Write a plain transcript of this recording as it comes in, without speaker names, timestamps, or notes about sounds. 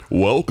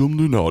Welcome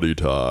to Naughty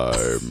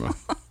Time.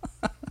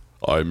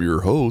 I'm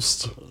your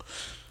host.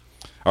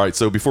 All right,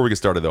 so before we get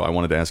started, though, I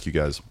wanted to ask you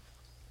guys,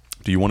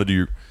 do you want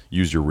to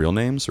use your real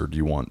names, or do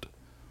you want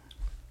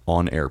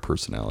on-air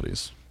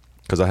personalities?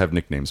 Because I have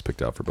nicknames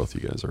picked out for both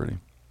of you guys already.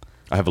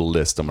 I have a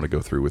list I'm going to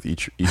go through with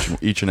each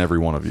and every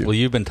one of you. Well,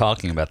 you've been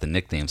talking about the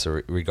nicknames, so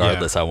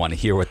regardless, I want to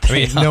hear what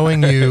they are.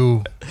 Knowing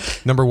you,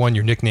 number one,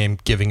 your nickname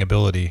giving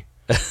ability,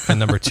 and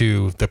number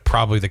two,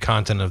 probably the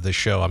content of this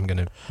show, I'm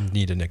going to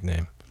need a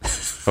nickname.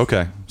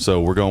 Okay,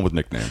 so we're going with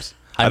nicknames.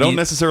 I don't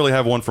necessarily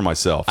have one for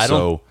myself,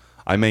 so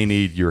I may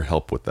need your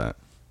help with that.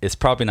 It's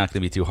probably not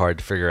going to be too hard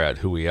to figure out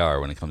who we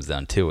are when it comes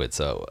down to it,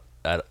 so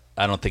I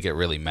don't think it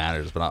really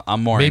matters, but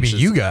I'm more Maybe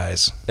interested. you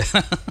guys.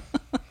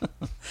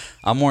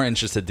 I'm more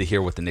interested to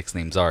hear what the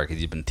nicknames are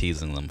because you've been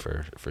teasing them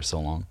for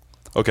so long.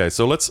 Okay,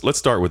 so let's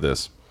start with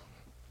this.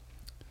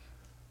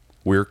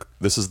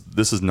 This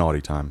is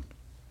Naughty Time.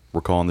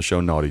 We're calling the show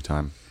Naughty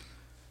Time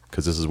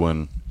because this is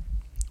when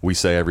we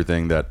say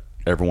everything that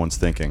everyone's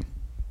thinking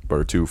but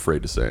are too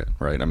afraid to say it,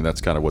 right? I mean,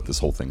 that's kind of what this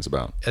whole thing's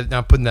about. Now,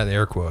 I'm putting that in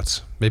air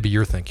quotes. Maybe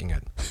you're thinking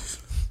it.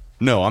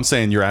 No, I'm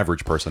saying your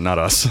average person, not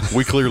us.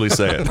 We clearly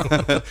say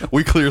it.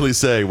 We clearly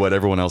say what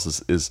everyone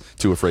else is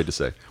too afraid to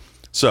say.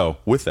 So,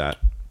 with that,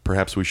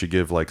 perhaps we should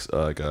give like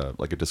a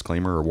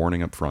disclaimer or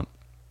warning up front.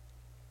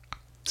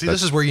 See,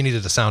 this is where you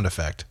needed a sound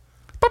effect.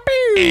 Why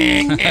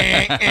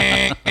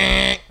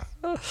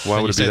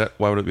would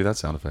it be that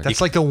sound effect? That's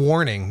like the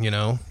warning,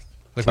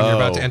 like when you're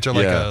about to enter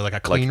like a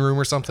clean room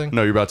or something.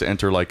 No, you're about to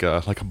enter like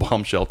a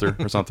bomb shelter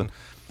or something.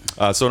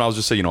 So I'll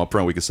just say, up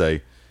front we could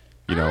say,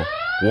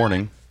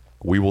 warning,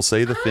 we will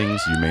say the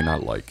things you may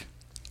not like.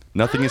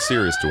 Nothing is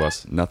serious to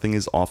us. Nothing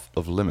is off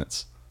of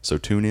limits. So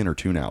tune in or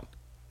tune out.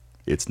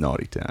 It's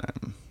Naughty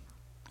Time.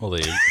 Well,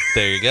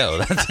 there you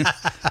go.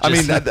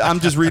 I'm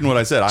just reading what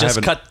I said.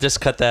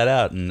 Just cut that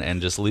out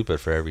and just loop it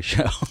for every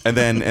show. and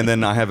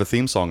then I have a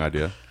theme song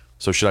idea.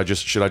 So should I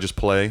just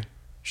play?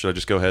 Should I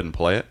just go ahead and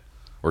play it,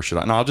 or should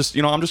I? No, I'm just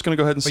going to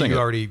go ahead and sing it. You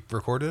already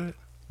recorded it?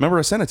 Remember,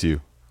 I sent it to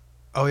you.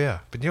 Oh yeah,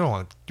 but you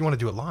want to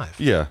do it live?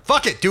 Yeah.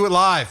 Fuck it, do it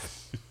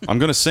live. I'm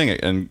going to sing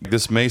it, and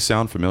this may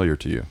sound familiar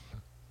to you.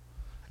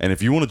 And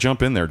if you want to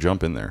jump in there,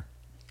 jump in there.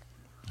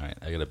 All right,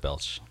 I got to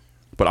belch.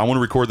 But I want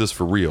to record this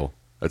for real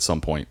at some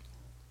point.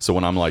 So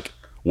when I'm like,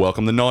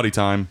 welcome to Naughty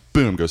Time,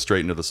 boom, go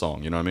straight into the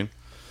song. You know what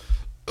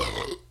I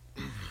mean?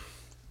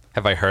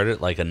 Have I heard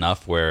it like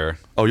enough where...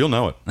 Oh, you'll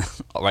know it.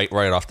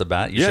 right off the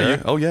bat? You yeah, sure?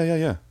 Yeah. Oh,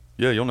 yeah.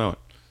 Yeah, you'll know it.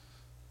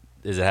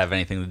 Does it have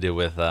anything to do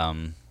with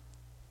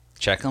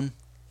Check 'em?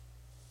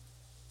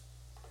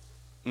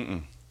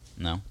 Mm-mm.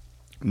 No?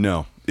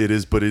 No, it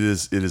is, but it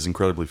is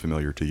incredibly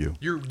familiar to you.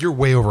 You're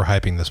way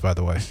overhyping this, by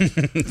the way.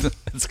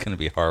 It's going to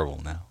be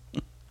horrible now.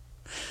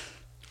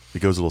 It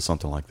goes a little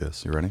something like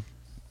this. You ready?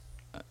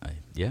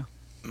 Yeah.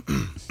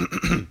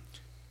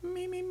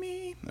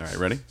 Me. All right,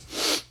 ready?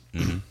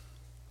 Mm-hmm.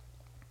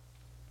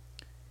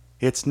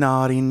 It's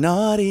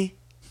naughty.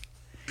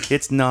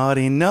 It's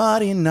naughty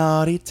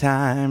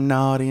time.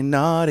 Naughty.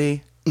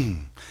 Naughty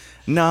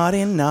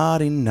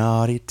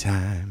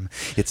time.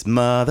 It's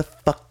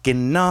motherfucking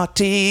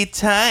naughty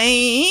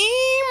time.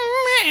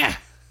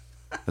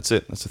 That's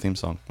it. That's the theme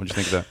song. What'd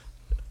you think of that?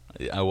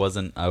 I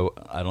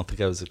don't think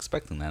I was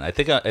expecting that. I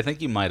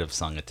think you might have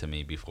sung it to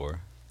me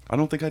before. I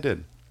don't think I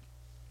did.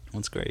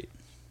 That's great.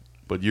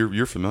 But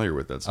you're familiar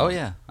with that song. Oh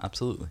yeah,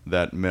 absolutely.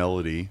 That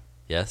melody.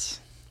 Yes.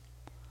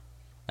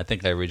 I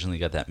think I originally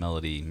got that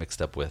melody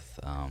mixed up with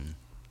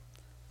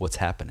What's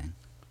Happening.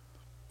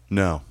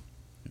 No,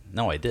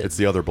 I did. It's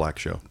the other Black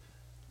show.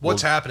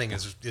 What's happening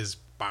is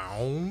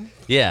bound.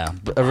 Yeah.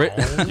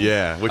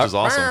 Yeah, which is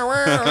awesome.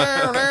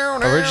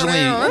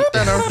 Originally,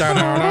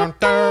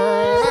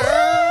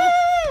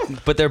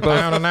 but they're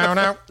both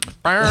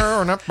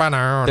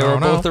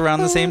around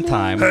the same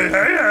time,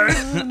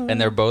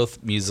 and they're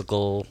both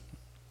musical.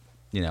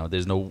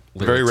 There's no lyrics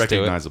very to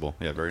recognizable.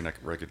 Yeah, very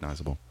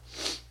recognizable.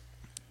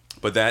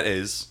 But that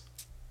is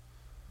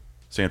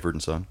Sanford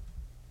and Son.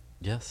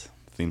 Yes.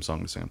 Theme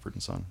song to Sanford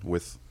and Son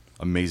with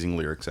amazing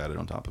lyrics added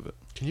on top of it.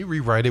 Can you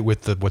rewrite it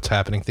with the What's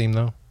Happening theme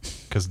though?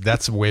 Because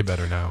that's way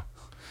better now.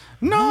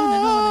 Naughty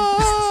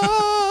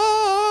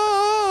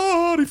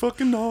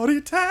fucking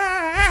naughty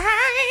time.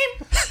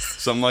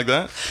 Something like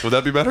that. Would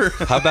that be better?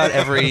 How about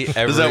every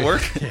Does that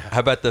work? Yeah.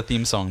 How about the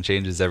theme song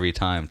changes every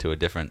time to a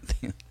different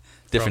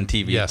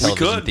TV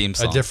television theme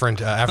song? A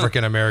different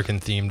African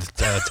American themed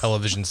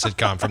television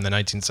sitcom from the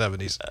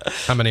 1970s.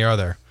 How many are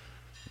there?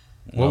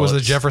 What was the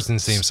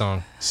Jeffersons theme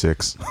song?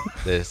 6.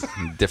 There's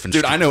different.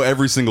 Dude, I know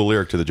every single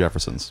lyric to the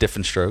Jeffersons.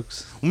 Different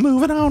strokes.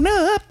 Moving on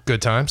up.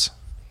 Good times.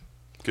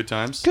 Good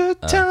times.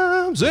 Good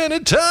times.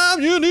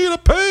 Anytime you need a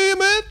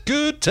payment.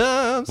 Good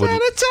times.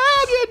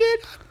 Anytime you need.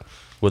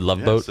 Would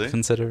Love Boat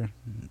consider?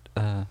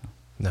 No.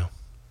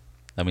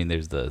 I mean, there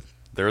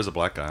is a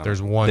black guy.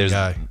 There's one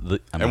guy.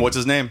 And what's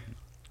his name?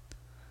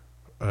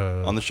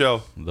 On the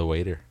show. The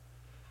waiter.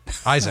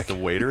 Isaac. The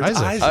waiter.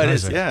 Isaac. Oh, it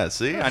is. Yeah.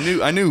 See, I knew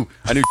would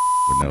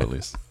know at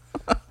least.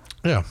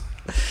 Yeah.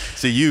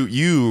 See,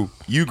 you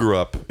grew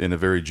up in a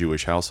very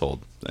Jewish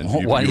household.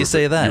 And Why do you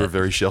say that? You were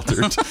very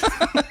sheltered.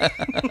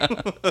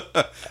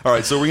 All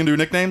right, so we're gonna do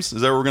nicknames.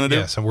 Is that what we're gonna do?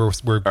 Yeah, so we're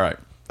All right.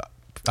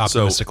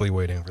 optimistically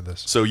waiting for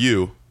this. So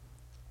you,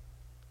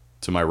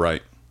 to my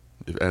right,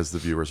 as the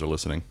viewers are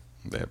listening,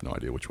 they have no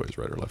idea which way is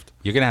right or left.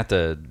 You're gonna have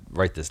to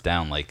write this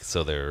down, like,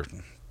 so they're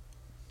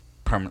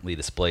permanently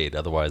displayed.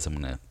 Otherwise,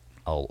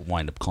 I'll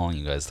wind up calling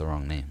you guys the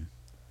wrong name.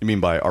 You mean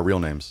by our real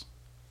names?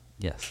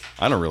 Yes.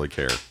 I don't really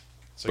care.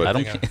 So I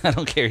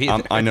don't care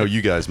either. I know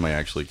you guys may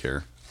actually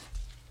care.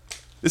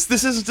 This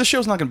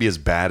show's not going to be as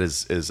bad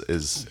as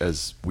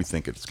we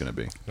think it's going to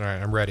be. All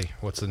right, I'm ready.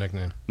 What's the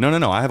nickname?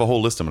 No. I have a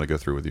whole list I'm going to go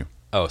through with you.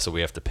 Oh, so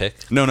we have to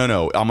pick? No.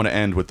 I'm going to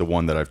end with the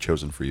one that I've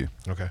chosen for you.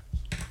 Okay.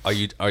 Are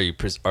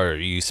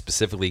you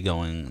specifically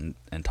going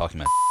and talking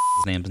about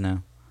names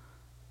now?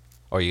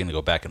 Or are you gonna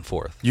go back and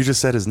forth? You just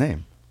said his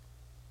name.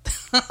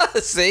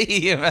 See,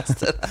 you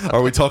messed it up.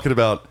 Are we talking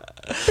about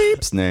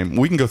Beep's name?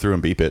 We can go through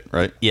and beep it,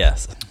 right?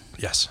 Yes.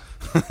 Yes.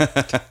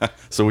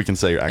 So we can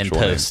say your actual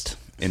post.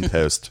 names. In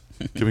post.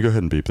 Can we go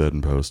ahead and beep that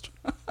in post?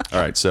 All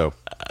right, so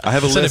I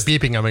have a Instead list. of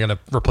beeping, I'm going to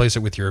replace it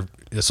with your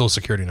social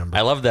security number.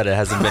 I love that it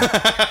hasn't been.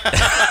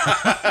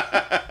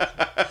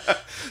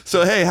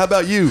 So hey, how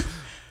about you?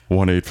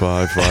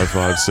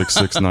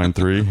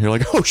 1-855-556-693. You're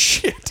like, oh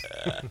shit,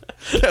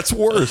 that's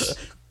worse.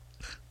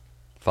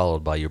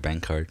 Followed by your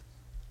bank card.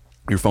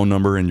 Your phone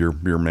number and your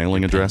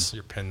mailing address,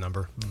 Your PIN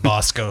number.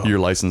 Bosco. your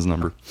license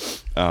number.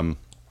 No,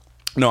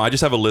 I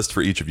just have a list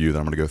for each of you that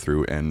I'm going to go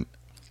through, and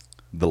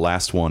the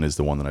last one is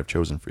the one that I've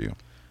chosen for you.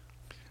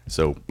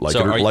 So like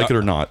it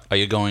or not. Are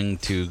you going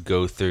to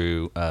go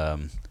through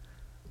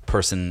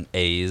person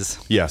A's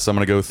Yes, I'm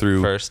going to go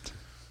through. first?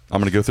 I'm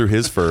going to go through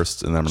his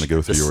first, and then I'm going to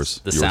go through yours.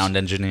 The yours, sound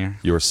engineer.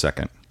 Yours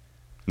second.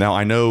 Now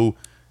I know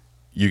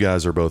you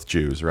guys are both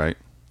Jews, right?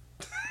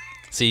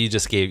 See, you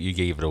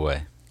gave it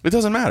away. It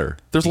doesn't matter.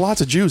 There's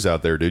lots of Jews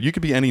out there, dude. You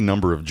could be any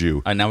number of Jew.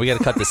 All right, now we got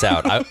to cut this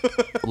out.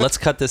 Let's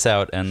cut this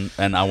out, and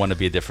I want to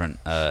be a different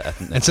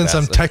ethnic. And since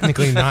I'm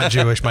technically not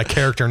Jewish, my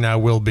character now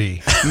will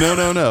be.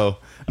 No,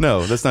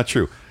 that's not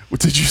true.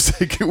 Did you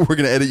say we're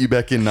going to edit you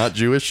back in not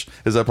Jewish?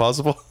 Is that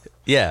possible?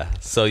 Yeah,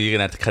 so you're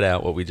gonna have to cut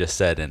out what we just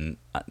said, and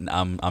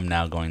I'm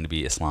now going to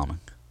be Islamic.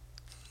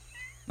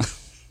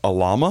 A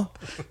llama?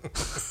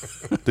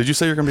 Did you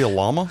say you're going to be a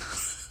llama?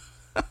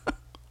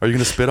 Are you going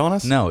to spit on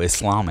us? No,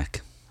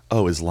 Islamic.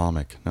 Oh,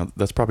 Islamic. Now,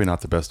 that's probably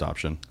not the best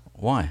option.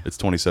 Why? It's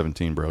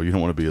 2017, bro. You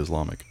don't want to be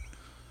Islamic.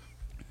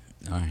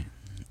 All right.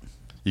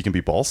 You can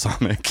be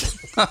balsamic.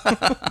 All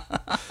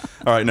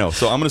right, no.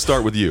 So I'm going to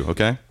start with you,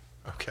 okay?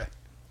 Okay.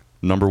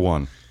 Number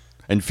one.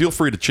 And feel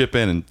free to chip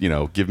in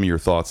and, give me your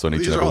thoughts on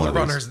each and every one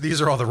of these.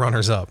 These are all the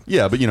runners up.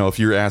 Yeah, but, if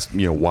you're asked,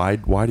 why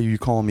do you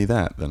call me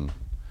that, then,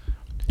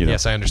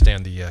 Yes, I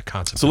understand the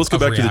concept. So let's go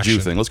back to the Jew reaction.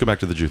 thing. Let's go back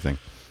to the Jew thing.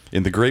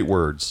 In the great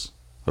words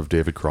of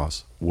David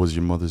Cross, was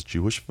your mother's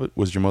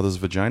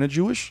vagina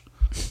Jewish?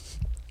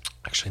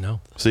 Actually,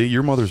 no. See,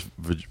 your mother's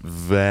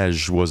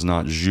vag was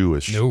not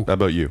Jewish. No. How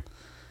about you?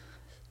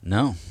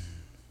 No.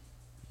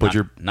 But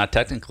not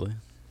technically.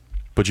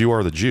 But you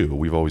are the Jew.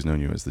 We've always known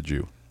you as the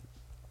Jew.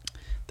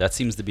 That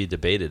seems to be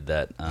debated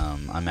that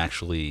I'm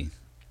actually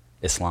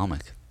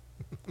Islamic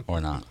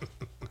or not.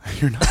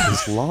 You're not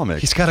Islamic.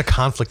 He's got a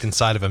conflict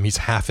inside of him. He's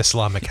half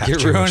Islamic, half You're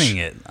Jewish. ruining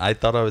it. I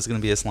thought I was going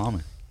to be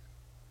Islamic.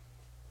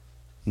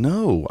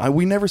 No,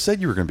 we never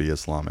said you were going to be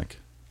Islamic.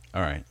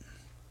 All right.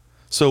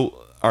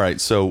 So,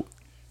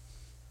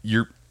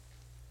 your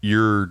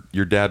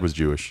dad was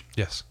Jewish,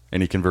 Yes.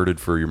 and he converted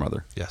for your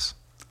mother. Yes.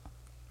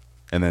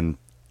 And then,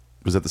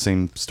 was that the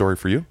same story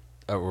for you?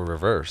 Or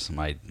reverse.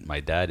 My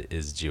dad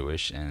is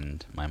Jewish,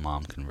 and my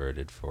mom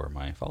converted for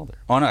my father.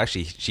 Oh no,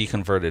 actually, she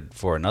converted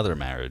for another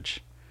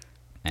marriage.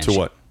 And To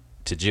what?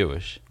 To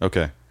Jewish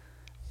Okay.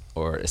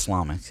 or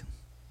Islamic.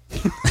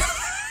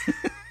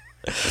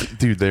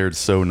 Dude, they're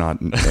so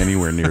not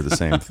anywhere near the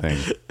same thing.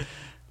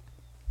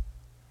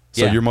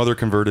 So Yeah. your mother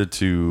converted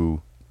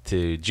to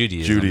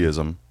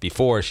Judaism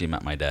before she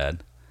met my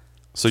dad.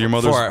 So your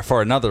mother's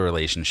for another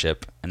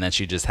relationship, and then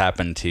she just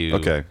happened to.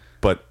 okay,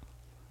 but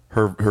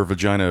her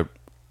vagina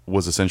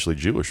was essentially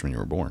Jewish when you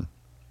were born.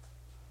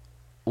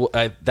 Well,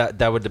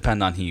 that would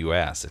depend on who you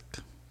ask.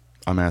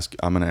 I'm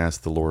going to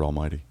ask the Lord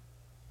Almighty.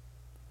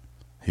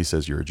 He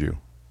says you're a Jew.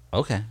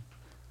 Okay.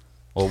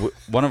 Well,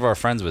 one of our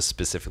friends was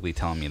specifically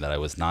telling me that I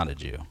was not a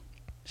Jew.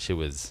 She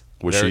was.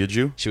 Was she a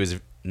Jew? She was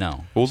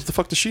no. Well, what the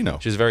fuck does she know?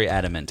 She was very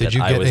adamant Did that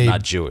you I get was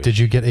not Jewish. Did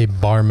you get a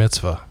bar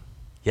mitzvah?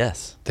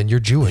 Yes. Then you're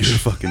Jewish. You're a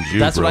fucking Jew.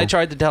 That's bro. what I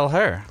tried to tell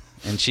her,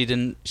 and she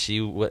didn't. She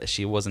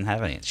wasn't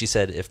having it. She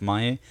said if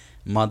my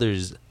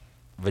mother's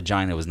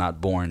vagina was not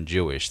born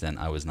Jewish, then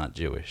I was not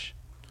Jewish.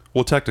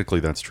 Well, technically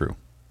that's true.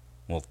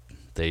 Well,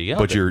 there you go.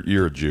 But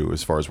you're a Jew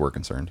as far as we're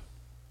concerned.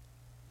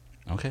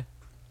 okay.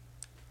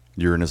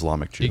 You're an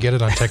Islamic Jew. You get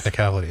it on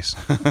technicalities.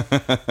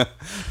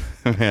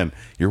 Man,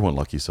 you're one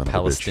lucky son of a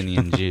bitch.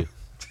 Palestinian Jew.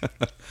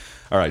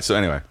 All right, so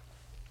anyway.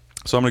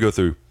 So I'm going to go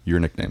through your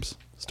nicknames,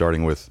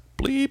 starting with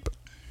Bleep.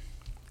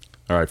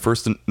 All right,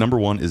 first, number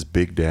one is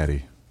Big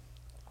Daddy.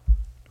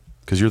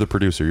 Because you're the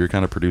producer. You're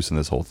kind of producing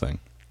this whole thing.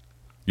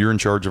 You're in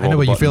charge of I all know,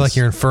 the but you feel buttons. like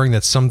you're inferring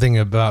that something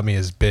about me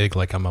is big,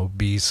 like I'm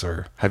obese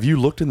or Have you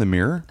looked in the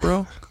mirror,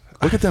 bro?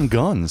 Look at them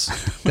guns.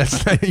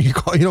 that's not, you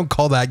don't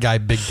call that guy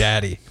Big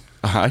Daddy.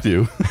 I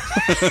do.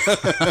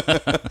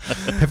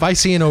 If I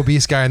see an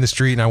obese guy in the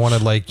street and I want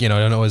to I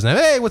don't know his name.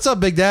 Hey, what's up,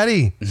 Big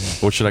Daddy?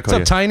 What should I call What's up,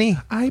 you? Tiny?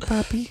 Hi,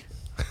 Poppy.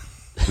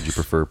 Would you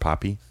prefer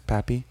Poppy?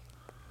 Pappy?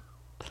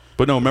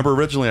 But no, remember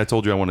originally I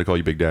told you I wanted to call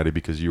you Big Daddy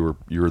because you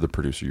were the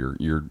producer.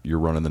 You're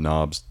running the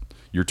knobs.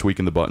 You're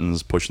tweaking the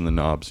buttons, pushing the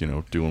knobs,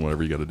 doing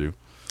whatever you got to do.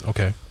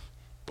 Okay.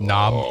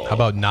 Knob. How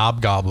about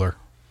Knob Gobbler?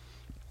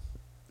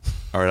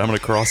 All right, I'm going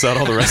to cross out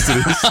all the rest of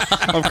these.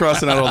 I'm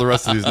crossing out all the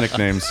rest of these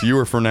nicknames. You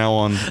are from now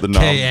on the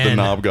KN.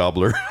 knob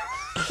gobbler.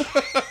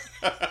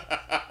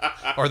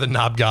 Or the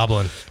Knob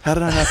Goblin? How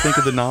did I not think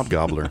of the knob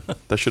gobbler?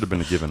 That should have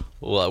been a given.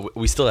 Well,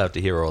 we still have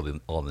to hear all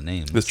the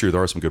names. That's true.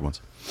 There are some good ones.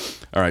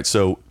 All right,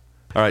 so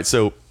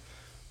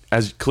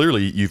as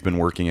clearly you've been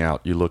working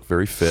out, you look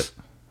very fit.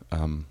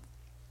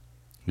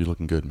 You're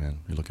looking good, man.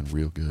 You're looking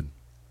real good.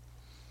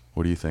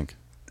 What do you think?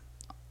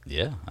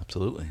 Yeah,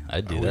 absolutely.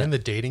 I'd do Are we that. in the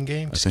dating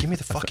game? Just give me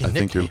the fucking I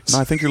think nicknames.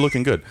 I think you're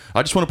looking good.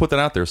 I just want to put that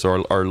out there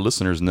so our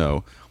listeners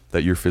know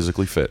that you're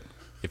physically fit.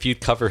 If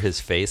you'd cover his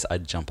face,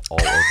 I'd jump all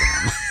over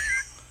him.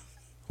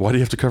 Why do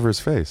you have to cover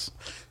his face?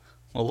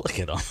 Well, look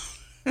at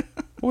him.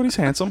 Well, he's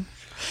handsome.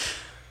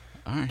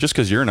 All right. Just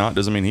because you're not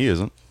doesn't mean he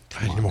isn't.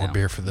 I need more now.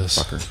 beer for this.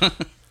 Fucker.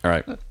 All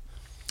right.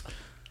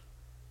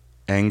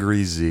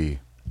 Angry Z.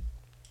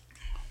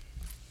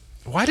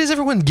 Why does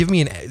everyone give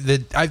me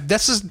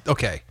this is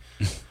okay.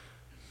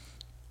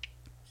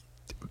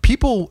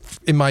 People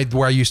in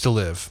where I used to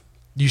live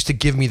used to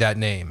give me that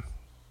name,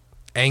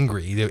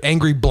 the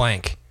angry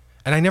blank,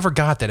 and I never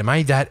got that. Am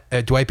I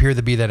that? Do I appear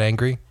to be that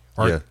angry?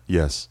 Or, Yeah.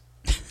 Yes.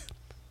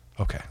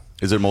 Okay.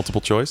 Is it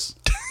multiple choice?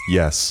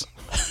 Yes.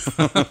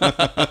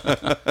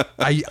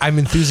 I'm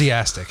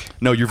enthusiastic.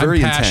 No, you're I'm very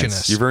passionate.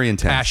 intense. You're very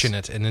intense.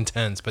 Passionate and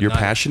intense, but You're not,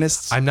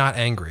 passionists? I'm not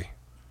angry.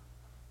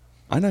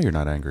 I know you're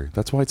not angry.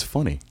 That's why it's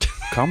funny.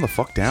 Calm the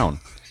fuck down.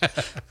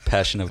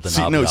 Passion of the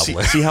knob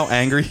gobbler. See how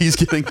angry he's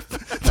getting?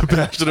 The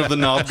passion of the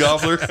knob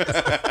gobbler.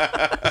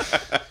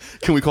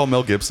 Can we call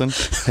Mel Gibson?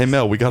 Hey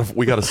Mel, we got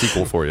a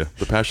sequel for you.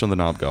 The Passion of the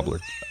Knob Gobbler.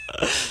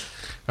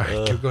 All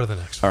right, go to the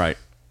next All one. right.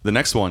 The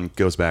next one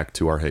goes back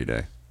to our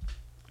heyday.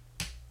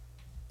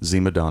 Z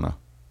Madonna.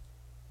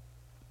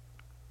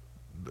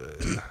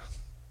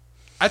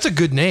 That's a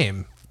good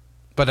name,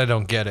 but I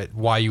don't get it.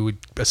 Why you would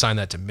assign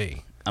that to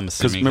me? I'm Because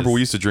assuming. remember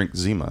we used to drink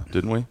Zima,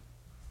 didn't we?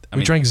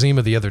 We drank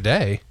Zima the other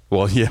day,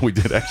 Well, yeah, we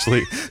did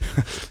actually.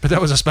 but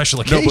that was a special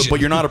No, occasion. but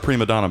you're not a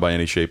prima donna by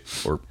any shape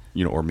or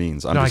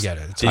means. No, I get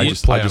it. It's a I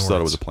play on just thought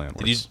it words. was a play on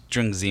Did you words.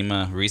 drink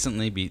Zima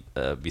recently?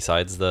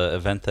 Besides the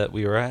event that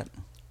we were at?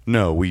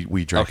 No, we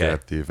drank it Okay.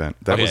 at the event.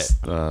 That Okay.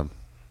 was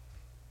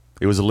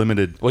it was a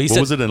limited. Well, you what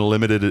said- was it? A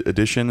limited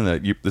edition,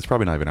 and it's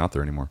probably not even out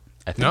there anymore.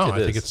 I think No, it I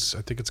is.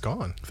 think it's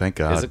gone. Thank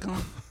God. Is it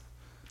gone?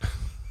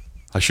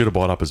 I should have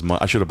bought up as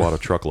much. I should have bought a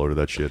truckload of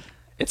that shit.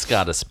 It's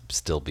got to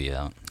still be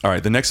out. All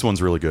right, the next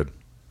one's really good.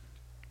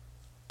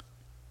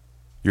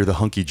 You're the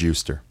hunky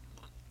juicer.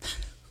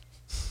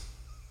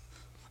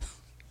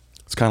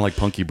 It's kind of like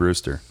Punky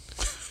Brewster,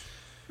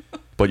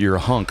 but you're a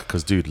hunk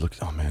because, dude, look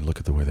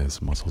at the way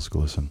those muscles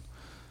glisten.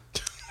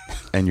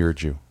 And you're a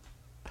Jew.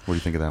 What do you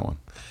think of that one?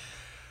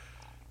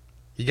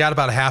 You got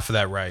about half of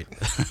that right.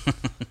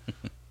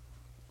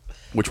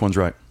 Which one's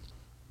right?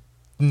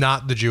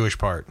 Not the Jewish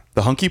part.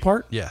 The hunky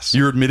part? Yes.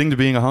 You're admitting to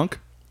being a hunk?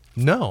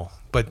 No,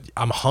 but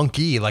I'm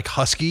hunky, like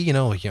husky.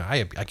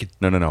 I could.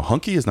 No.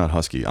 Hunky is not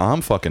husky.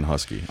 I'm fucking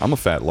husky. I'm a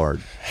fat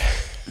lard.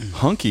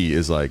 Hunky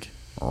is like,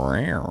 you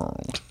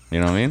know what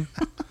I mean?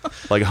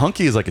 Like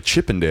hunky is like a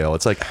Chippendale.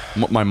 It's like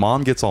my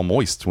mom gets all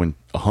moist when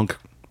a hunk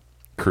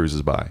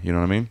cruises by. You know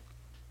what I mean?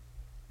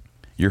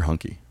 You're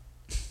hunky,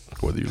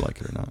 whether you like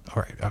it or not.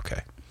 All right,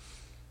 okay.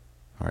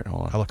 All right,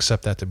 hold on. I'll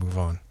accept that to move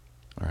on.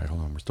 All right,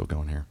 hold on. We're still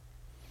going here.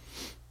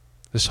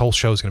 This whole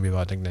show is going to be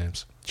about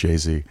nicknames.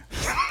 Jay-Z.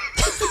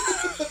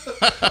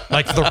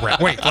 Like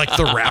like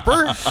the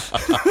rapper?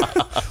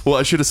 Well,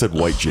 I should have said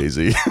white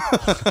Jay-Z.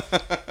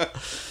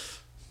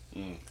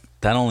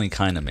 That only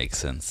kind of makes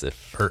sense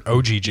if Or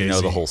OG Jay-Z. you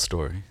know the whole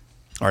story.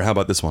 All right, how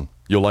about this one?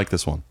 You'll like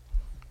this one.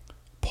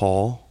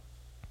 Paul.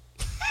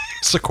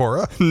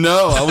 Sakura?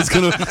 No,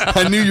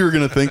 I knew you were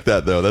gonna think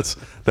that though. That's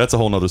a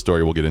whole nother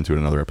story we'll get into in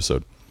another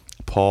episode.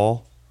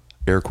 Paul,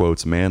 air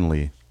quotes,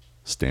 Manly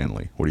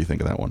Stanley. What do you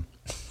think of that one?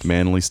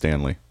 Manly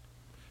Stanley.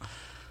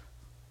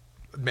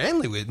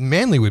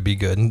 Manly would be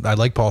good. I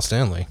like Paul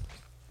Stanley.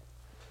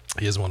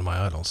 He is one of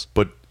my idols.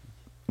 But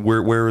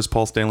where is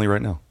Paul Stanley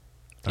right now?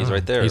 He's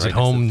right there. He's right at next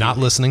to home the not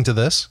TV. listening to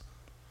this.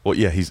 Well,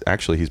 yeah, he's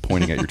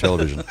pointing at your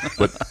television.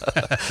 But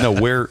no,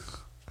 where?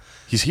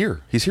 He's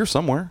here. He's here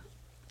somewhere.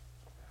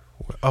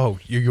 Oh,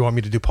 you want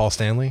me to do Paul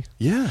Stanley?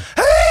 Yeah.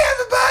 Hey,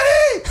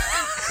 everybody!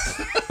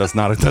 That's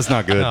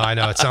not good. No, I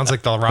know. It sounds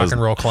like the rock and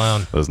roll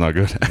clown. That's not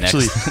good.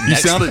 Actually, you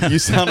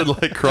sounded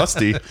like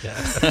Krusty.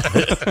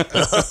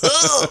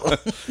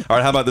 All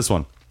right, how about this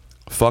one?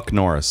 Fuck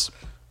Norris.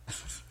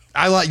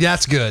 I like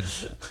that's good.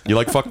 You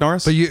like fuck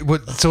Norris?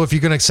 So if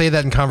you're gonna say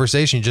that in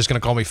conversation, you're just gonna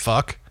call me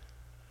fuck.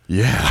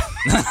 Yeah.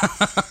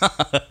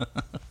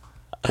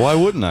 Why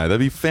wouldn't I? That'd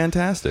be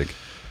fantastic.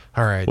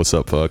 All right. What's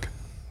up, fuck?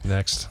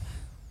 Next?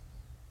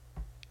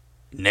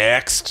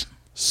 Next.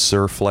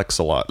 Sir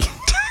Flex-a-lot.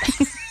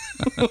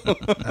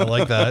 I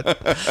like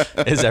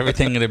that. Is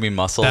everything going to be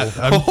muscle?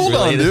 Hold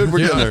on, dude. We're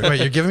getting there. Wait,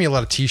 you're giving me a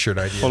lot of T-shirt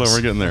ideas. Hold on,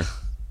 we're getting there.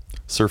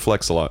 Sir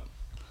Flex-a-lot.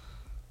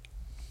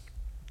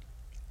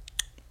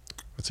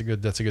 That's a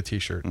good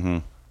T-shirt. Mm-hmm.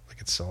 I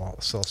could sell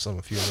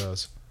a few of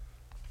those.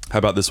 How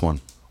about this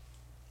one?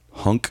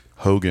 Hunk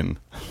Hogan.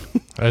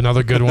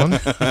 Another good one.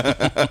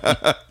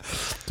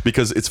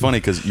 Because it's funny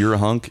because you're a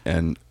hunk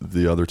and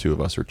the other two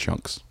of us are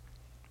chunks.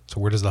 So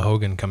where does the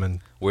Hogan come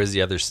in? Where's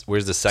the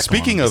second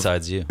Speaking one of,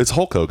 besides you? it's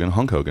Hulk Hogan,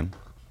 Hunk Hogan.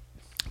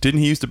 Didn't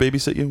he used to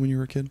babysit you when you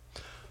were a kid?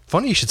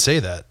 Funny you should say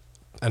that.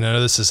 And I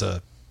know this is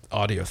a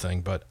audio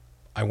thing, but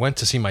I went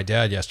to see my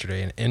dad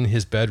yesterday, and in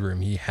his bedroom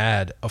he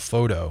had a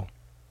photo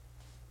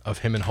of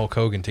him and Hulk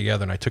Hogan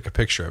together, and I took a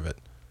picture of it.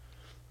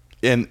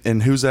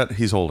 And who's that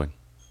he's holding?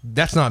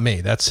 That's not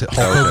me. That's Hulk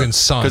Hogan's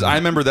son. Because I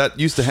remember that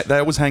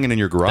that was hanging in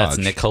your garage. That's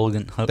Nick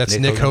Hogan. That's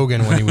Nick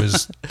Hogan when he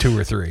was 2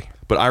 or 3.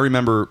 But I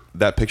remember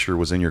that picture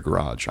was in your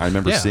garage. I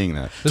remember Yeah. seeing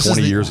that This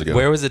 20 is the- years ago.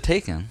 Where was it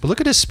taken? But look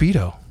at his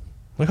Speedo.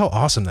 Look how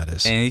awesome that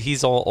is. And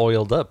he's all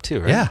oiled up too,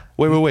 right? Yeah.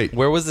 Wait.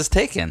 Where was this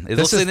taken? It This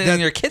looks is- like that- in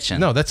your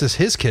kitchen. No, that's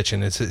his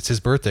kitchen. It's his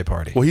birthday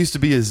party. Well, he used to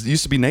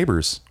be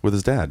neighbors with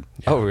his dad.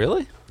 Oh,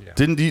 really?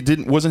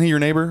 Wasn't he your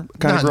neighbor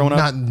kind of growing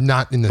up?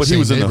 Not in the But he same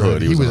was in the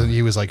neighborhood. hood.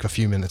 He was like a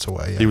few minutes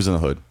away. Yeah. He was in the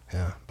hood.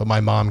 Yeah. But my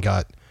mom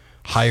got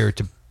hired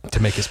to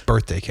make his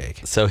birthday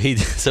cake. So he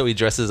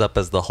dresses up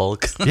as the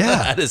Hulk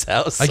Yeah. at his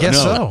house. I guess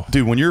so.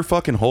 Dude, when you're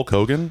fucking Hulk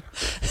Hogan,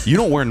 you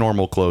don't wear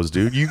normal clothes,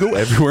 dude. You go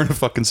everywhere in a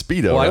fucking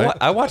Speedo, Well, right?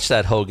 I watched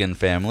that Hogan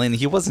family, and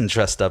he wasn't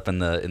dressed up in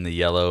the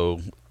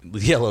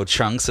yellow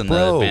trunks and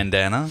Bro. the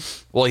bandana.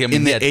 Well, I mean,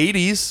 in he the had-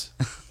 80s,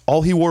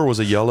 all he wore was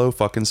a yellow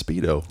fucking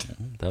Speedo.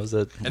 that was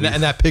a And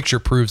that picture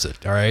proves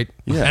it. All right.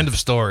 Yeah. End of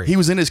story. He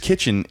was in his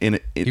kitchen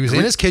He was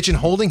in his kitchen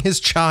holding his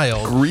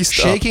child, Greased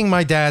up. shaking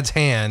my dad's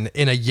hand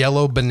in a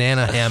yellow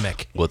banana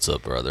hammock, What's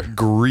up, brother?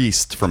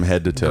 greased from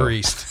head to toe.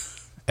 greased,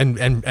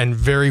 and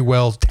very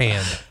well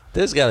tanned.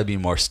 There's got to be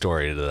more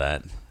story to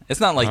that. It's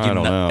not like I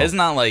don't know. It's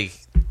not like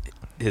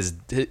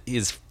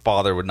his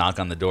father would knock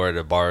on the door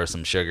to borrow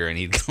some sugar, and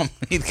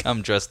he'd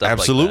come dressed up.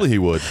 Absolutely, like he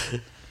would.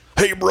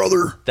 Hey,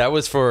 brother. that. That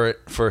was for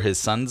his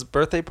son's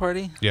birthday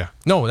party. Yeah.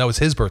 No, that was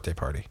his birthday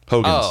party.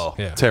 Hogan's. Oh,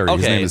 Yeah. Terry.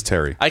 His name is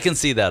Terry. I can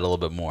see that a little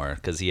bit more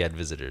because he had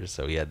visitors,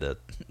 so he had to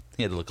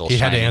look all He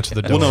had to shiny. answer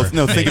the door. Well,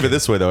 no. Think of it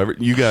this way, though.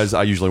 You guys,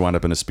 I usually wind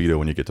up in a Speedo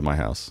when you get to my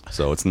house,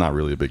 so it's not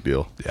really a big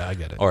deal. Yeah, I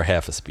get it. or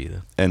half a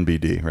speedo.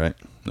 NBD, right?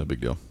 No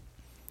big deal.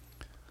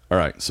 All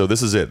right, so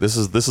this is it. This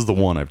is the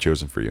one I've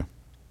chosen for you.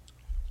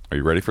 Are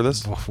you ready for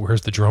this?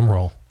 Where's the drum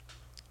roll?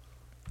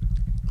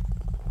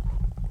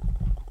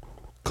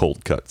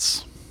 Cold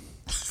cuts.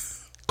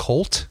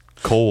 Colt?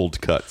 Cold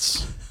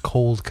cuts.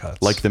 Cold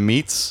cuts. Like the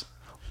meats,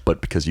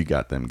 but because you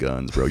got them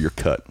guns, bro. You're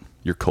cut.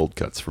 You're cold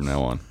cuts from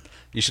now on.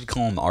 You should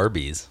call him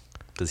Arby's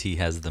because he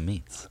has the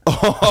meats,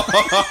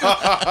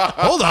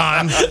 Hold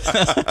on.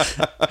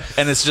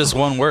 and it's just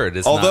one word.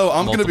 It's Although not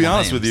I'm going to be multiple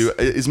honest with names.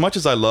 you, as much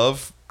as I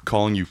love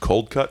calling you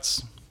cold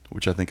cuts,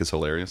 which I think is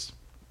hilarious,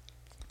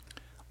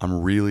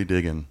 I'm really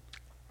digging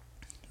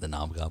The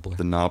knob gobbler.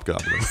 the knob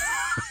gobbler.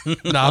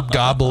 Knob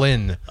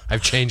Goblin.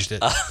 I've changed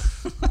it.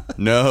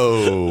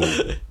 No,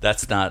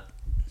 That's not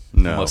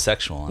no.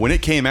 homosexual. When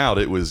it came out,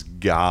 it was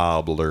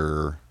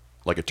gobbler,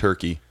 like a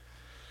turkey.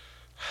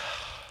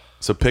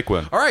 So pick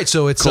one. All right,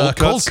 so it's cold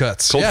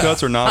cuts. Cold Yeah.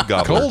 cuts or knob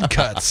gobbler? Cold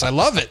cuts. I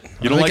love it.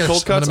 You don't like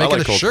cold cuts? I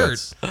like cold shirt.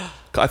 cuts.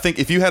 I think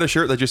if you had a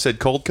shirt that just said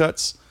cold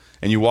cuts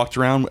and you walked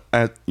around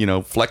at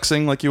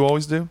flexing like you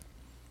always do,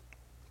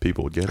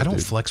 people would get it. I don't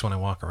dude. flex when I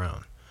walk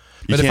around.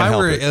 You But if can't I help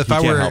were it. if You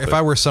I can't were help if it.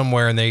 I were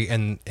somewhere and they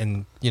and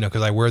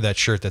because I wear that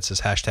shirt that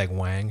says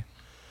 #Wang,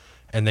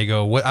 and they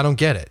go, "What? I don't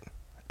get it,"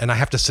 and I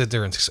have to sit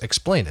there and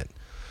explain it.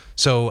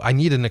 So I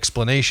need an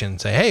explanation.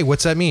 Say, "Hey,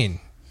 what's that mean?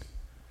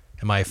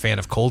 Am I a fan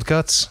of cold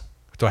cuts?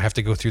 Do I have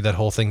to go through that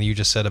whole thing that you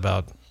just said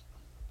about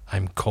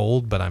I'm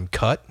cold but I'm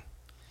cut?"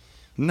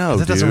 No,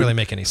 That doesn't dude. really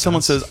make any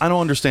Someone sense. says, "I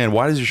don't understand.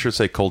 Why does your shirt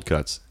say cold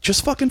cuts?"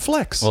 Just fucking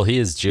flex. Well, he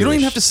is Jewish. you don't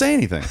even have to say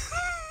anything.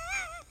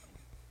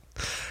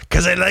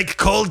 Because I like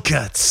cold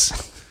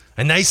cuts.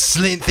 A nice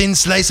thin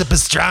slice of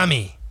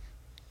pastrami.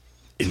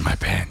 In my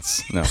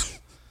pants. No.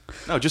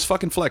 No, just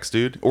fucking flex,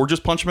 dude. Or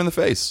just punch him in the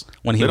face.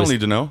 When he they was, don't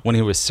need to know. When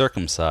he was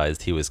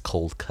circumcised, he was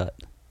cold cut.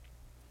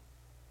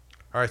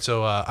 All right,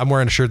 so I'm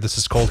wearing a shirt that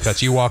says cold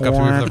cuts. You walk up to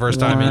me for the first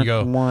time and you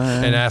go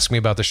and ask me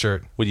about the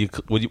shirt. Would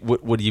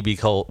you be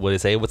cold? Would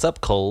it say "What's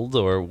up, cold,"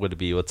 or would it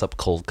be "What's up,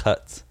 cold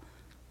cuts"?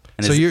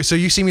 And So it's-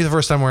 you see me the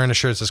first time wearing a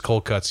shirt that says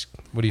cold cuts.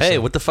 What do you say? Hey,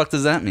 what the fuck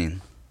does that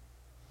mean?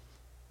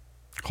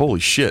 Holy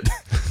shit.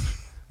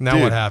 Now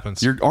Dude, what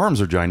happens? Your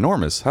arms are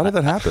ginormous. How did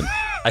that happen?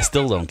 I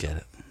still don't get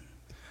it.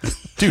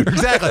 Dude,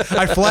 Exactly.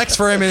 I flex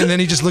for him, and then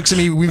he just looks at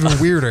me even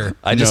weirder.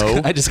 I just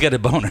No. I just get a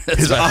boner. That's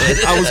his about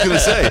it. I was gonna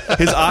say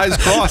his eyes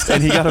crossed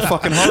and he got a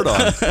fucking hard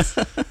on.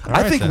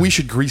 I right, think then. we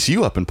should grease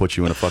you up and put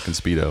you in a fucking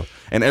Speedo.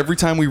 And every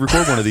time we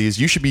record one of these,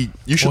 you should Well,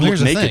 look here's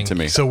the naked thing. to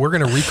me. So we're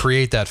gonna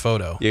recreate that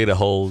photo. You're gonna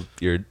hold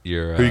your. Who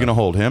are you gonna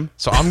hold? Him?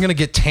 So I'm gonna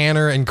get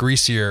tanner and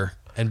greasier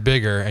and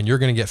bigger, and you're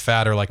gonna get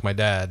fatter like my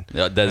dad.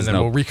 No, that and is then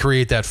no- we'll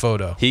recreate that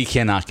photo. He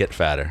cannot get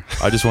fatter.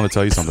 I just want to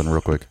tell you something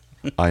real quick.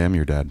 I am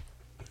your dad.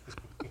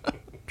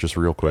 Just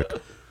real quick.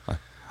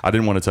 I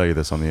didn't want to tell you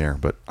this on the air,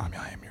 but I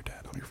am your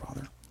dad. I'm your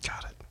father.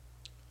 Got it.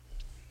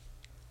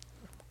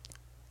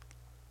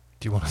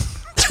 Do you want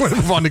to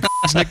move on to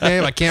his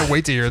nickname? I can't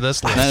wait to hear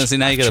this. Now, see,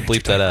 now you gotta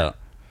bleep that out.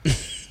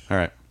 All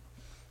right.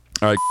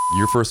 All right.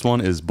 Your first one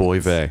is Boy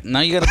Vey. Now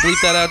you gotta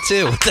bleep that out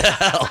too. What the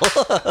hell?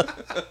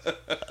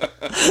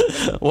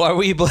 Why are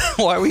we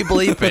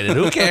bleeping it?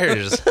 Who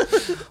cares?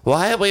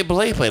 Why are we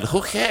bleeping?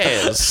 Who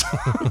cares?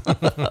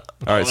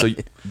 All right. So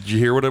did you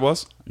hear what it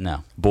was?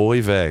 No.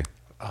 Boy Vey.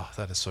 Oh,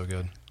 that is so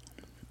good.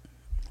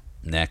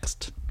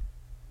 Next.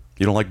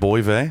 You don't like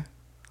Boy Vey?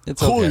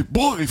 It's okay.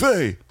 Boy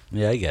Vey.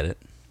 Yeah, I get it.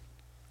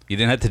 You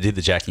didn't have to do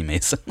the Jackie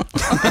Mason.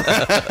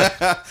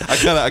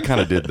 I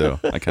kind of did though.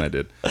 I kind of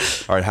did.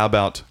 All right. How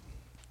about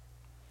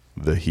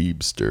the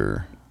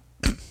Heebster?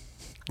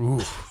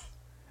 Ooh.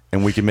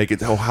 And we can make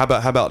it. Oh, how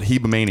about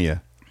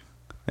Hebomania?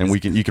 And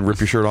you can rip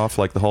your shirt off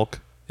like the Hulk,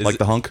 Is like it-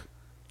 the Hunk.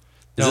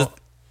 No,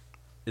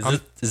 Is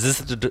this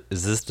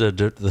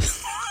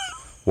the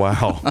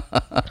Wow.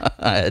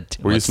 I had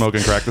too Were you much-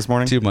 smoking crack this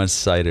morning? too much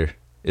cider?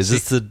 Is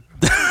this the?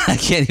 I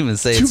can't even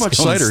say Too it's much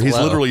going cider. He's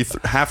slow. literally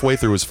halfway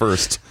through his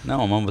first.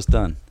 No, I'm almost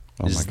done.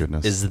 Oh, my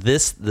goodness. Is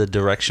this the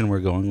direction we're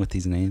going with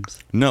these names?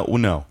 No,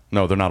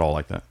 they're not all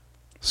like that.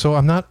 So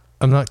I'm not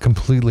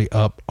completely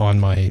up on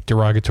my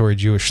derogatory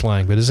Jewish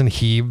slang, but isn't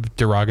Heb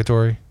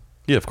derogatory?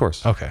 Yeah, of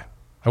course. Okay.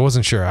 I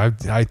wasn't sure. I've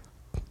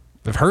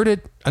heard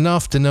it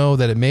enough to know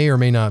that it may or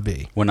may not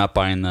be. We're not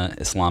buying the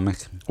Islamic.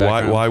 Why?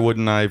 background? Why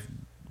wouldn't I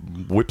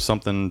whip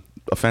something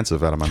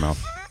offensive out of my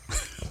mouth?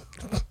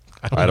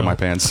 Out of my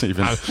pants,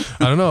 even. I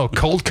don't know.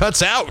 Cold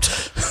cuts out.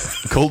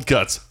 Cold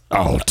cuts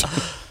out.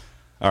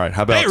 All right.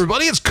 How Hey, about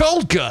everybody, it's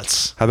cold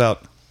cuts.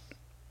 Dr.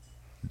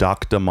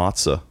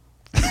 Matzah?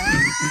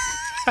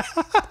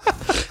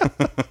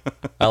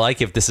 I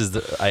like if this is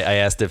the. I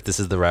asked if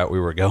this is the route we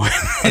were going.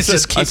 It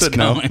just keeps I said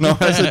going. no. No,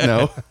 I said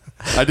no.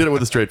 I did it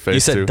with a straight face You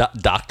said too.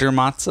 Dr.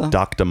 Matzah?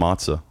 Dr.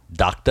 Matzah.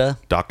 Docta?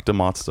 Dr.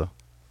 Matzah.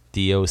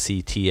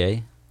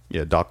 DOCTA?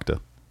 Yeah, Dr.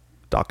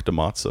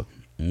 Matzah.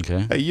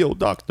 Okay. Hey, yo,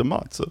 Dr.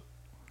 Matzah.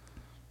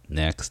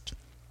 Next.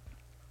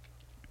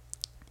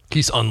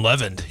 He's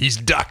unleavened. He's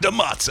Dr.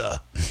 Matzah.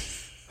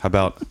 How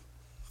about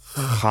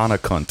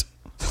Hanukkah?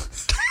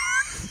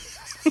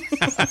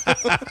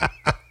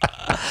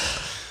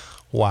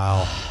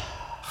 Wow.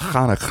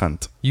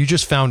 Hanukkah. You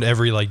just found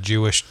every like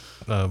Jewish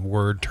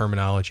word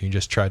terminology and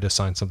just tried to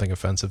assign something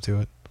offensive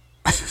to it.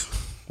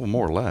 Well,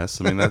 more or less.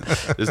 I mean,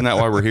 isn't that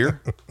why we're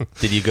here?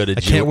 Did you go to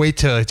I can't wait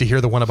to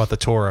hear the one about the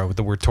Torah with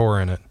the word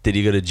Torah in it. Did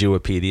you go to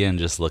Jewipedia and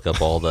just look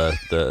up all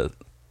the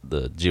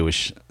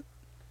Jewish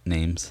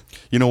names?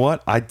 You know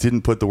what? I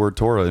didn't put the word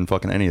Torah in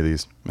fucking any of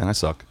these. Man, I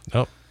suck.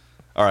 Nope.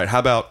 All right, how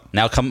about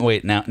Now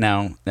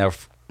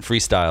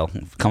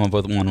freestyle. Come up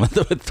with one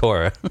with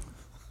Torah.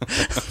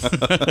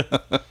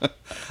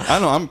 I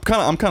don't know. I'm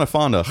kind of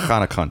fond of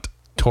Hanukkah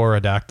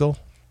Torah-dactyl.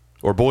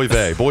 or Boy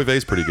Vey. Boy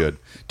Vey's pretty good,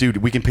 dude.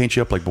 We can paint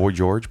you up like Boy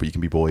George, but you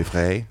can be Boy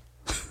Vey.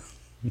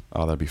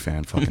 Oh, that'd be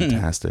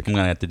fantastic. I'm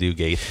gonna have to do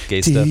gay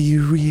Do stuff.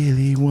 you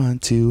really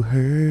want to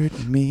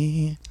hurt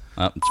me?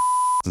 I'm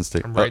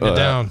writing it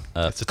down.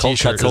 It's a Cold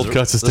t-shirt. Cuts Cold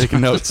Cuts is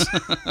taking notes.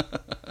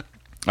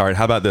 All right,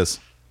 how about this?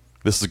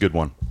 This is a good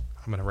one.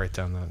 I'm gonna write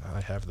down that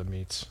I have the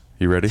meats.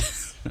 You ready?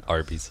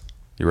 Arby's.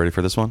 You ready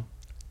for this one?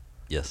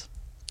 Yes.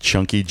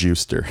 Chunky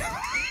Juicer.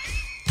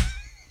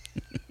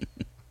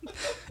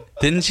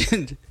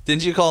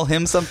 Didn't you call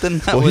him something?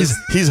 That Well, was,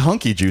 he's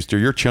Hunky Juicer.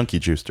 You're Chunky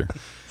Juicer.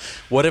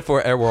 what if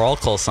we're all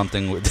called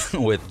something with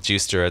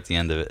Juicer at the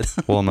end of it?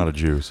 Well, I'm not a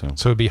Jew, so.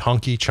 So it'd be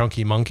hunky,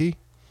 chunky, monkey.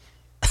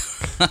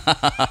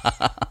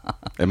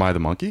 Am I the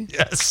monkey?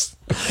 Yes.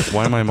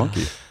 Why am I a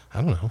monkey?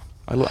 I don't know.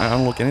 I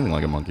don't look anything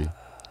like a monkey.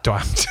 Do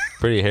I?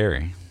 Pretty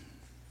hairy.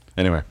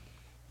 Anyway,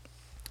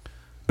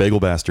 Bagel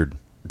Bastard.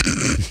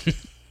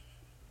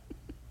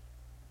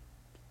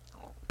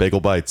 Bagel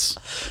Bites.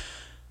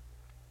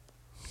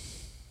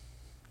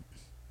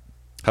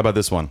 How about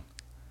this one?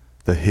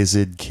 The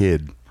Hizid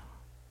Kid.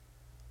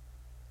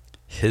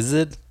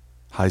 Hizid?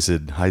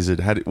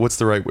 Hizid. What's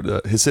the right word?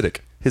 Hasidic.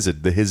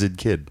 Hizid. The Hizid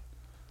Kid.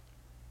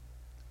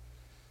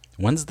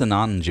 When's the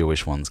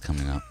non-Jewish ones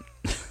coming up?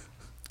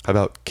 How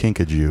about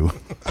Kinkajou?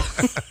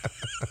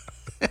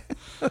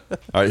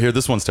 All right, here.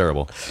 This one's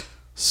terrible.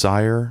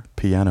 Sire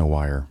Piano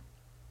Wire.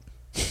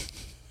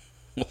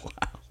 Wow.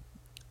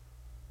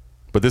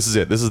 But this is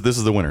it. This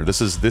is the winner. This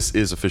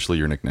is officially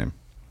your nickname.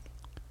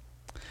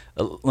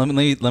 Let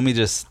me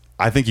just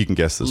I think you can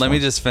guess this. let one. me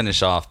just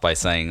finish off by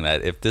saying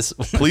that if this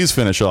Please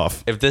finish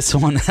off. if this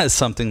one has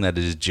something that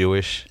is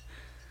Jewish,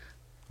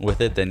 with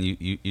it, then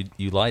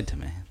you lied to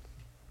me.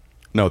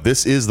 No,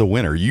 this is the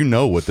winner. You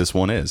know what this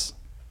one is.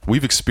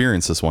 We've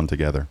experienced this one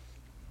together.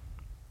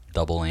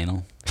 Double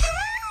anal.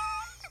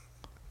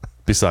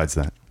 Besides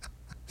that.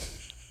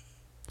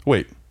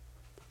 Wait.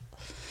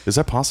 Is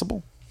that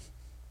possible?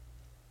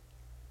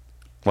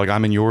 Like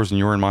I'm in yours and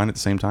you're in mine at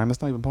the same time?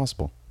 That's not even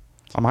possible.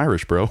 I'm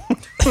Irish, bro.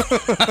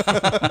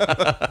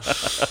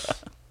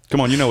 Come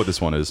on, you know what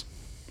this one is.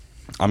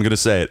 I'm going to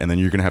say it, and then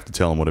you're going to have to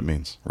tell them what it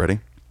means. Ready?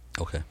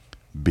 Okay.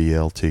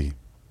 BLT.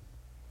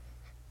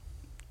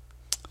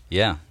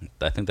 Yeah,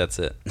 I think that's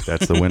it.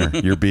 That's the winner.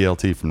 You're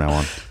BLT from now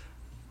on.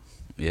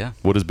 Yeah.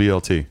 What is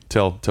BLT?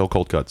 Tell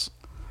Cold Cuts.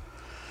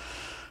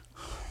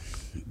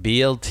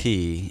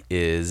 BLT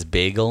is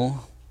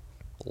Bagel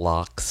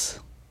Lox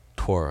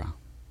Torah.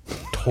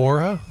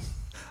 Torah?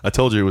 I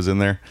told you it was in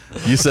there.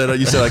 You said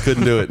I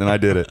couldn't do it, and I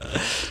did it.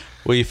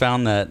 Well, you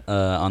found that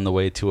on the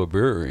way to a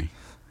brewery,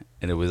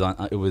 and it was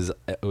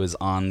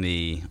on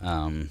the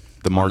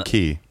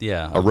marquee.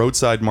 A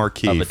roadside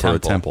marquee of for a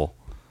temple.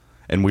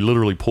 And we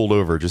literally pulled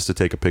over just to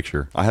take a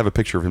picture. I have a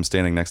picture of him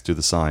standing next to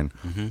the sign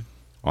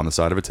on the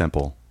side of a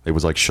temple. It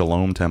was like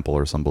Shalom Temple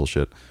or some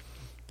bullshit.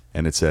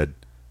 And it said,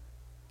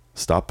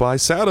 "Stop by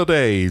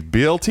Saturday,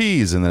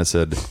 BLTs." And then it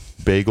said,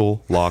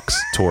 "Bagel Lox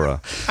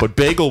Torah." But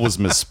bagel was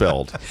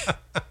misspelled.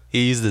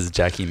 He used his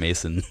Jackie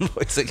Mason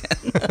voice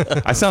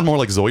again. I sound more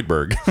like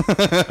Zoidberg.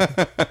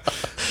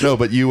 No,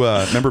 but you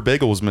remember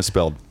bagel was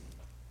misspelled.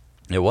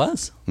 It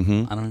was? I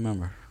don't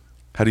remember.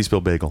 How do you spell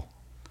bagel?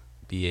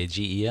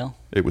 Bagel?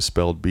 It was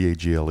spelled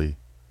Bagle.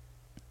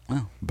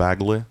 Oh.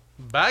 Bagle,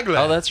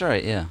 Oh, that's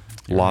right. Yeah.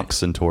 You're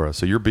Lox, and Torah.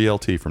 So you're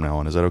BLT from now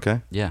on. Is that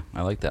okay? Yeah,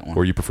 I like that one.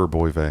 Or you prefer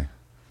Boivay?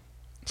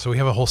 So we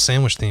have a whole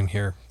sandwich theme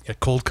here. Got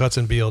Cold Cuts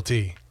and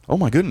BLT. Oh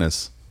my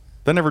goodness.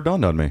 That never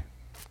dawned on me.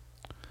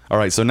 All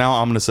right, so now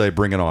I'm going to say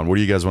bring it on. What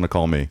do you guys want to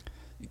call me?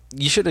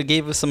 You should have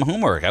gave us some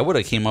homework. I would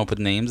have came up with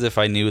names if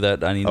I knew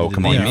that I needed Oh, to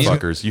come on, name you these.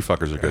 fuckers. You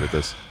fuckers are good at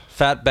this.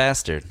 Fat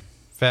Bastard.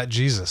 Fat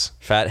Jesus.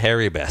 Fat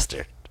Hairy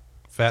Bastard.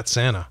 Fat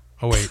Santa.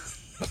 Oh, wait.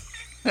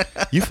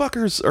 You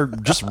fuckers are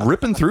just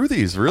ripping through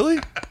these, really?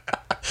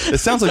 It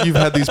sounds like you've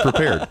had these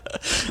prepared.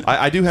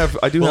 I do have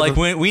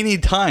we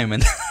need time,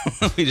 and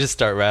we just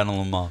start rattling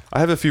them off. I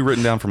have a few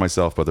written down for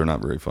myself, but they're not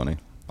very funny.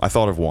 I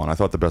thought of one. I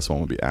thought the best one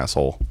would be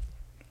asshole.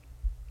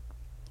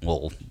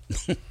 Well,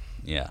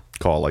 yeah.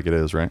 Call it like it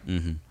is, right?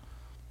 Mm-hmm.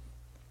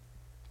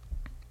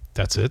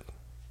 That's it?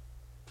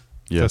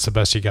 Yeah. That's the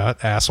best you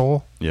got?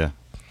 Asshole? Yeah.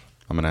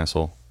 I'm an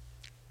asshole.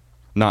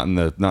 Not in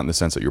the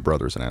sense that your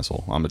brother's an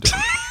asshole. I'm a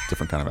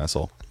different kind of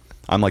asshole.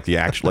 I'm like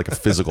like a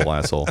physical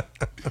asshole.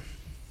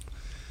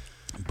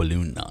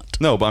 Balloon knot.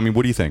 No, but I mean,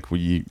 what do you think? Will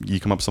you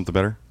come up with something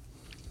better?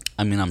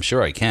 I mean, I'm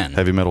sure I can.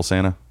 Heavy Metal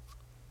Santa?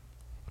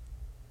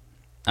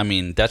 I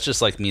mean, that's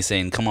just like me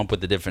saying, come up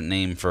with a different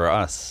name for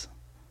us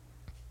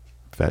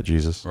Fat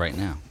Jesus? right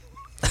now.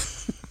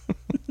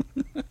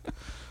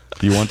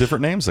 Do you want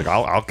different names? Like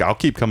I'll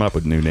keep coming up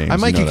with new names. I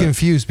might you know get that.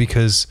 confused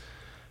because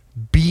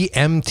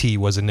BMT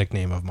was a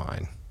nickname of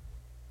mine.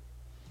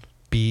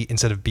 B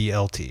instead of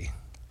BLT.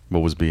 What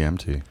was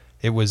BMT?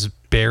 It was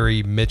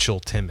Barry Mitchell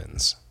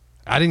Timmons.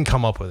 I didn't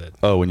come up with it.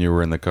 Oh, when you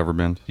were in the cover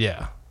band?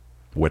 Yeah.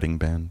 Wedding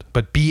band?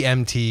 But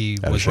BMT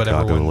Out of was Chicago,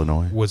 what everyone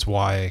Illinois. was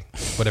what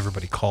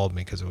everybody called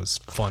me because it was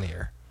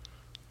funnier.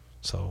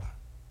 So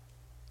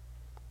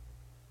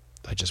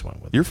I just went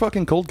with it. You're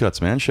fucking Cold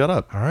Cuts, man. Shut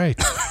up. All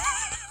right.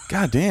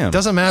 God damn.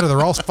 Doesn't matter.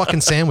 They're all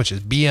fucking sandwiches.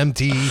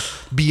 BMT,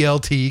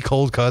 BLT,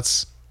 Cold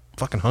Cuts.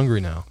 Fucking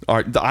hungry now. All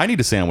right, I need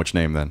a sandwich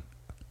name then.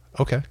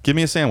 Okay. Give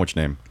me a sandwich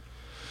name.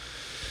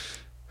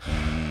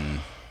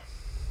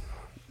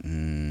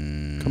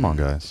 Come on,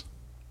 guys.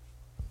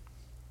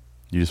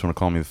 You just want to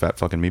call me the fat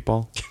fucking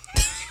meatball?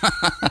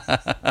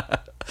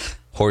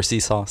 Horsey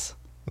sauce.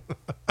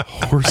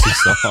 Horsey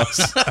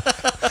sauce.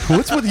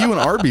 What's with you and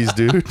Arby's,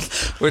 dude?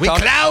 We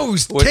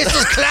closed. This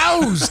is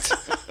closed.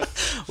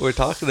 We're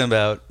talking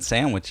about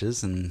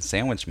sandwiches and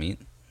sandwich meat.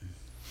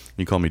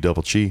 You call me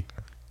double cheese.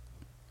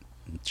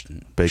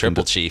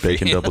 Triple cheese.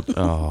 Bacon double.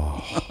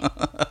 Oh.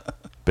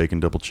 Bacon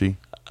double cheese.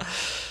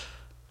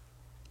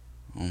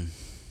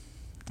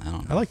 I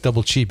don't know. I like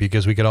double cheap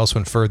because we could also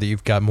infer that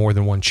you've got more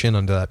than one chin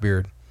under that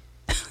beard.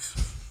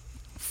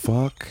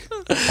 Fuck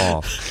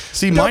off.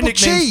 See, Double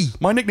G.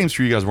 my nicknames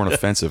for you guys weren't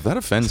offensive. That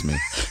offends me.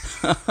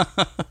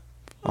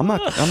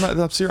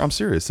 I'm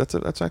serious.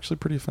 That's actually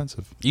pretty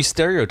offensive. You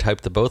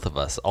stereotyped the both of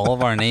us. All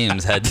of our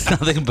names had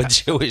nothing but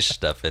Jewish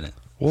stuff in it.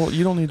 Well,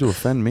 you don't need to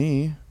offend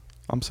me.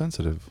 I'm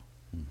sensitive.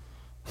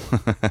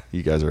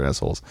 You guys are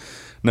assholes.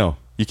 No,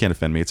 you can't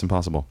offend me. It's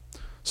impossible.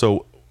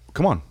 So,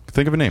 come on.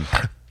 Think of a name.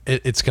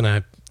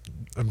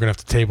 I'm gonna have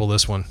to table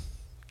this one.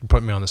 You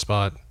put me on the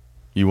spot.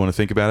 You want to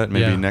think about it?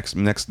 Maybe Yeah.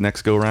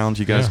 next go round,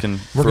 you guys can.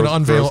 I'm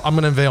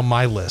gonna unveil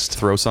my list.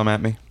 Throw some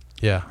at me.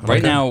 Yeah.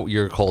 Right now,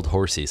 you're called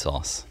horsey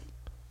sauce.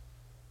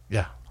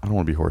 Yeah. I don't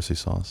want to be horsey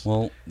sauce.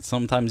 Well,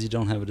 sometimes you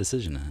don't have a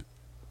decision in it.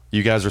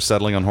 You guys are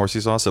settling on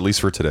horsey sauce, at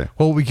least for today.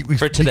 Well, we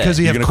For today. because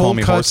you You're have gonna call cold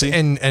me cuts horsey?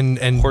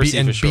 and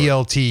Horsey for sure.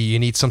 BLT, you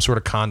need some sort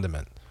of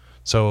condiment.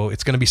 So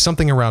it's going to be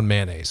something around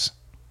mayonnaise.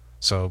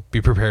 So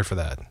be prepared for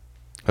that.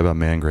 How about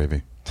man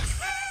gravy?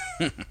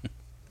 I'm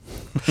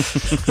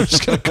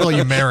just gonna call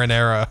you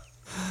marinara.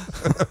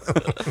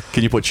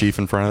 Can you put chief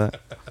in front of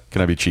that?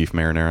 Can I be Chief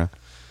Marinara?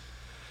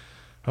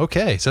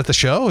 Okay, is that the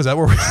show? Is that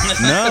where we're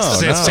No,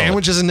 no.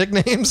 sandwiches and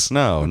nicknames?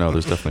 No,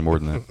 there's definitely more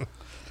than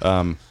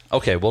that.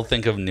 Okay, we'll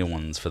think of new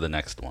ones for the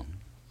next one.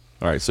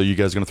 All right, so you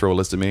guys going to throw a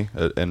list at me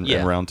in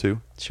Yeah. round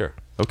 2? Sure.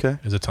 Okay.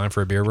 Is it time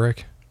for a beer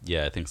break?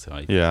 Yeah, I think so.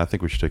 Yeah, I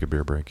think we should take a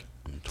beer break.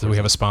 Do we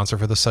have a sponsor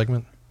for this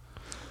segment?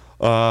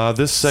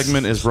 This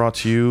segment is brought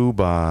to you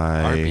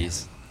by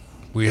Arby's.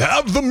 We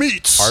have the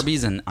meats.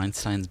 Arby's and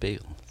Einstein's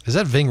Bagel. Is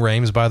that Ving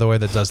Rhames, by the way,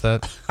 that does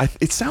that?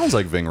 It sounds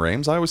like Ving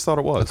Rhames. I always thought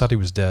it was. I thought he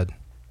was dead.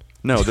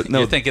 No, no.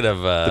 You're thinking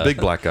of the big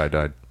black guy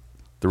died.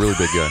 The really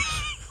big guy.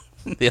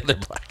 the other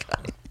black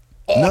guy.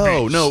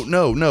 No. You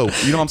know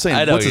what I'm saying?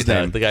 I know What's his you're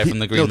name? talking- the guy from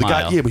the Green no, the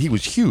Mile. Guy, yeah, but he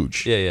was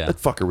huge. Yeah. That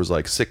fucker was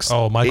like 6'.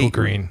 Oh, Michael 8.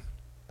 Green.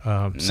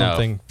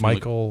 Something.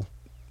 Michael.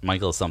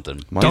 Michael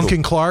something.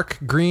 Duncan Clark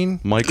Green.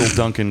 Michael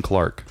Duncan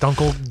Clark.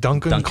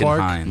 Duncan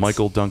Clark. Hines.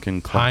 Michael Duncan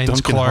Clark. Hines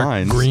Duncan Clark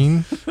Hines.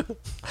 Green.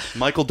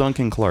 Michael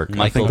Duncan Clark. I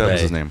Michael think that was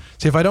Bay. his name.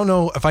 See, if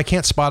I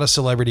can't spot a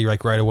celebrity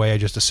like right away, I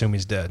just assume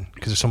he's dead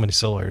because there's so many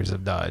celebrities that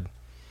have died.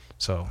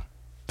 So,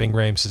 Ving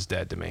Rhames is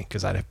dead to me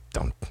because I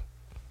don't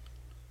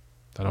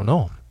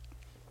know him.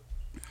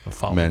 I'll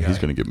follow Man, the he's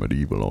guy. going to get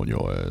medieval on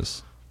your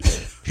ass.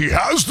 He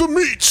has the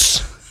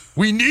meats.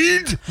 We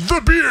need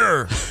the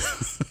beer.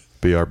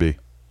 BRB.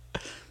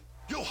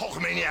 Yo,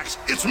 Hulkamaniacs,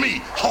 it's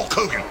me, Hulk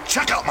Hogan.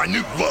 Check out my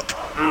new look.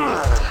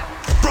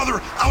 Brother,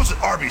 I was at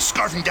Arby's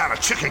scarfing down a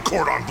chicken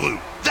cordon bleu.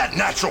 That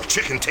natural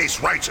chicken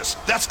tastes righteous.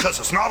 That's because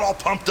it's not all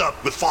pumped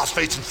up with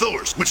phosphates and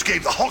fillers, which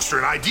gave the Hulkster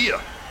an idea.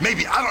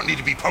 Maybe I don't need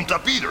to be pumped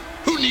up either.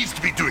 Who needs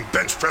to be doing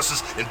bench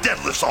presses and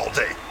deadlifts all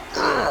day?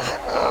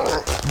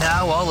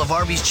 Now all of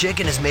Arby's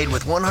chicken is made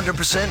with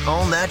 100%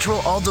 all-natural,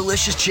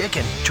 all-delicious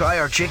chicken. Try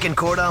our chicken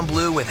cordon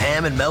bleu with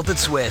ham and melted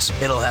Swiss.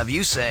 It'll have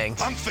you saying,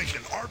 I'm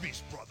thinking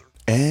Arby's, brother.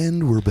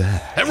 And we're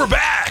back. And we're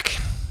back.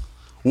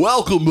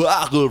 Welcome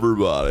back,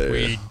 everybody.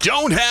 We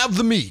don't have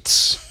the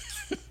meats.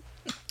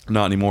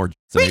 Not anymore.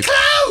 We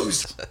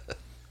closed.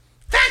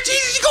 Fat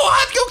Jesus, you go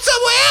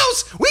somewhere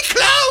else. We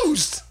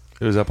closed.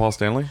 Is that Paul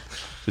Stanley?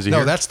 Is he No,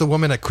 here? that's the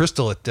woman at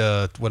Crystal at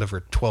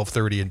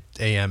 12:30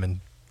 a.m.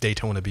 in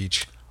Daytona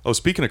Beach. Oh,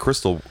 speaking of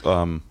Crystal,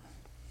 oh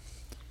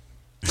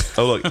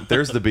look,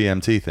 there's the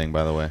BMT thing,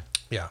 by the way.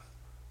 Yeah.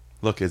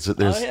 Look, there's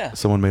yeah.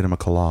 someone made him a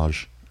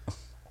collage.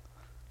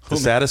 The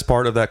saddest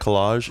part of that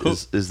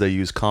collage is they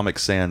use Comic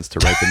Sans to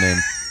write the name.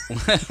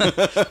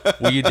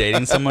 Were you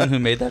dating someone who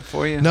made that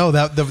for you? No,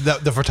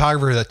 the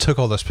photographer that took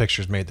all those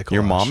pictures made the collage.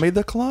 Your mom made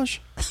the collage?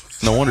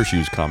 No wonder she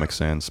used Comic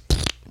Sans.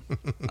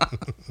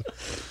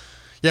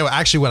 Yeah, well,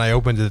 actually, when I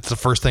opened it, it's the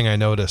first thing I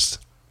noticed,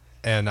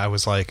 and I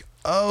was like,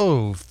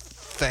 "Oh,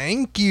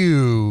 thank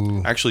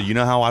you." Actually, you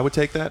know how I would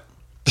take that?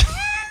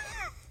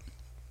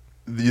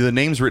 The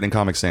name's written in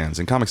Comic Sans,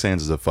 and Comic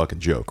Sans is a fucking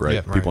joke, right?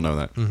 Yeah, right. People know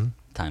that. Mm-hmm.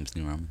 Times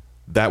New Roman.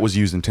 That was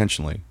used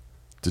intentionally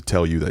to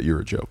tell you that you're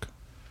a joke.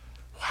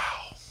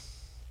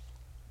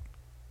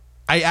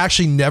 I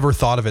actually never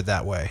thought of it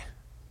that way.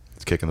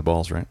 It's kicking the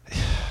balls, right?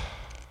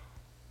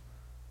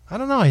 I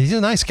don't know. He's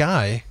a nice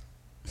guy.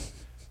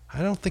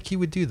 I don't think he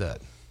would do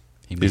that.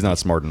 He's not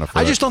smart enough for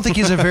I that. just don't think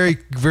he's a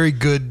very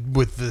good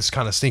with this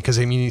kind of thing because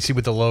I mean, you see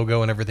with the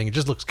logo and everything, it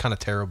just looks kind of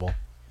terrible.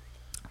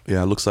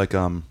 Yeah, it looks like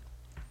It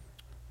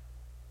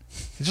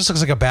just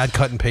looks like a bad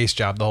cut and paste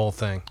job. The whole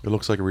thing. a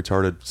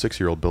retarded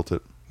 6-year-old built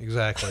it.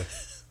 Exactly.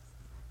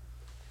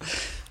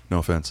 No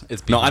offense.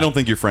 It's No, I beyond- don't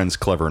think your friend's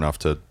clever enough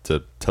to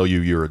tell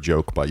you you're a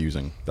joke by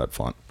using that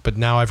font. But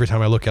now every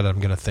time I look at it, I'm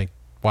gonna think,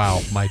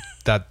 "Wow, my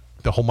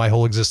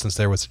whole existence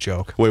there was a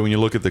joke." Wait, when you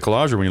look at the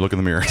collage or when you look in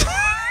the mirror?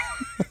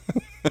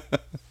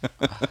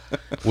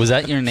 Was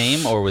that your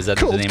name or was that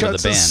the name of the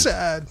band?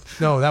 sad.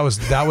 No, that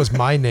was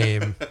my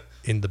name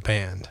in the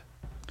band.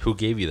 Who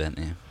gave you that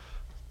name?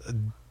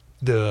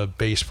 The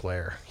bass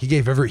player. He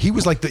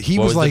was like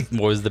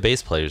What was the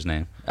bass player's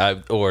name?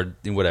 Or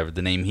whatever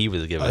the name he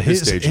was given.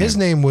 his stage his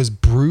name was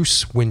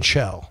Bruce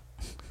Winchell.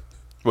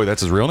 Wait,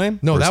 that's his real name?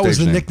 No, Or that was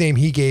stage the name? nickname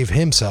he gave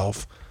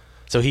himself.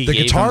 So he The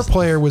gave guitar him-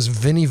 player was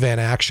Vinnie Van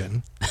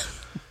Action.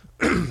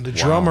 The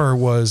drummer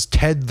was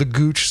Ted the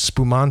Gooch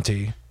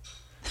Spumanti.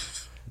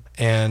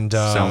 And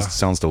Sounds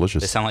They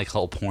delicious. sound like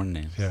whole porn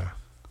names. yeah,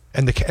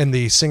 and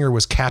the singer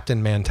was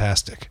Captain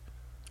Mantastic.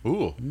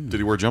 Ooh. Did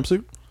he wear a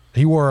jumpsuit?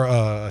 He wore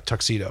a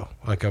tuxedo,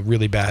 like a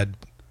really bad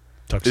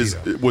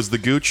tuxedo. Was the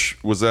Gooch,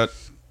 was that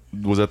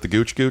the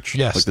Gooch?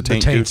 Yes, Like the the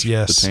taint taint, Gooch?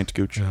 yes. The taint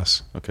Gooch?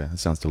 Yes. Okay, that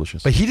sounds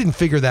delicious. But he didn't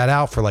figure that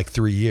out for like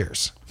 3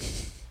 years.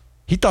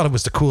 He thought it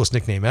was the coolest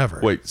nickname ever.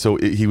 Wait, so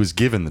he was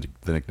given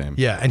the nickname?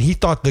 Yeah, and he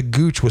thought the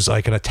Gooch was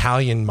like an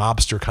Italian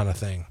mobster kind of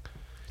thing.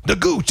 The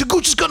Gooch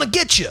is gonna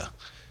get you.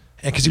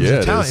 And because he was Yeah,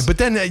 it Italian. is. But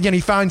then again,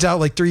 he finds out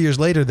like 3 years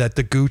later that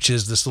the Gooch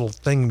is this little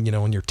thing,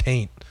 in your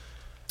taint.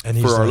 And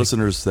he's For our like,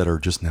 listeners that are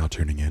just now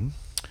tuning in,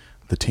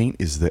 the taint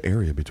is the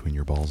area between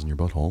your balls and your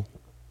butthole.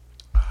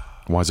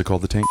 Why is it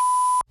called the taint?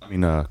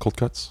 Cold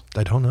cuts?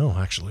 I don't know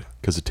actually.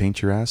 Because it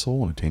taints your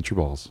asshole and it taints your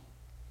balls.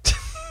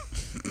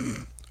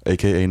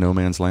 AKA No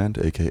Man's Land,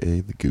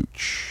 AKA the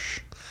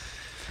Gooch.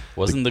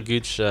 Wasn't the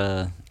Gooch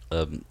one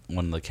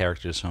of the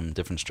characters from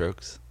Different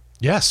Strokes?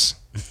 Yes.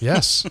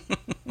 Yes.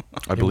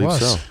 I believe was.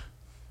 so.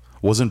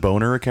 Wasn't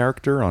Boner a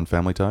character on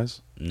Family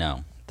Ties?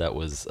 No, that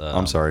was.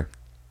 I'm sorry.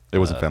 It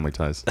wasn't Family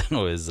Ties. That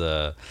was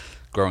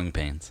Growing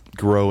Pains,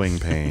 Growing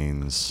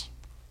Pains.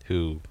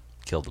 who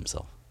killed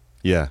himself.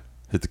 Yeah.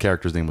 The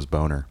character's name was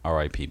Boner.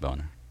 R.I.P.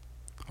 Boner.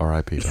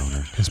 R.I.P.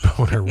 Boner. His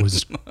boner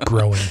was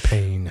growing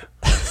pain.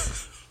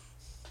 It's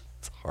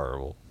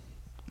horrible.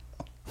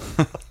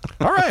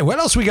 All right, what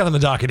else we got on the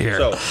docket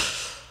here?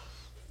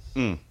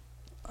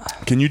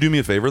 Can you do me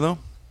a favor, though?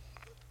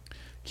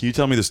 Can you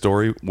tell me the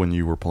story when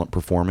you were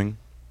performing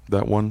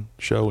that one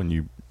show and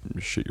you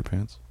shit your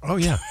pants? Oh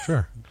yeah,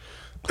 sure.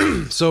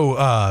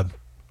 So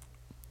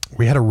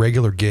we had a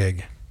regular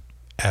gig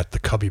at the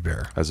Cubby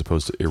Bear. As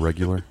opposed to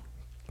irregular?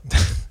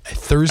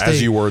 Thursday.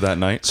 As you were that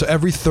night? So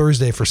every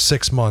Thursday for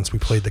 6 months we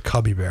played the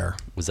Cubby Bear.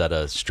 Was that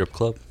a strip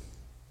club?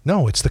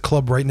 No, it's the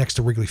club right next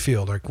to Wrigley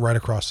Field, like right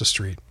across the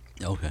street.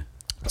 Okay.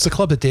 It's the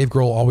club that Dave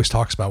Grohl always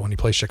talks about when he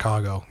plays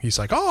Chicago. He's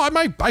like, "Oh,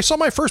 I saw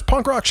my first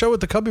punk rock show at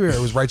the Cubby Bear." It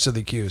was Rights of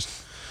the Accused,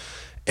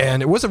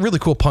 and it was a really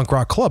cool punk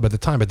rock club at the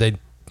time. But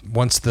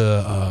once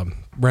the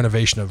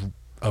renovation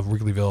of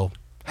Wrigleyville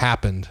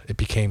happened, it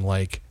became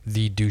like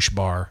the douche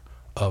bar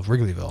of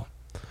Wrigleyville,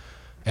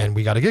 and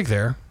we got a gig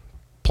there,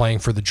 playing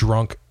for the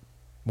drunk.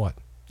 What?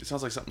 It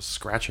sounds like something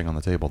scratching on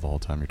the table the whole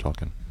time you're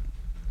talking.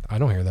 I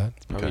don't hear that.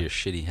 Probably Okay. your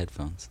shitty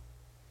headphones.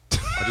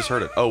 I just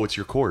heard it. Oh, it's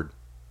your cord.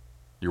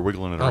 You're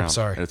wiggling it Oh, around.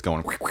 sorry. And it's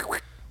going.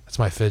 That's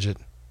my fidget.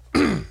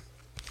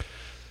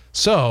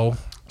 So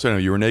So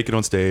anyway, you were naked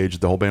on stage.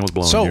 The whole band was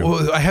blowing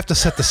you. I have to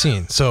set the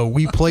scene. So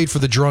we played for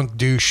the drunk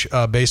douche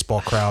baseball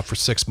crowd for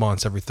 6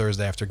 months every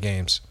Thursday after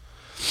games.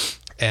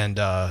 And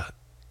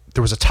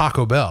there was a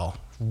Taco Bell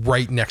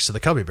right next to the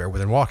Cubby Bear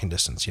within walking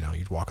distance. You know,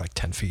 you'd walk like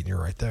 10 feet and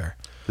you're right there.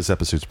 This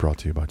episode's brought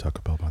to you by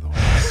Taco Bell, by the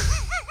way.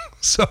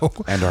 So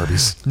And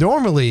Arby's.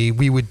 normally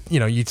we would,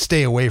 you'd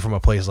stay away from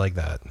a place like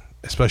that,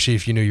 especially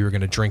if you knew you were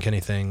going to drink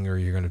anything or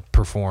you're going to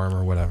perform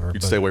or whatever.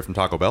 You'd stay away from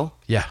Taco Bell?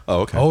 Yeah.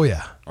 Oh, okay. Oh,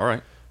 yeah. All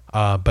right.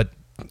 But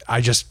I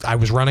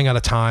was running out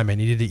of time. I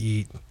needed to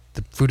eat.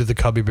 The food of the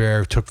Cubby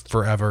Bear took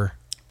forever.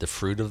 The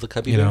fruit of the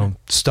Cubby You Bear? know,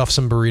 stuff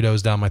some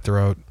burritos down my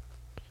throat.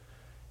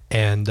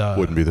 And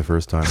Wouldn't be the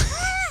first time.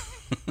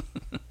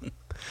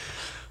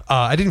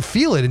 I didn't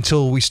feel it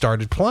until we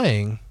started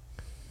playing.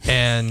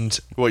 And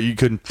Well, you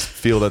couldn't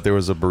feel that there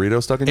was a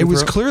burrito stuck in your it was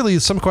throat? clearly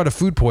some kind of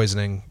food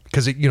poisoning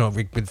because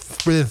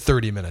within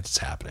 30 minutes it's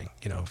happening.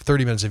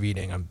 30 minutes of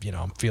eating, I'm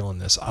feeling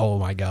this. Oh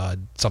my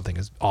God, something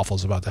is awful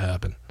is about to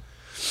happen.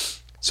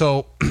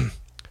 So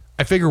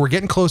I figure we're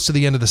getting close to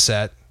the end of the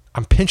set.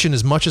 I'm pinching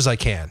as much as I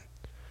can,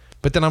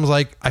 but then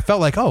I felt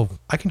like, oh,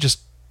 I can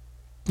just,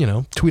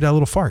 tweet out a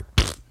little fart.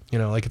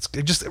 Like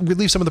it just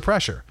relieves some of the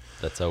pressure.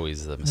 That's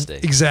always the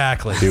mistake.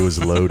 Exactly. It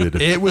was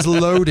loaded. It was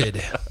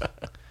loaded,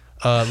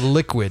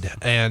 liquid,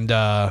 and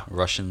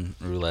Russian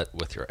roulette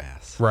with your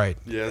ass. right.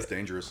 Yeah, it's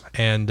dangerous.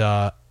 And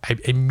I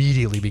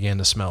immediately began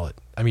to smell it.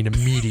 I mean,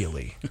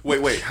 immediately.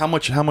 Wait. How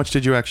much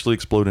did you actually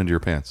explode into your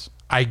pants?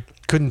 I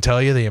couldn't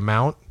tell you the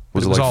amount.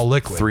 But it was like all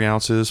liquid. 3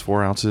 ounces,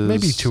 4 ounces?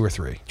 Maybe 2 or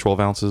 3. 12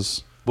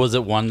 ounces? Was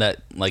it one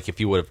that, like,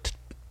 if you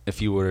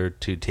were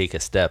to take a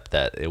step,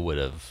 that it would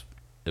have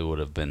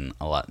been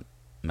a lot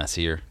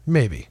messier?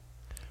 Maybe.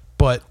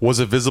 But Was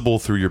it visible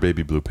through your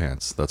baby blue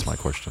pants? That's my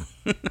question.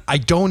 I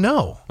don't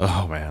know.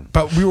 Oh, man.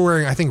 But we were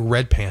wearing, I think,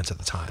 red pants at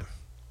the time.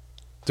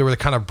 They were the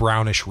kind of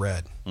brownish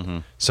red. Mm-hmm.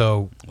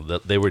 So,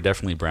 They were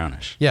definitely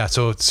brownish. yeah.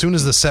 So as soon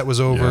as the set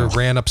was over, Yeah.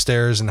 ran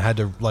upstairs and had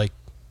to,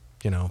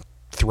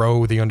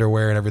 throw the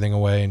underwear and everything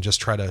away and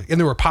just try to. And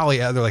they were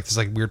they're like this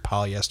weird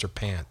polyester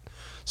pant.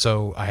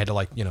 So I had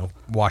to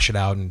wash it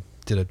out and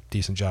did a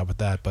decent job with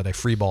that. But I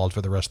freeballed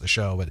for the rest of the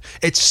show. But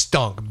it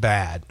stunk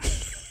bad.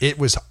 It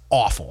was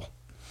awful.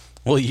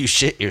 Well, you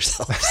shit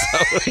yourself.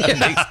 So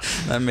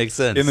that makes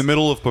sense. In the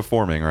middle of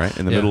performing, right?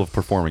 In the Yeah. middle of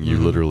performing, you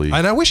literally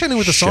And I wish I knew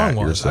what the song shat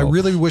was. I yourself.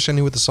 really wish I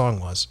knew what the song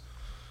was.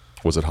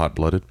 Was it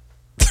hot-blooded?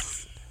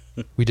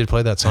 We did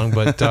play that song,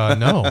 but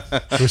no.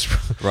 It was,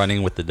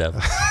 Running with the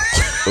devil.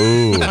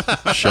 Ooh,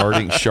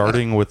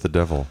 sharding with the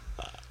devil.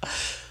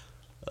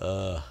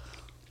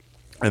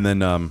 And then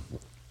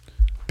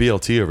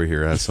BLT over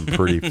here has some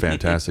pretty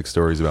fantastic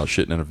stories about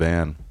shitting in a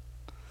van.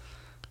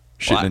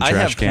 Shitting Well, in I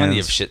trash have plenty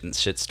cans. of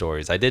shit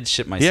stories. I did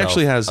shit myself He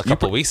actually has a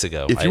couple weeks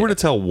ago. If you were to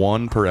tell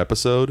one per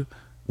episode,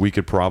 we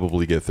could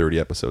probably get 30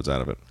 episodes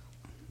out of it.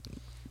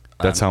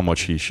 That's how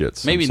much he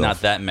shits. maybe himself.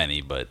 not that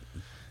many, but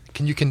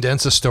can you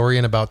condense a story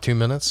in about 2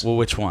 minutes? well,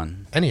 which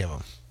one? Any of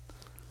them?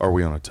 Are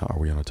we on a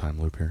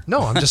time loop here? No,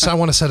 I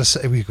want to set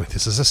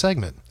this is a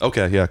segment.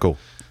 Okay, yeah, cool.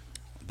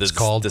 This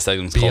called this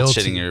segment's called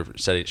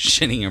BLT.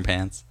 shitting your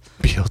pants.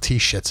 BLT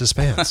shits his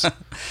pants.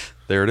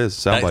 There it is.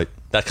 Soundbite.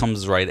 That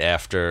comes right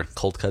after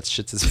Cold Cuts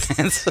shits his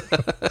pants.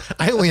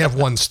 I only have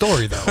one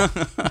story though.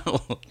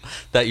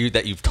 that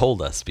you've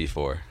told us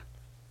before.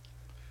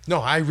 No,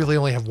 I really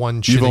only have one.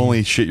 You've shitting-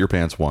 only shit your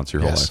pants once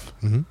your Yes.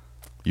 whole life.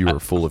 You are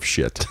full of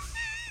shit.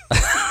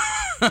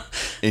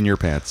 in your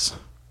pants.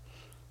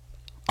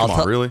 I'll Come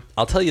on, really?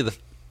 I'll tell you the.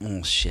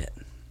 Oh shit.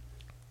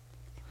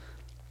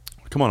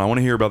 Come on, I want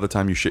to hear about the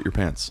time you shit your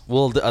pants.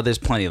 Well, there's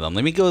plenty of them.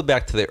 Let me go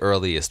back to the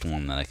earliest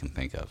one that I can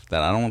think of.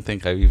 That I don't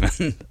think I've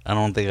even. I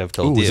don't think I've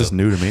told Ooh, you. is this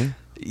new to me?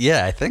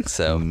 Yeah, I think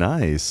so.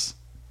 Nice.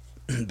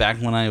 Back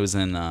when I was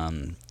in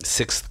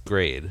 6th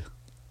grade,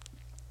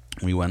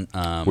 we went.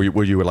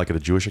 Were you like at a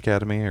Jewish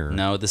academy or?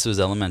 No, this was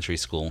elementary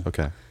school.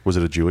 Okay. Was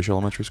it a Jewish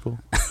elementary school?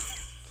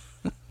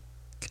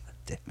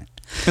 Damn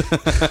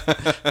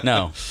it.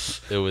 No,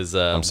 it was.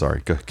 I'm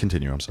sorry. Go,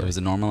 continue. I'm It sorry. was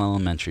a normal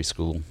elementary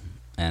school,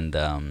 and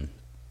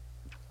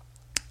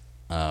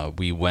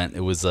we went.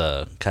 It was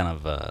a kind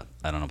of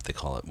I don't know what they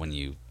call it when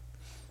you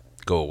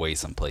go away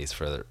someplace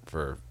for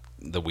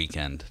the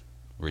weekend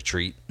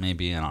retreat.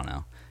 Maybe I don't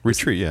know.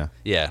 Retreat, yeah.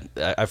 Yeah,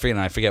 I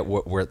forget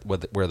where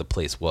the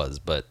place was,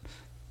 but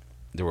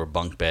there were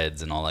bunk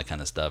beds and all that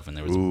kind of stuff, and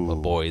there was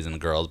boys and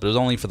girls, but it was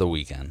only for the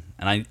weekend.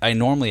 And I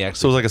normally actually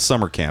So it was like a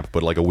summer camp,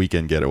 but like a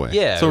weekend getaway.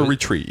 Yeah, So it a was-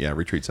 retreat. Yeah,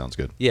 retreat sounds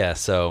good. Yeah,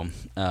 so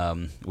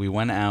we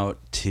went out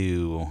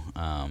to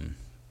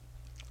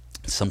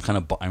some kind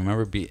of. I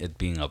remember it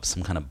being up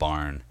some kind of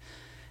barn,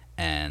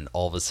 and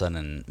all of a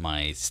sudden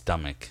my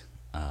stomach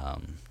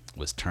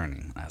was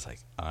turning. I was like,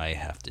 I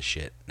have to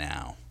shit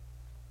now.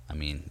 I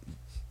mean,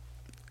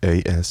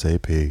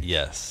 ASAP.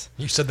 yes.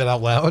 You said that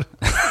out loud?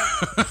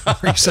 Or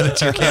you said it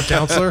to your camp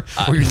counselor?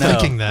 Or were you No.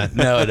 thinking that?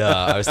 No,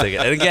 I was thinking.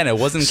 And again, it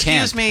wasn't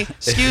camp. I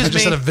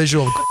just had a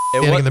visual of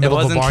standing in the it middle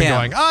of a wasn't barn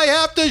camp. going, I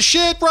have to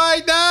shit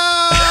right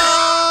now.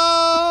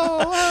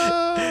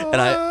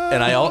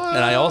 And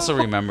I also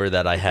remember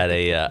that I had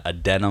a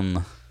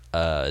denim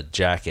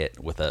jacket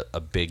with a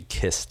big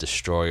Kiss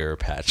Destroyer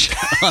patch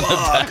on the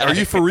back. Are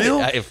you for real?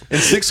 I- In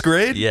 6th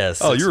grade?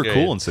 Yes, Oh, 6th you were grade.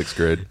 cool in 6th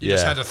grade. You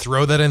just had to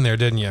throw that in there,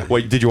 didn't you?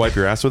 Wait, did you wipe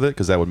your ass with it?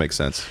 Because that would make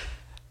sense.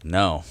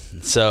 No.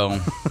 So,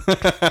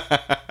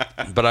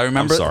 but I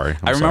remember. I'm sorry.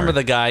 I remember sorry.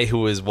 the guy who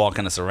was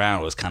walking us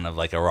around was kind of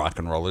like a rock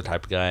and roller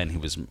type of guy, and he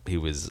was.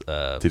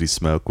 Did he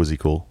smoke? Was he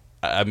cool?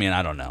 I mean,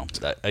 I don't know.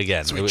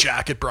 Again, it Sweet was-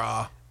 jacket,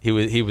 brah. he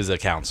was a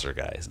counselor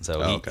guy,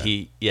 so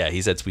okay.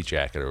 he said sweet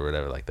jacket or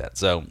whatever like that.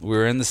 So we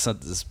were in this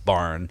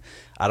barn.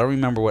 I don't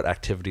remember what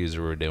activities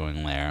we were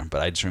doing there,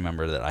 but I just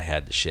remember that I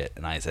had to shit,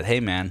 and I said, "Hey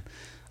man,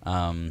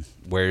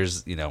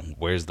 where's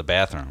the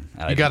bathroom?"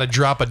 And You got to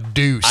drop a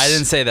deuce. I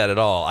didn't say that at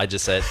all. I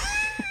just said,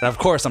 and of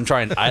course I'm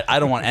trying. I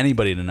don't want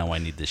anybody to know I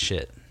need this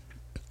shit.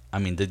 I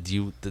mean,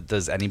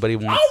 does anybody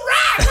want? All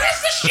right,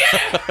 where's the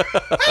shit?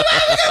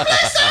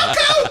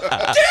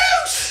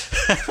 Deuce!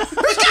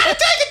 We gotta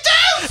take a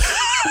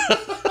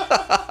deuce!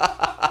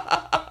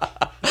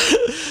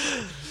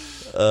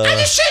 And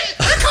the shit,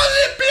 I call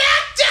it a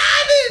black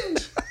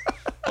diamond!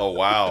 Oh,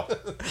 wow.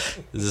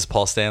 Is this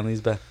Paul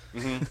Stanley's back?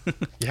 You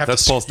have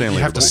That's to, Paul Stanley.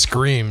 You have to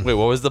scream. Wait,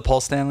 what was the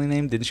Paul Stanley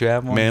name? Didn't you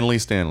have one? Manly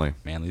Stanley.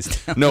 Manly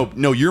Stanley.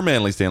 No, you're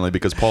Manly Stanley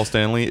because Paul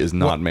Stanley is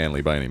not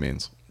manly by any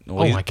means.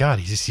 Well, Oh my God,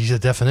 he's a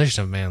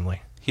definition of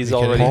manly. He's You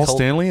kidding? already Paul told-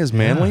 Stanley is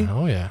manly? Yeah,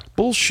 oh yeah.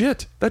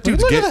 Bullshit. That Look,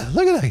 dude's look gay. at that.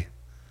 Look at that.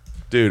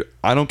 Dude,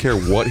 I don't care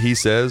what he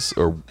says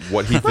or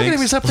what he Look at him.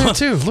 thinks. He's up there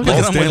too. Look Paul at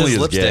him with Stanley his is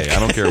lipstick. gay. I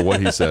don't care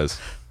what he says.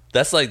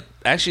 That's like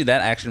actually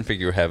that action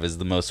figure you have is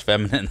the most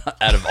feminine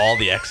out of all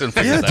the action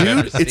figures Yeah, I've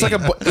ever dude. It's like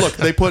seen. look.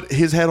 They put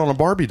his head on a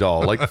Barbie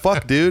doll. Like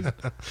fuck, dude. Look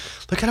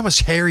at how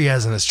much hair he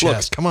has in his Look,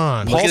 chest. Come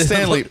on. Paul at his-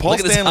 Stanley. Paul look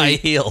at his Stanley.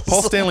 high heels.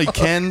 Paul Stanley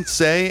can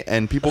say,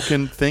 and people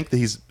can think that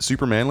he's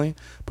super manly,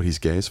 but he's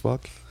gay as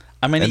fuck.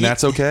 I mean, And he-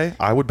 that's okay.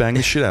 I would bang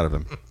the shit out of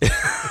him.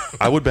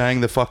 I would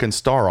bang the fucking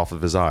star off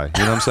of his eye.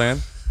 You know what I'm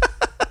saying?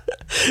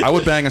 I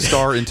would bang a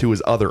star into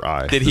his other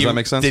eye. Did Does he that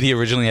make sense? Did he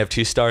originally have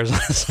 2 stars on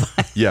his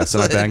eye? Yes,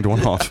 and I banged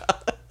one off.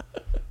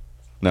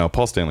 No,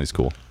 Paul Stanley's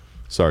cool.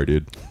 Sorry,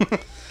 dude.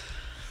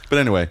 But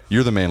anyway,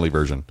 you're the manly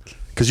version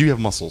because you have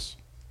muscles.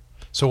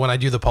 So when I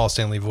do the Paul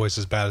Stanley voice,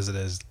 as bad as it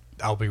is,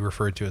 I'll be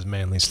referred to as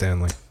Manly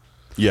Stanley.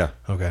 Yeah.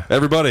 Okay.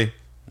 Everybody,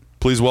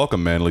 please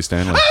welcome Manly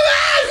Stanley. All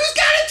right, who's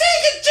gotta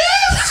take a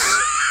deuce?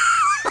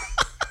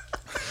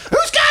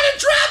 Who's gotta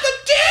drop a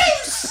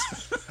deuce?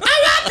 All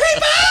right,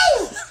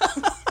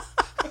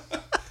 people!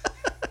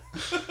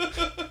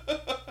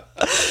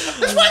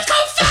 This one's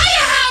called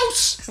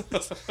Firehouse!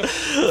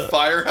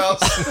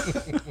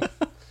 Firehouse.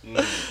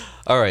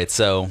 All right,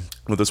 so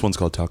Well, this one's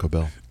called Taco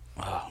Bell.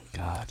 oh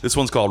god. This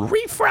one's called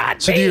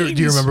refried. So do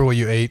you remember what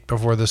you ate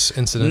before this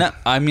incident? No,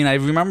 I mean I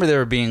remember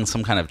there being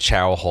some kind of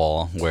chow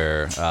hall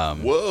where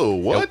Whoa,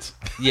 what?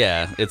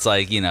 yeah, it's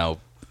like, Was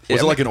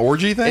it like an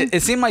orgy thing?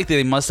 it seemed like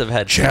they must have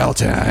had Chow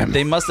time.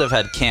 They must have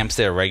had camps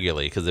there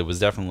regularly because it was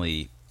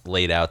definitely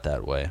laid out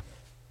that way.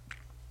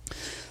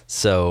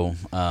 So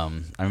I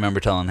remember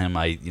telling him,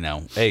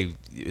 hey,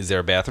 is there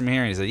a bathroom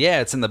here? And he said, yeah,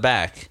 it's in the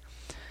back.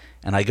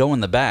 And I go in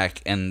the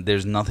back, and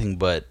there's nothing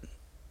but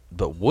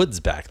woods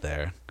back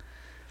there.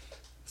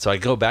 So I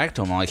go back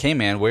to him. I'm like, hey,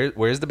 man,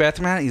 where's the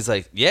bathroom at? He's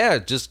like, yeah,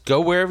 just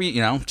go wherever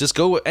just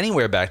go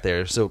anywhere back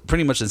there. So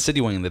pretty much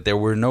insinuating that there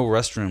were no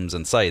restrooms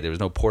in sight. There was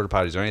no porta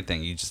potties or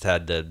anything. You just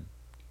had to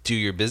do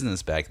your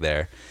business back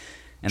there.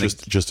 And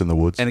just in the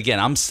woods. and again,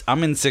 I'm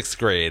in 6th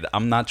grade.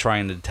 I'm not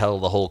trying to tell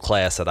the whole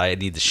class that I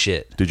need to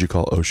shit. Did you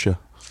call OSHA?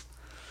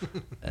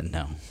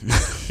 No.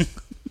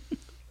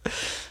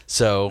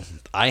 So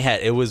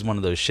it was one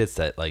of those shits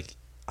that like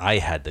I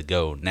had to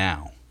go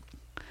now.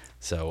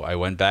 So I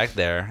went back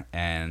there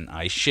and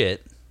I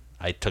shit.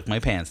 I took my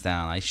pants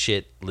down. I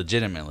shit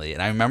legitimately,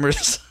 and I remember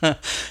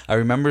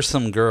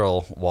some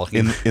girl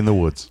walking In the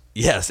woods.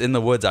 Yes, in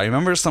the woods. I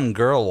remember some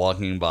girl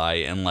walking by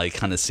and like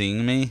kind of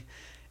seeing me,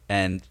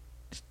 and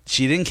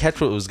she didn't catch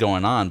what was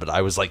going on. But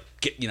I was like,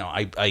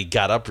 I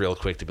got up real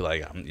quick to be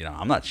like,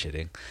 I'm not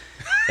shitting.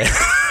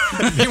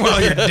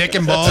 Meanwhile, your dick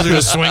and balls are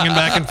just swinging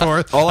back and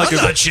forth. I'm not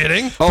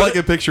shitting. All I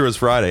could picture was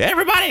Friday.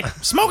 Everybody,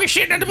 smoking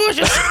shit in the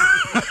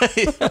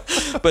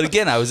bushes. But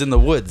again, I was in the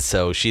woods,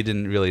 so she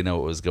didn't really know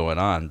what was going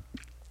on.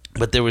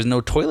 But there was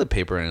no toilet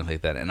paper or anything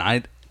like that.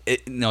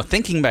 And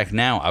thinking back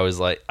now, I was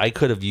like, I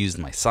could have used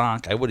my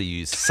sock. I would have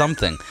used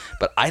something,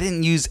 but I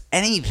didn't use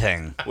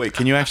anything. Wait,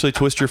 can you actually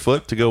twist your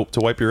foot to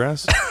wipe your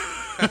ass?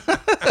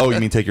 Oh, you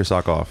mean take your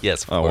sock off?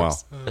 Yes, of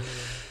course.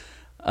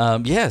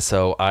 Wow. Yeah,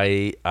 so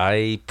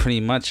I pretty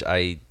much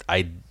I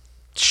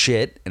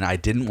shit and I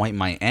didn't wipe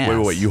my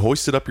ass. Wait. You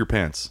hoisted up your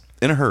pants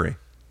in a hurry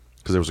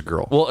because there was a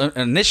girl. Well,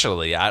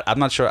 initially, I'm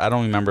not sure. I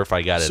don't remember if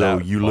I got it So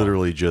out. you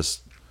literally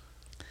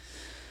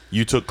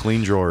you took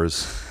clean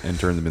drawers and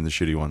turned them into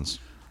shitty ones.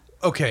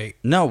 Okay.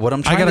 No, what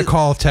I'm trying I got to to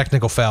call a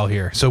technical foul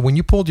here. So when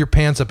you pulled your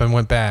pants up and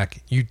went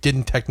back, you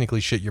didn't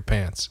technically shit your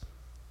pants.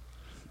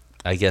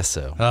 I guess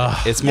so.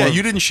 It's Yeah,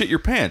 you didn't shit your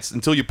pants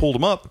until you pulled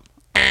them up.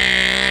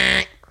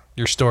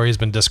 Your story has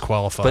been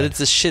disqualified. But it's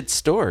a shit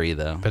story,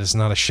 though. But it's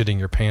not a shitting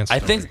your pants I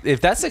story. think if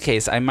that's the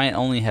case, I might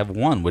only have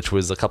one, which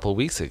was a couple of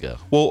weeks ago.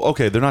 Well,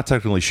 okay, they're not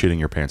technically shitting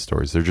your pants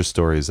stories. They're just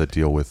stories that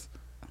deal with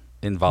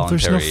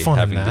Involuntary fun in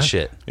having to that.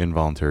 shit.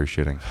 involuntary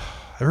shitting.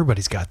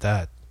 Everybody's got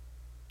that.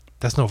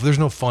 There's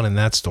no fun in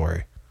that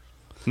story.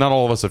 Not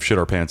all of us have shit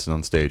our pants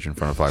on stage in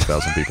front of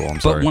 5,000 people. I'm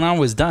But sorry. when I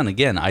was done,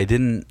 again, I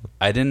didn't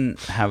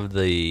have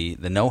the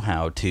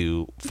know-how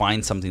to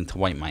find something to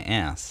wipe my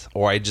ass,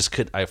 or I just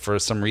for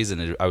some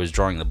reason I was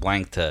drawing the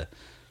blank to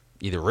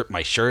either rip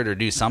my shirt or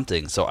do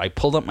something. So I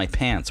pulled up my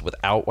pants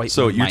without wiping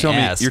So my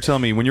ass. you're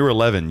telling me when you were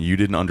 11, you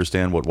didn't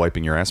understand what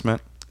wiping your ass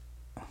meant?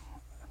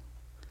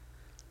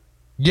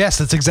 Yes,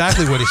 that's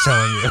exactly what he's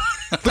telling you.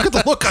 Look at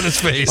the look on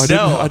his face.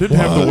 I didn't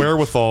have the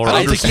wherewithal or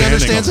I don't think he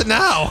understanding understands of- it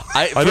now.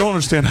 I don't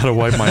understand how to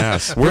wipe my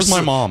ass. Where's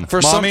my mom?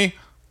 Mommy?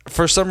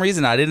 For some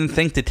reason, I didn't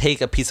think to take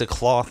a piece of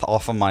cloth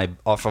off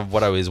of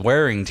what I was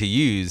wearing to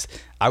use.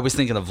 I was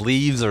thinking of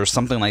leaves or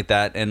something like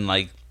that, and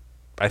like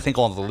I think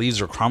all the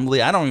leaves were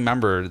crumbly. I don't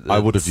remember. I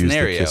would have used the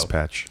scenario. kiss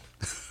patch.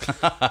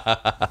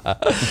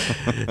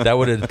 That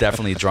would have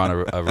definitely drawn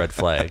a red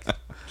flag.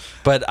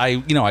 But I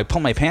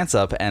pulled my pants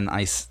up and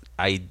I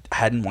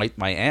hadn't wiped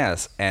my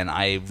ass, and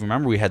I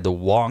remember we had to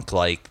walk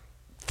like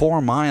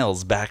 4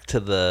 miles back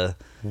to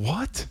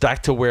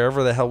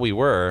wherever the hell we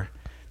were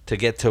to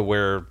get to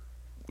where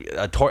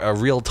a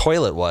real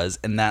toilet was,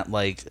 and that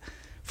like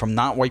from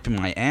not wiping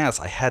my ass,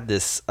 I had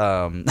this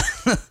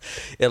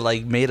it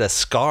like made a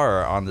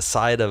scar on the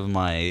side of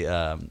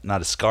my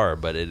not a scar,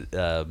 but it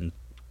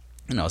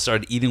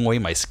started eating away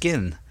my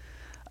skin,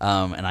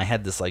 and I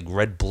had this like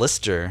red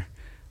blister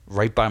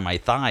right by my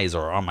thighs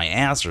or on my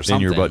ass or something.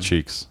 In your butt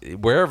cheeks.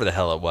 Wherever the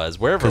hell it was.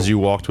 Wherever. Because you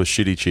walked with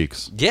shitty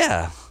cheeks.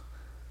 Yeah.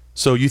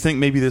 So you think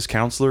maybe this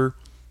counselor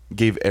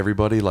gave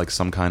everybody like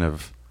some kind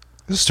of...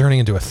 This is turning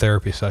into a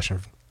therapy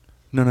session.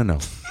 No.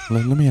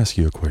 let me ask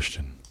you a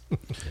question.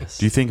 Yes.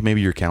 Do you think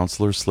maybe your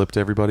counselor slipped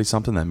everybody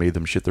something that made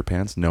them shit their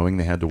pants knowing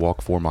they had to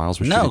walk 4 miles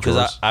with No, shitty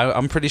because drawers?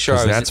 I'm pretty sure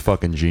I was... that's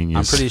fucking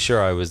genius. I'm pretty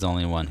sure I was the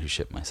only one who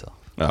shit myself.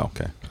 Oh,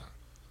 okay.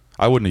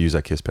 I wouldn't have used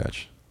that kiss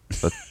patch.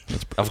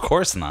 Of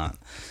course not.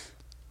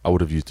 I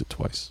would have used it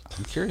twice.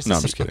 I'm curious. No, to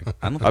I'm see- just kidding.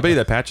 I don't I bet you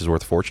that patch is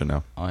worth a fortune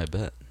now. Oh, I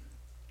bet.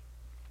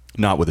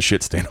 Not with a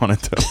shit stain on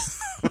it,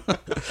 though.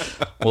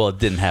 Well, it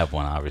didn't have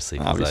one, obviously.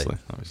 'cause Obviously.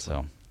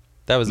 So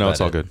that was No, about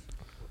it's all it. good.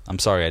 I'm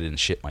sorry I didn't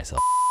shit myself.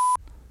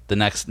 The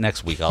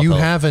next week I'll You tell.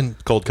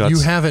 haven't Cold cuts. You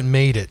haven't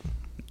made it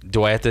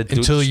Do I have to do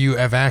until you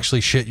have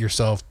actually shit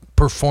yourself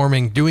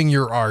doing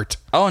your art.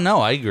 Oh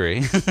no, I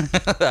agree.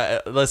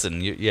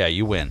 Listen,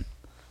 you win.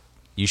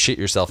 You shit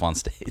yourself on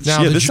stage. Now,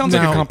 Yeah, the this dr- sounds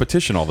like now- a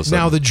competition all of a sudden.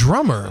 Now the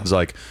drummer. It's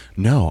like,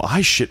 no,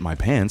 I shit my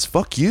pants.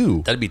 Fuck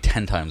you. That'd be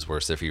 10 times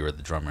worse if you were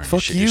the drummer. And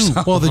Fuck shit you.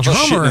 yourself. Well, the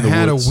Shitting drummer in the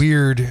had woods.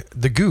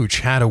 the Gooch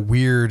had a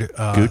weird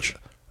Gooch?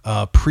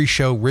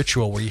 pre-show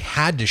ritual where he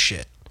had to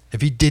shit.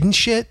 If he didn't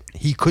shit,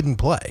 he couldn't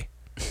play.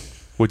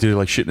 What, did he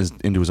like shit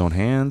into his own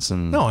hands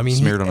and No, I mean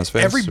smear it on his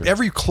face? or-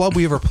 Every club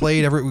we ever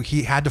played,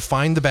 he had to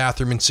find the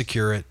bathroom and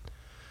secure it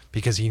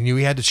because he knew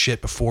he had to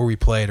shit before we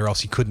played, or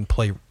else he couldn't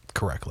play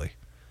correctly.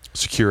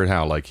 Secure it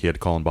how? Like he had to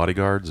call in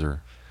bodyguards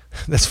or?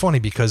 That's funny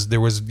because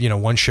there was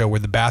one show where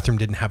the bathroom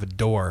didn't have a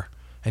door,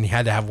 and he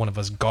had to have one of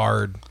us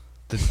guard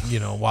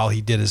while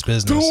he did his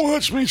business.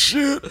 watch me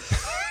shit.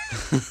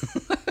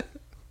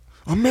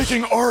 I'm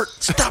making art.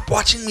 Stop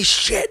watching me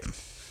shit.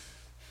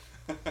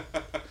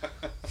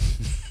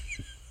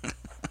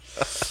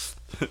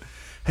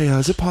 Hey,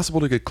 is it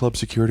possible to get club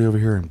security over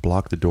here and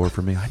block the door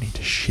for me? I need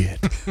to shit.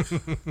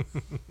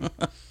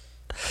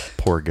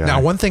 Poor guy.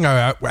 Now, one thing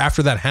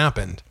after that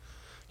happened,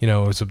 there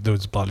was a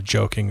lot of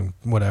joking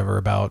and whatever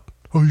about,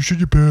 oh, you shit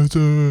your pants,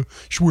 you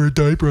should wear a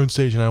diaper on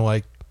stage. And I'm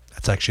like,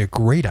 that's actually a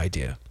great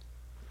idea.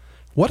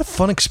 What a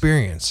fun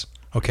experience.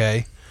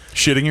 Okay.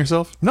 Shitting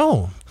yourself?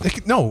 No,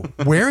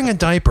 wearing a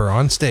diaper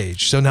on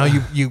stage. So now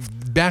you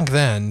back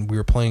then we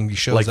were playing these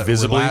shows Like that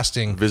visibly, were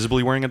lasting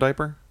visibly wearing a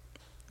diaper?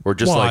 Or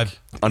just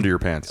under your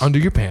pants? under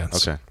your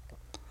pants. Okay.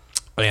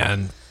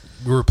 And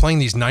we were playing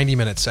these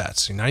 90-minute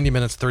sets, 90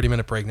 minutes,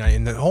 30-minute break,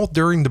 and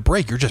during the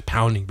break you're just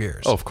pounding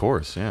beers. Oh, of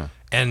course, yeah.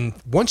 And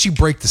once you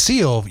break the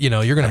seal, you're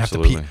going to have to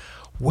pee. Absolutely.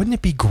 Wouldn't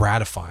it be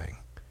gratifying?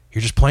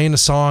 You're just playing a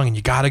song and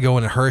you got to go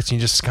and it hurts and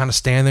you just kind of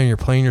stand there and you're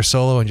playing your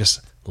solo and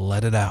just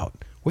let it out.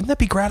 Wouldn't that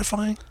be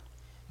gratifying?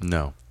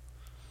 No.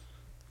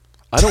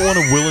 I don't want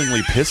to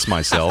willingly piss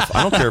myself.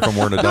 I don't care if I'm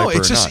wearing a diaper No,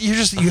 it's or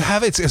just not. you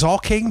have it. It's all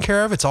taken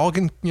care of. It's all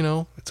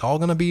it's all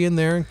going to be in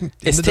there.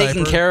 It's the taken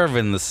diaper. care of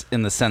in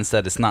the sense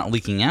that it's not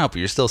leaking out, but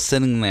you're still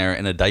sitting there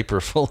in a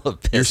diaper full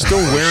of piss. You're still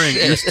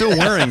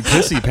wearing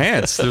pissy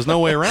pants. There's no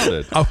way around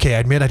it. Okay, I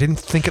admit I didn't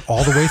think it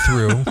all the way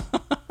through.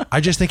 I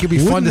just think it'd be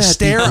fun Wouldn't to that be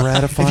stare. If you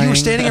gratifying? were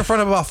standing in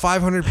front of about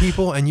 500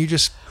 people and you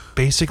just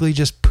basically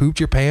just pooped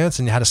your pants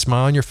and you had a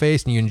smile on your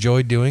face and you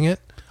enjoyed doing it,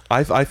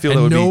 I feel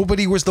and that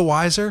nobody was the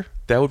wiser.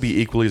 that would be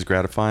equally as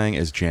gratifying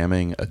as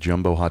jamming a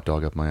jumbo hot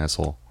dog up my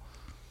asshole.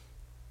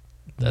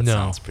 That No.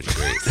 sounds pretty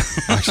great.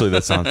 Actually,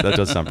 that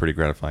does sound pretty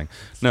gratifying.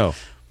 No,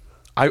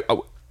 I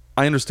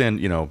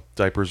understand.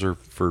 Diapers are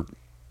for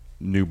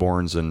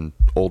newborns and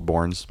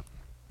oldborns.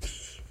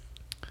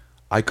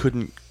 I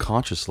couldn't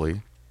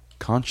consciously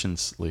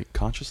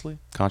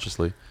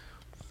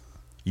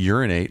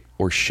urinate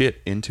or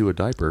shit into a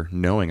diaper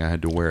knowing I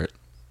had to wear it.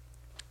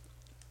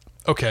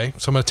 Okay,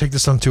 so I'm going to take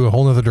this to a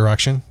whole nother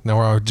direction. Now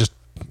we're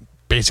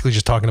basically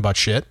just talking about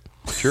shit.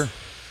 Sure.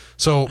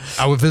 So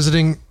I was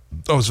visiting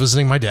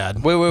my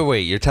dad.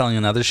 Wait. You're telling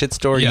another shit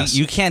story? Yes.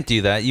 You can't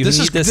do that. You This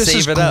need is- to this save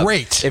is it up.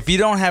 great. If you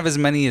don't have as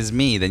many as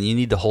me, then you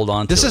need to hold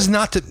on to This it. is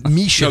not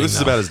me shitting. No, this is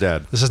though. about his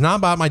dad. This is not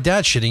about my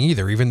dad shitting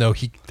either, even though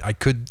I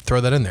could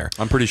throw that in there.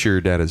 I'm pretty sure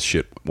your dad has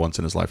shit once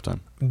in his lifetime.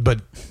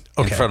 But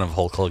okay. in front of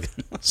Hulk Hogan.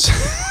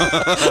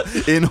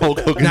 In Hulk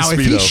Hogan's Now, if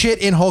he Speedo. shit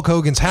in Hulk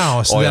Hogan's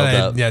house, Oiled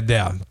then up.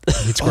 yeah,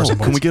 he'd score some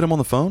Can points. we get him on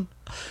the phone?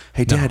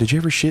 Hey, Dad, No. did you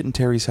ever shit in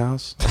Terry's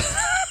house?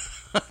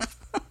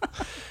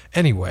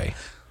 Anyway,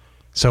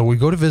 so we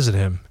go to visit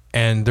him,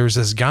 and there's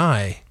this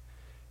guy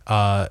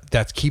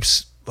that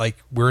keeps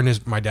we're in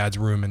my dad's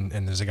room, and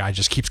there's a guy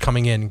just keeps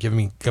coming in and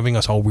giving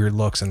us all weird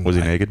looks. And Was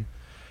he naked?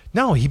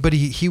 No, he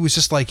was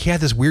just he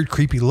had this weird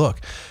creepy look,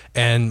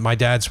 and my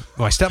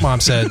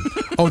stepmom said,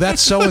 "Oh,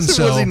 that's so and Was he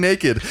so."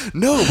 naked?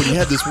 No, but he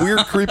had this weird,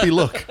 creepy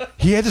look.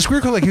 He had this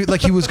weird look,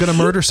 like he was gonna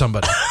murder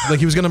somebody,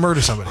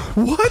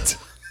 What?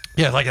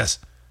 Yeah, like this.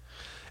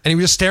 And he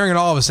was just staring at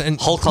all of us.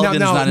 And Hulk Hogan's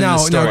not in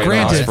this story.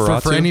 Granted,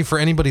 Nosferatu? for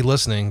anybody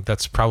listening,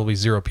 that's probably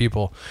 0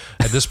 people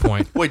at this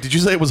point. Wait, did you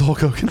say it was Hulk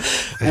Hogan?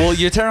 Well,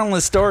 you're telling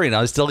this story, and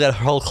I still got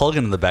Hulk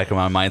Hogan in the back of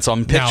my mind, so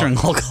I'm picturing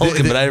Hulk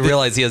Hogan, but I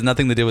realize he has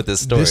nothing to do with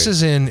this story. This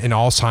is in an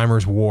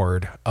Alzheimer's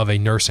ward of a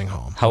nursing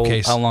home. how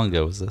okay, long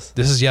ago was this?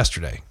 This is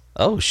yesterday.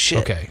 Oh shit.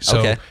 Okay, so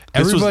okay.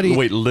 everybody.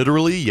 Wait,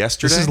 literally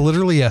yesterday? This is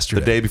literally yesterday.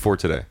 the day before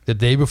today. The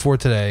day before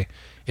today.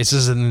 This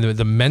is in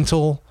the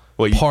mental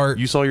Wait, part.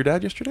 you saw your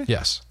dad yesterday?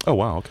 Yes. Oh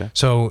wow, okay.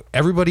 So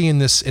everybody in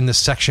this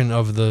section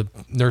of the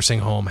nursing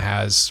home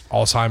has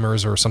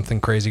Alzheimer's or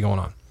something crazy going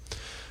on.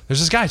 There's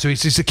this guy, so he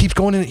keeps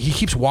going in. He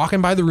keeps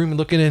walking by the room and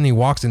looking in. And he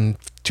walks in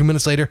 2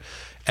 minutes later,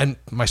 and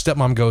my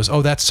stepmom goes,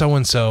 "Oh, that's so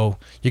and so.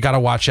 You got to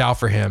watch out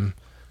for him."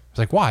 I was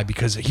like, "Why?"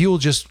 Because he'll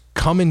just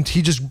come in.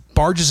 He just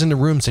barges into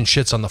rooms and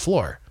shits on the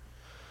floor.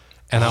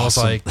 And I was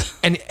like,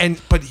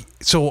 but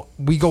so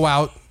we go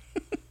out,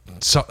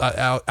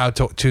 out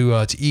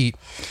to eat.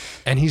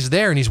 And he's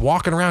there and he's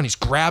walking around. He's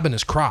grabbing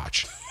his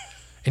crotch,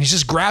 and he's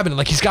just grabbing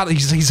it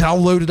he's all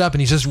loaded up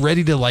and he's just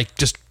ready to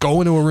just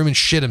go into a room and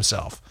shit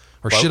himself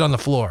or shit on the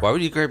floor. Why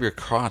would you grab your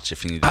crotch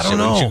if you need to I don't shit?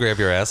 Wouldn't know. you grab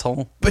your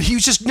asshole? But he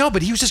was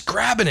just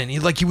grabbing it. And he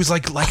was he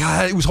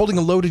was holding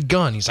a loaded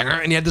gun. He's like,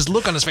 and he had this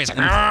look on his face, like,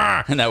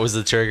 "Argh." And that was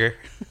the trigger.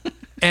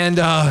 And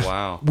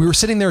Wow. we were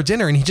sitting there at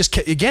dinner, and he just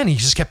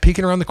kept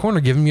peeking around the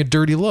corner, giving me a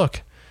dirty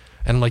look.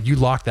 And I'm like, you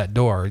locked that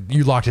door.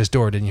 You locked his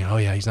door, didn't you? Oh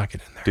yeah, he's not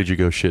getting in there. Did you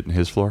go shit in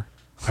his floor?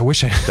 I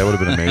wish I. That would have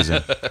been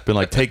amazing. Been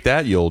like, take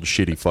that, you old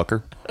shitty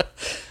fucker.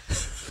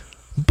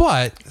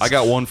 But I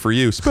got one for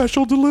you.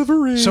 Special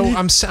delivery. so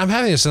I'm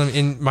having this,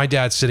 and my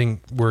dad's sitting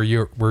where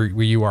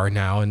you are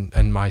now,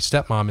 and my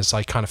stepmom is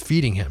kind of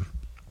feeding him,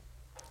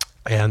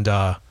 and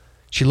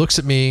she looks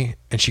at me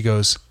and she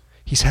goes,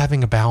 "He's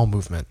having a bowel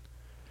movement,"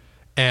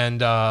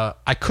 and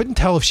I couldn't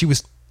tell if she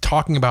was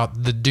talking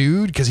about the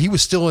dude because he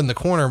was still in the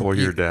corner, Or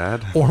your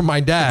dad. or my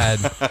dad,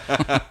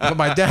 but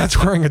my dad's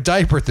wearing a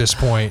diaper at this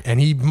point, and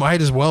he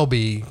might as well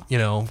be,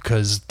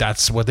 because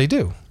that's what they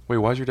do. Wait,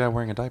 why is your dad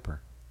wearing a diaper?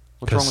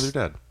 What's wrong with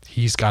your dad?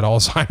 He's got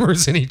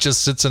Alzheimer's and he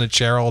just sits in a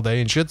chair all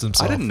day and shits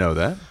himself. I didn't know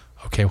that.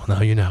 Okay, well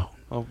now you know.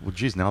 Oh, well,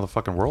 geez, now the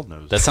fucking world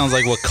knows. That sounds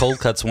like what Cold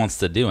Cuts wants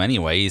to do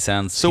anyway. He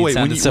sounded so when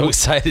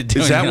excited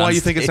doing it. Is that why on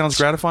you think it stage. sounds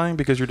gratifying?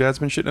 Because your dad's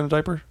been shitting in a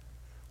diaper?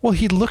 Well,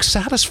 he looks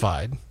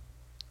satisfied.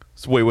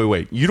 So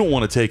wait. You don't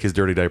want to take his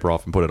dirty diaper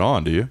off and put it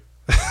on, do you?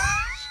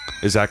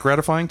 Is that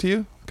gratifying to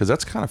you? Because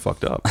that's kind of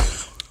fucked up.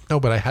 No,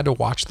 but I had to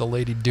watch the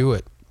lady do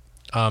it.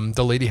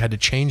 The lady had to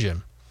change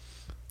him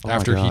my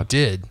after he God.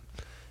 did.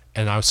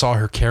 And I saw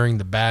her carrying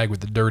the bag with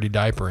the dirty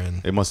diaper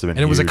in. It must have been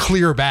And it was a huge.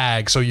 clear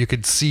bag, so you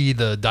could see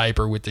the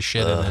diaper with the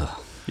shit in it.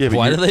 Yeah, but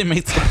Why you're- do they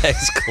make the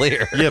bags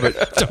clear? Yeah,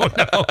 but don't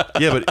know.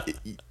 Yeah,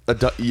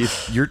 but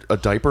a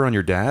diaper on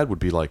your dad would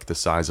be like the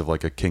size of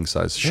like a king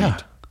size sheet. Yeah,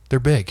 they're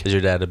big. Is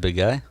your dad a big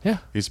guy? Yeah,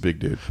 He's a big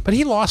dude. but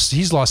he's lost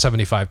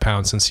 75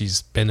 pounds since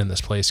he's been in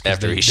this place. 'cause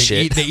After they, he they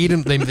shit. eat, they eat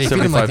him. They feed him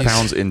 75 like these,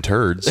 pounds in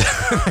turds.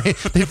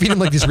 They feed him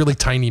like these really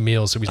tiny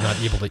meals, so he's not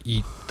able to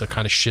eat the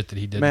kind of shit that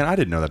he did. Man, I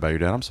didn't know that about your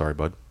dad. I'm sorry,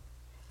 bud.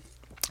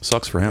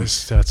 Sucks for him.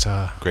 That's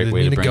Great didn't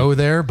way to mean bring- go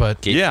there,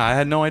 but Yeah, I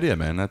had no idea,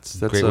 man. That's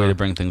Great way to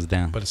bring things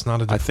down. but it's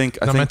not a. I think-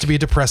 not meant to be a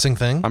depressing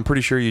thing. I'm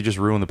pretty sure you just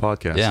ruined the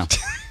podcast. Yeah.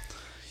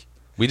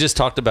 We just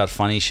talked about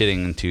funny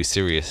shitting into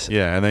serious.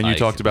 Yeah, and then you like,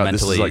 talked about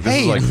mentally.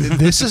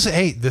 this is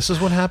like This is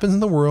what happens in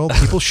the world.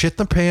 People shit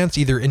their pants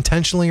either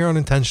intentionally or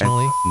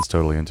unintentionally. It's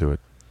totally into it.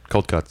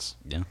 Cold cuts.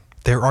 Yeah.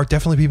 There are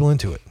definitely people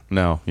into it.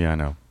 No, yeah, I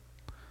know.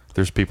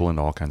 There's people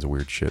into all kinds of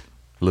weird shit.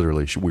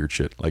 Literally weird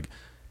shit. Like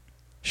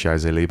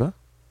Scheiße Liebe,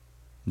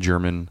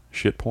 German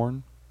shit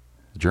porn.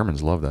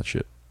 Germans love that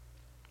shit.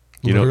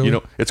 You Literally?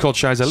 know, it's called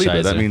Scheiße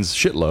Liebe. That Scheiße. means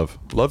shit love.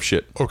 Love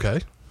shit. Okay,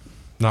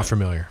 not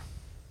familiar.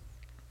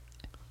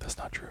 That's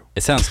not true.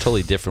 It sounds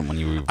totally different when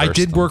you reverse I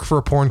did them. work for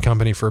a porn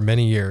company for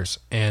many years,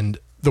 and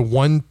the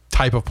one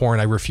type of porn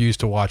I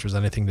refused to watch was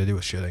anything to do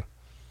with shitting.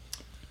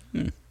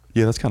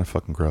 Yeah, that's kind of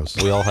fucking gross.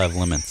 We all have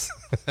limits.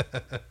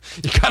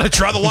 You gotta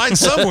draw the line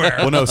somewhere.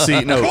 Well, no,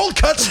 see, no. Cold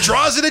Cuts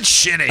draws it at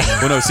shitting.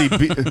 Well, no, see,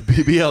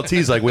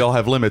 BLT's like we all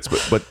have limits,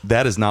 but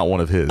that is not one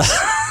of his.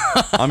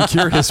 I'm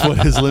curious what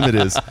his limit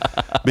is,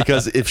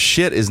 because if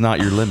shit is not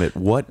your limit,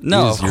 what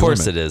No, is of your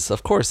course limit? it is.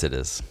 Of course it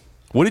is.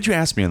 What did you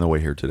ask me on the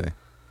way here today?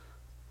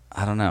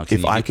 I don't know. Can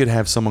If you I do- could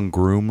have someone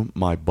groom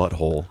my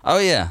butthole, Oh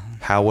yeah.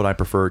 how would I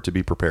prefer it to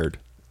be prepared?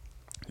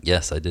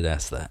 Yes, I did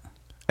ask that.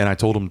 And I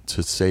told him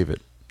to save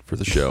it for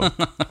the show.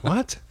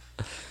 What?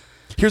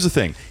 Here's the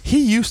thing. He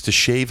used to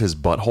shave his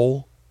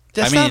butthole.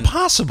 That's I mean- not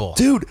possible.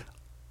 Dude,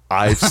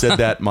 I've said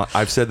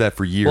that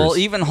for years. Well,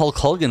 even Hulk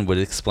Hogan would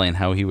explain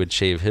how he would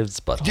shave his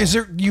butthole. Is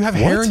there? You have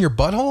hair What? in your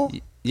butthole?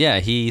 Yeah,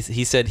 he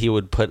said he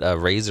would put a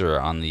razor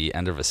on the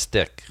end of a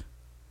stick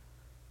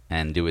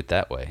and do it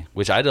that way,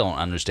 which I don't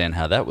understand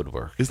how that would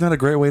work. Isn't that a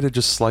great way to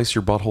just slice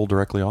your butthole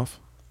directly off?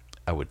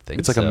 I would think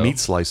It's like so. a meat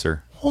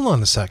slicer. Hold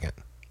on a second.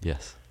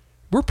 Yes.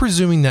 We're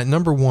presuming that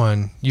number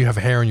one, you have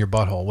hair in your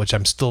butthole, which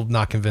I'm still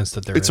not convinced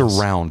that there is. It's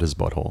around his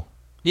butthole.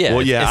 Yeah.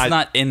 Well, yeah, It's I-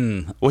 not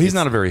in. Well, he's it's-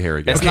 not a very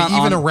hairy guy. It's Okay, not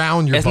even on,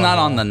 around your It's not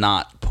butthole. on the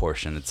knot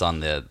portion. It's on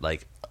the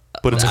like.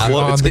 But it's On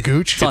close. the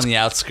gooch? It's on the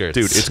outskirts,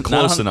 Dude, it's Not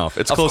close on- enough.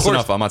 It's of close course-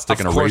 enough. I'm not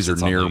sticking a of course razor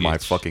it's on near the my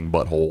gooch. fucking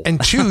butthole.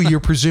 And two, you're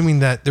presuming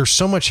that there's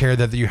so much hair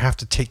that you have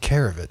to take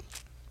care of it.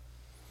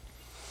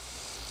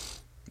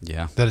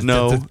 Yeah. That it's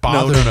No, that's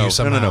bothering you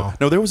somehow.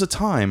 no. There was a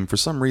time, for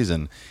some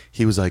reason,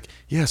 he was like,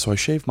 "Yeah, so I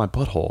shaved my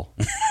butthole."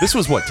 This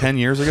was what, 10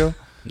 years ago?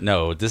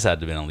 No, this had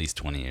to have been at least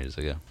 20 years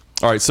ago.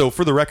 All right. So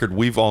for the record,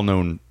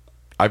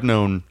 I've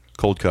known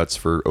Cold Cuts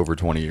for over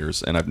 20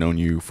 years, and I've known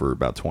you for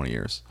about 20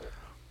 years,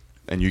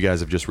 and you guys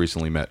have just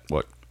recently met.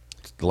 What,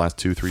 the last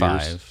 2-3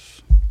 years?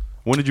 5.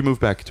 When did you move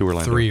back to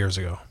Orlando? 3 years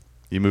ago.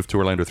 You moved to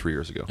Orlando 3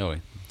 years ago. Oh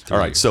wait. All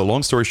right. So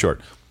long story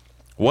short,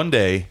 one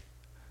day,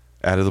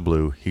 out of the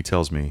blue, he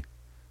tells me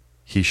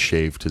he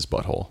shaved his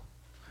butthole,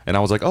 and I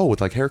was like, "Oh,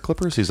 with like hair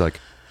clippers?" He's like,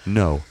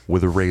 "No,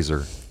 with a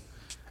razor,"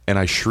 and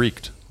I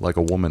shrieked like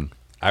a woman.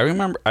 I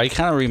remember. I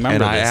kind of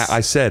remember And this.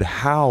 I said,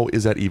 "How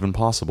is that even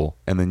possible?"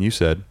 And then you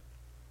said,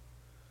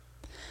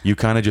 "You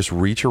kind of just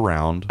reach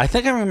around." I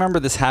think I remember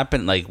this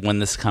happened, like when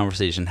this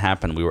conversation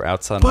happened. We were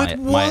outside But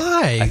my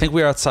why? I think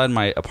we were outside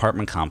my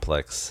apartment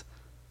complex.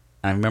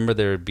 And I remember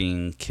there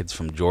being kids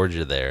from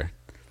Georgia there.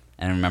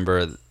 And I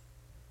remember,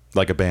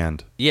 Like a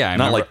band. Yeah, I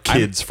not remember- like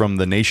kids from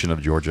the nation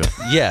of Georgia.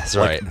 yes,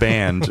 Like right.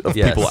 band of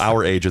Yes. people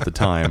our age at the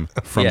time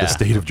from Yeah. the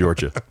state of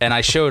Georgia. And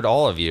I showed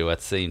all of you at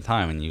the same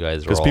time, and you guys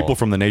were Because all. people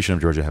from the nation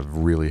of Georgia have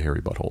really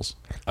hairy buttholes.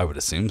 I would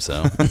assume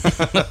so.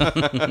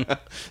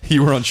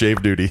 You were on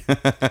shave duty.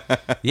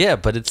 Yeah,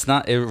 but it's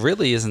not. It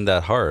really isn't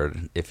that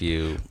hard if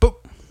you. But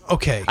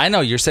okay. I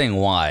know you're saying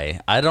why.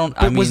 I don't.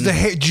 But I mean, was the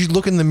hair? Did you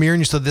look in the mirror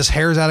and you said this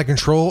hair is out of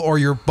control, or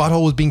your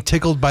butthole was being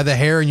tickled by the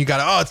hair and you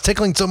got oh it's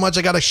tickling so much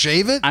I got to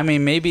shave it? I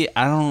mean, maybe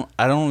I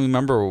don't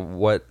remember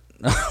what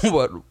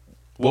what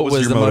was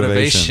was the your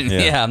motivation. motivation?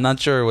 Yeah. I'm not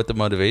sure what the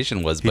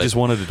motivation was. He but just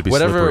wanted it to be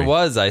whatever slippery. it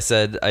was. I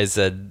said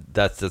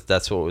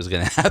that's what was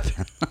going to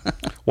happen.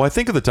 Well, I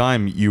think at the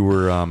time you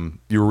were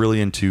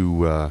really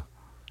into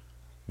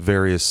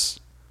various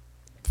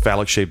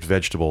phallic shaped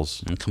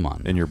vegetables Come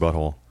on, in your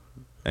butthole,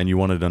 and you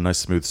wanted a nice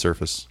smooth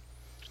surface.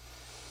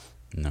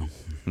 no,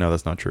 No,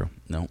 that's not true.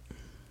 no,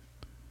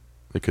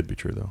 It could be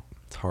true though.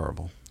 it's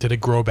horrible. Did it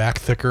grow back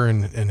thicker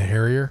and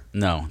hairier?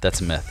 No,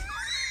 that's a myth.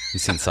 You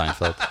seen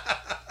Seinfeld?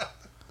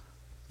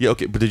 Yeah,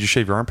 okay, but did you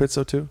shave your armpits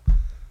though too?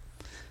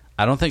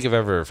 I don't think I've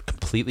ever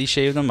completely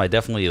shaved them. I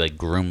definitely like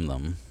groomed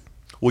them.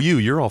 Well,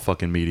 you're all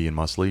fucking meaty and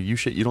muscly.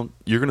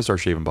 You're gonna start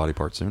shaving body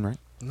parts soon, right?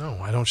 No,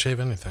 I don't shave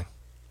anything.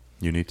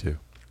 You need to.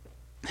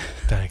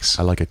 Thanks.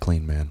 I like a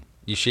clean man.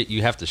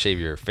 You have to shave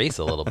your face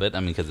a little bit. I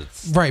mean, because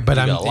it's Right, but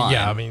you got a line.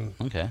 I mean,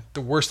 Okay.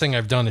 the worst thing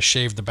I've done is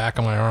shave the back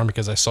of my arm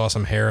because I saw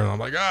some hair and I'm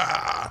like,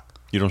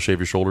 You don't shave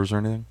your shoulders or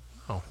anything?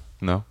 Oh.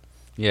 No?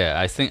 Yeah,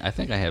 I think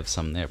I have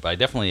some there, but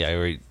I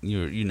already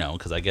you know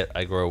because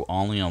I grow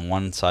only on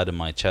one side of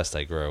my chest.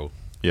 I grow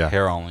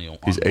hair only on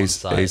He's one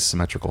side.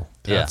 asymmetrical.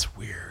 Yeah. That's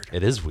weird.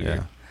 It is weird.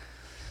 Yeah.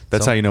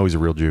 That's how you know he's a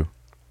real Jew.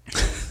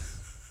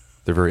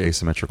 They're very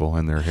asymmetrical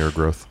in their hair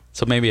growth.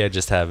 So maybe I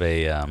just have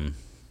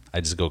I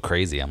just go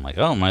crazy. I'm like,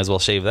 oh, might as well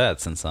shave that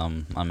since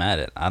I'm at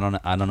it. I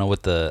don't know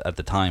what at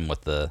the time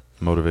what the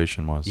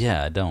motivation was.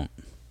 Yeah, I don't.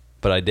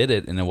 But I did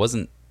it, and it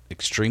wasn't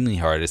extremely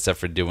hard, except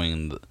for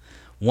doing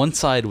one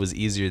side was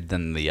easier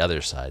than the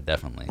other side,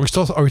 definitely. Are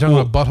we talking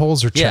about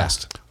buttholes or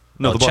chest?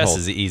 No, the the chest butthole.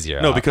 is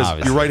easier. No, because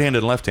obviously. you're right-handed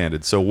and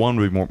left-handed, so one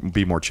would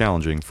be more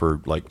challenging for,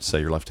 like, say,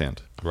 your left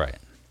hand. Right.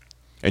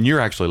 And you're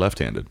actually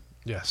left-handed,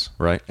 Yes.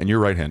 right? And you're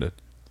right-handed.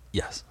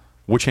 Yes.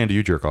 Which hand do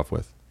you jerk off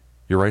with?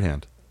 Your right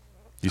hand.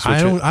 You switch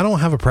I don't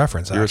have a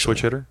preference. You're actually. a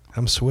switch hitter?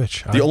 I'm a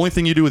switch. The only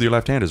thing you do with your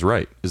left hand is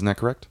right. Isn't that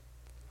correct?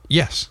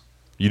 Yes.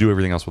 You do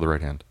everything else with the right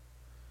hand.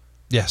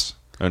 Yes.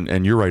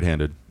 And you're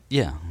right-handed,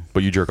 Yeah.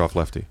 but you jerk off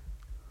lefty.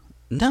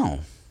 No.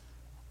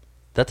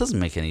 That doesn't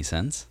make any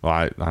sense. Well,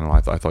 I don't know.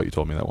 I thought you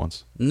told me that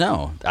once.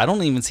 No, I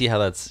don't even see how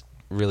that's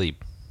really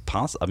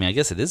possible. I mean, I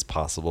guess it is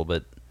possible,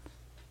 but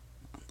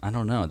I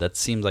don't know. That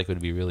seems like it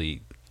would be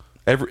really.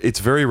 It's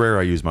very rare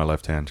I use my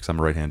left hand because I'm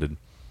right-handed.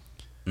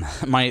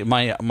 my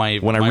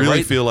When I my really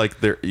right- feel like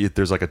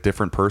there's like a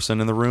different person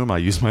in the room, I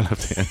use my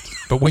left hand.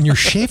 But when you're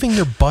shaving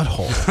your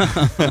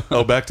butthole,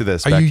 Oh, back to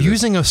this. are back you to this.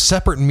 using a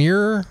separate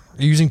mirror?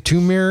 Are you using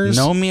two mirrors?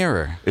 no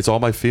mirror. It's all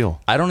by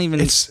feel. I don't even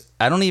It's-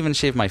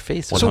 shave my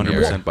face with 100%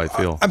 mirror. by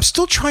feel. I'm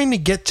still trying to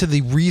get to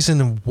the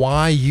reason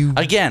why you.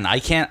 Again,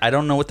 I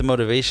don't know what the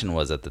motivation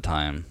was at the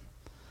time.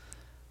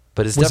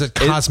 But it's Was it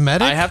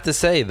cosmetic? I have to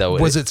say though,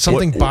 Was it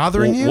something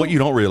bothering you? What you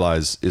don't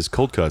realize is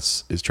Cold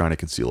Cuts is trying to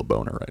conceal a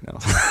boner right now.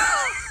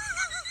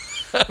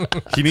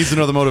 He needs to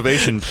know the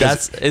motivation.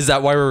 Is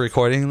that why we're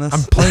recording this?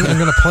 I'm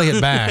going to play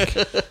it back.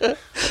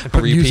 And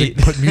put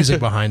Repeat. music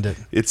behind it.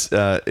 He's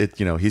I'm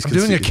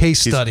doing a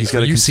case study He's got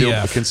for a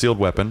UCF. concealed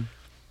weapon.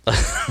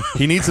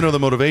 He needs to know the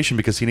motivation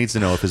because he needs to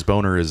know if his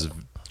boner is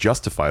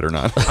justified or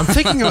not. I'm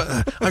thinking of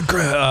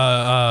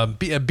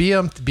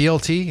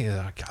BLT.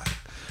 Oh, God.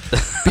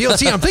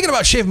 BLT. I'm thinking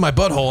about shaving my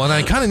butthole, and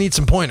I kind of need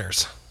some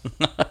pointers.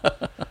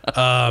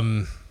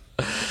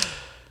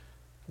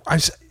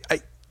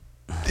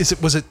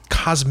 Was it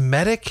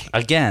cosmetic?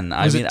 Again,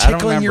 I Was mean, it I don't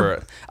tickling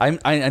your-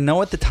 remember. I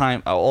know at the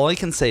time. All I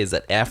can say is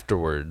that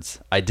afterwards,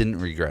 I didn't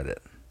regret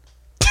it.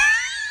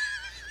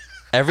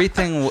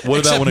 Everything. What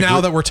Except when it now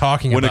grew- that we're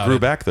talking when about it grew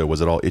it. back though? Was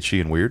it all itchy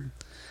and weird?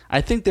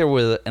 I think there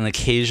was an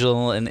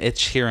occasional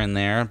itch here and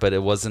there, but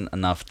it wasn't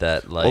enough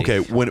that like. Okay,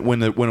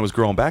 when it was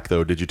growing back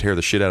though, did you tear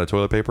the shit out of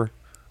toilet paper?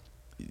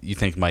 You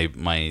think my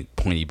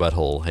pointy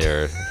butthole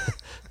hair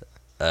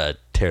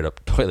teared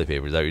up toilet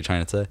paper? Is that what you're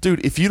trying to say?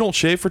 Dude, if you don't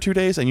shave for 2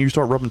 days and you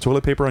start rubbing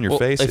toilet paper on your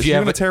face, you're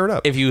gonna tear it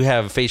up. If you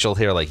have facial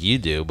hair like you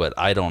do, but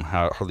I don't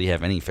hardly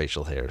have any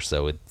facial hair,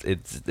 so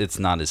it's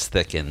not as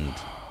thick, and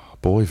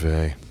Boy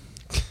vey.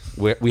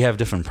 we have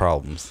different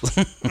problems.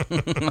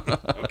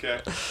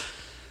 Okay.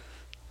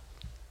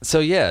 So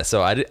yeah,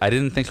 I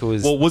didn't think it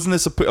was. Well, wasn't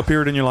this a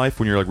period in your life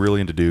when you're like really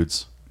into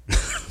dudes?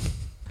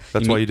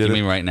 That's why you did You it.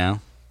 mean right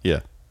now? Yeah.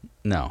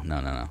 No.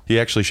 He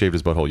actually shaved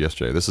his butthole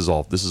yesterday. This is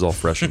all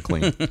fresh and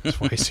clean. That's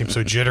why he seems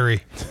so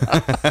jittery.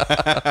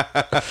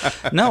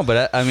 No,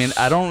 but I mean,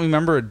 I don't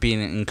remember it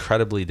being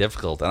incredibly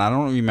difficult, and I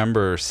don't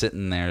remember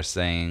sitting there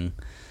saying,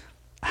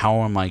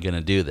 "How am I going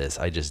to do this?"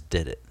 I just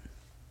did it.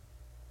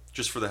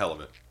 Just for the hell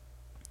of it.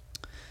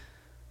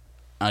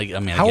 I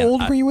mean, How again,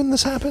 old were you when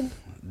this happened?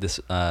 This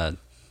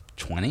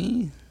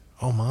 20,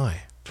 Oh my!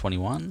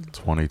 21,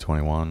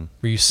 2021.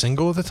 Were you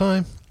single at the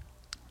time?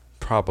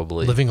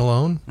 probably. Living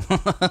alone?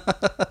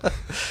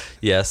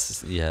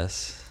 Yes.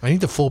 I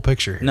need the full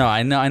picture here. No,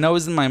 I know. It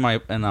was in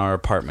in our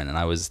apartment, and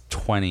I was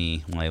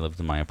 20 when I lived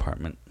in my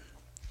apartment.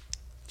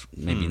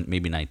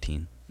 Maybe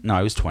 19. No,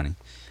 I was 20.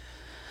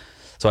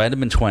 So I had to have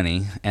been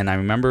 20, and I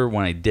remember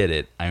when I did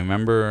it. I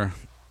remember.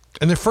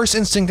 And the first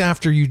instinct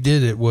after you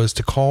did it was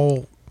to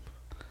call.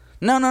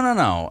 No. I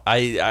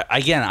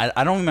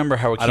don't remember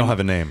how it came. I don't have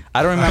a name.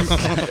 I don't remember.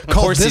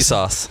 Call Horsey this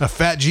sauce. A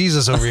fat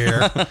Jesus over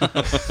here.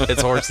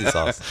 It's horsey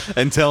sauce.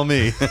 And tell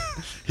me.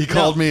 He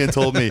called me and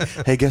told me,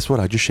 "Hey, guess what?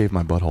 I just shaved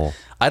my butthole."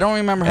 I don't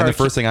remember how And the it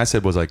first thing I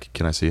said was like,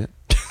 "Can I see it?"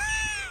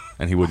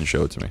 And he wouldn't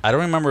show it to me. I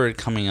don't remember it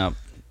coming up.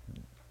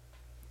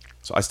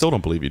 So I still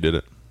don't believe you did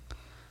it.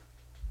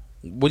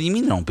 What do you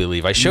mean? Don't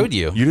believe? I showed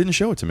you. You didn't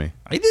show it to me.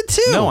 I did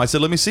too. No, I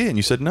said, "Let me see it," and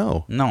you said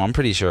no. No, I'm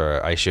pretty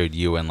sure I showed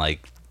you and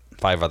like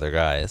 5 other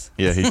guys.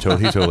 Yeah, he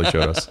totally showed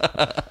us.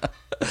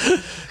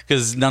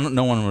 Because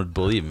no one would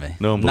believe me.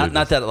 No one believed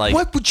not that like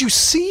What would you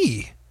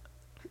see?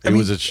 It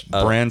was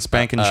a brand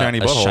spanking shiny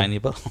a butthole. shiny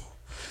butthole.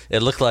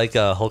 It looked like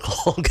Hulk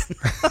Hogan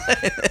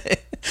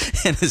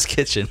in his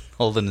kitchen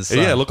holding his son.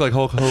 Yeah, it looked like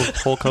Hulk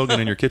Hogan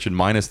in your kitchen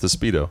minus the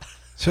Speedo.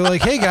 So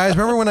like, hey guys,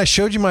 remember when I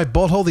showed you my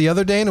butthole the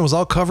other day and it was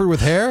all covered with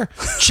hair?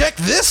 Check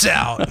this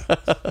out.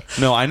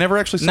 No, I never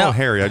actually saw No.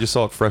 Harry. I just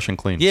saw it fresh and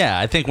clean. Yeah,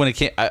 I think when it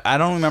came, I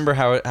don't remember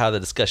how the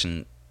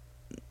discussion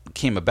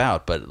came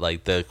about, but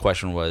like the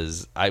question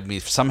was, I mean,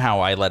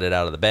 somehow I let it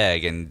out of the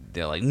bag, and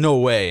they're like, no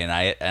way, and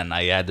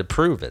I had to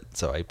prove it,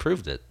 so I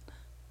proved it,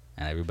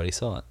 and everybody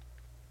saw it.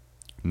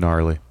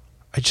 Gnarly.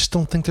 I just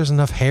don't think there's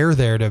enough hair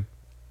there to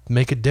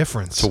make a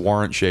difference. To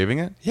warrant shaving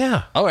it?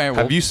 Yeah. All right,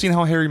 well, Have you seen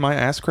how hairy my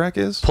ass crack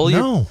is? pull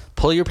No.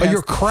 your But pants.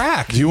 your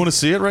crack. Do you want to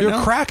see it right your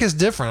now? crack is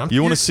different.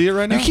 You wanna see it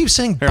right now? You keep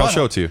saying Here, I'll butthole.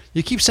 show it to you.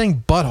 You keep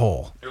saying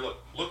butthole. Here,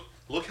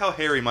 look how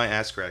hairy my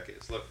ass crack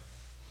is. Look.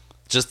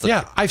 just the,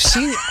 Yeah, I've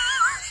seen.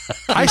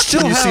 I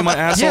still Can you have. see my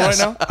asshole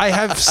yes, right now? I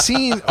have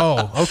seen.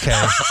 Oh, okay.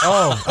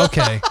 Oh,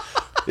 okay.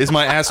 Is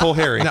my asshole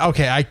hairy? Now,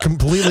 okay, I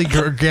completely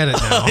get it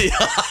now.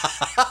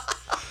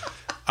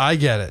 I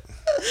get it.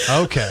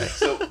 Okay.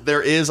 So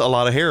there is a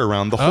lot of hair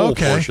around the whole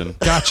Okay. portion.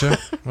 Gotcha.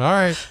 All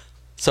right.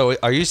 So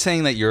are you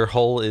saying that your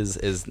hole is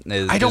I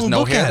there's don't no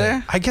look hair at there?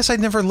 it. I guess I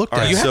never looked All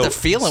at right, it. You have to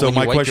feel it so when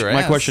my you wipe question, your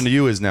my ass. question to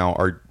you is now: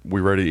 are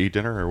we ready to eat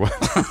dinner or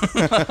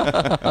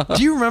what?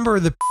 Do you remember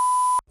the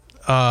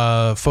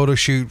photo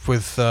shoot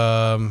with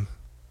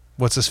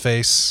what's his Is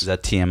face?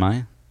 that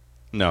TMI?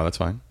 No, that's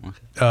fine.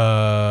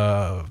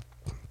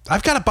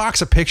 I've got a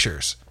box of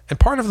pictures, and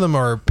part of them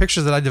are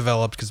pictures that I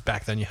developed because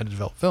back then you had to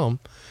develop film,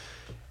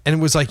 and it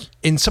was like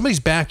in somebody's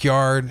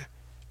backyard,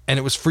 and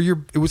it was for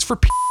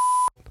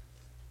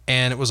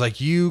and it was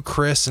like you,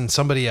 Chris, and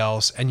somebody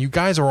else, and you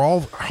guys are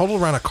all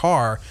huddled around a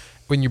car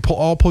when you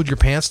all pulled your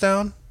pants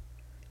down.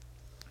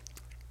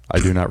 I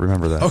do not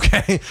remember that.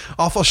 Okay,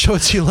 I'll show it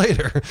to you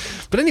later.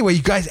 But anyway,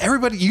 you guys,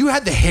 everybody, you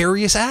had the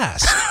hairiest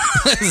ass.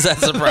 Is that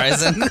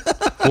surprising?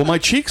 Well, my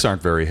cheeks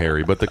aren't very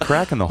hairy, but the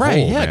crack in the Right,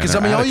 hole. yeah, man, because I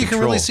are mean, out all of you can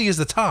really control. see is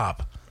the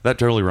top. That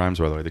totally rhymes,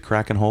 by the way. The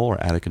crack and hole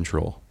are out of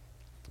control,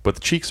 but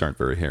the cheeks aren't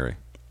very hairy.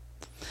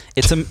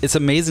 It's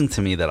amazing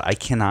to me that I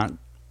cannot,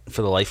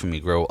 for the life of me,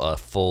 grow a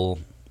full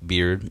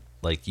beard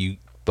like you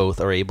both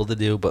are able to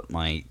do. But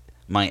my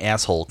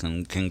asshole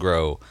can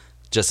grow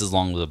just as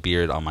long with a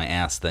beard on my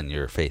ass than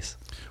your face.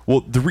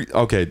 Well,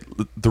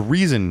 the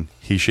reason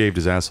he shaved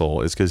his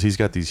asshole is because he's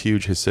got these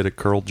huge Hasidic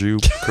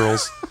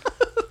curls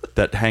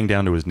that hang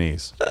down to his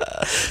knees.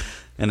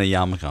 And a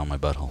yarmulke on my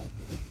butthole.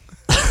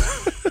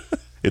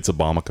 It's a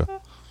Obamaka.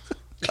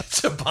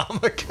 It's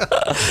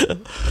Obamaka.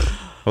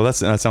 Well, that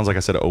sounds like I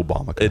said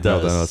Obamaka. It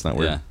does, No, that's not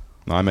weird. yeah.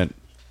 No, I meant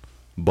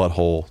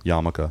butthole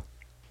yarmulke,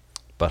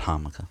 But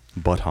yarmulke.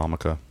 butt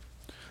hamaka.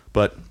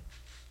 But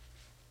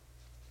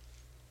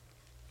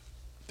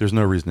there's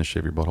no reason to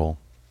shave your butthole.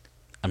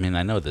 I mean,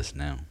 I know this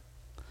now.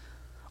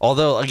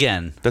 Although,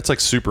 again, That's like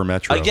Super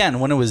Metro.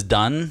 when it was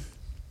done,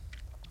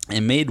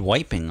 it made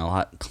wiping a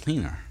lot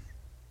cleaner.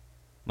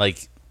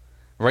 Like,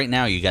 right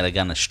now, you gotta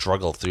kind of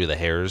struggle through the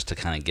hairs to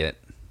kind of get.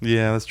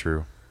 Yeah, that's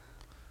true.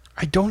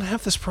 I don't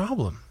have this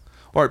problem.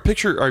 All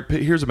right,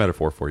 here's a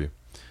metaphor for you.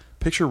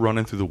 Picture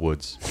running through the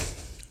woods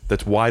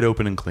that's wide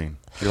open and clean.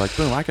 You're like,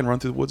 boom, I can run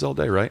through the woods all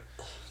day, right?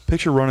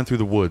 Picture running through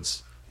the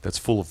woods that's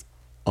full of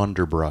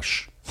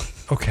underbrush.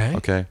 Okay.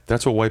 Okay?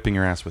 That's what wiping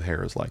your ass with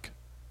hair is like.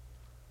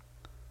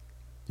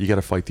 You got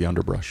to fight the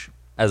underbrush.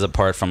 As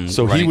apart from.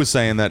 So he running- was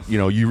saying that,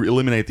 you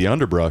eliminate the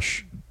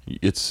underbrush, you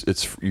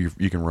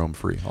can roam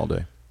free all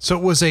day. So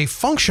it was a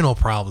functional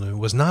problem. It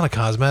was not a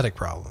cosmetic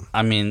problem.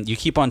 I mean, you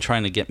keep on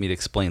trying to get me to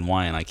explain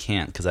why, and I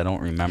can't because I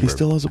don't remember. He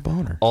still has a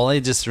boner. All I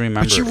just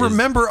remember. But you is-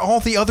 remember all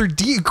the other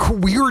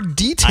weird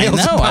details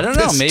I know, about I don't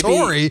know, this maybe-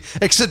 story,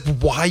 except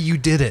why you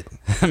did it.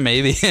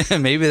 maybe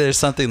there's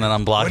something that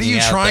I'm blocking. What are you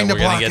out trying that to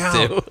we're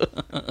gonna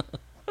block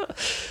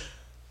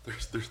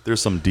get to.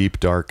 There's some deep,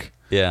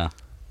 Yeah,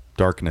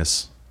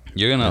 darkness.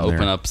 you're gonna In there.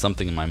 open up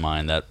something in my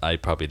mind that I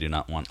probably do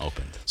not want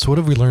opened. So what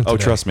have we learned Oh,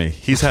 today? trust me.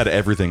 He's had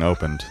everything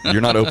opened.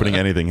 You're not opening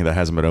anything that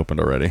hasn't been opened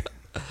already.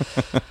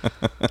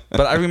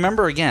 But I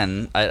remember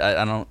again.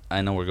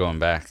 I know we're going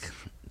back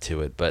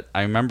to it, but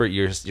I remember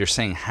you're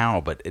saying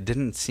how, but it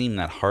didn't seem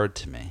that hard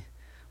to me.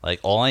 Like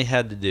all I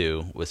had to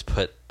do was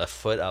put a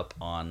foot up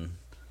on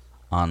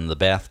the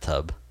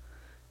bathtub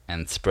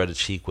and spread a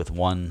cheek with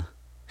one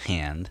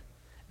hand,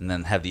 and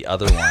then have the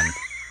other one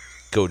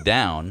go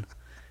down.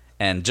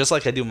 And just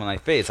like I do with my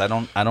face, I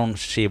don't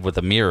shave with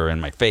a mirror in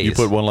my face. You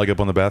put one leg up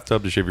on the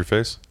bathtub to shave your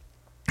face?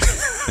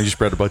 And you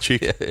spread a butt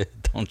cheek?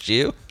 Don't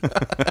you?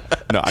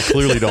 No, I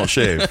clearly don't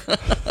shave.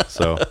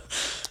 So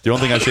the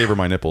only thing I shave are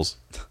my nipples.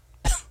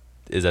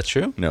 Is that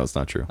true? No, it's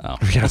not true. Oh,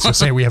 Yeah, I was gonna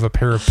say we have a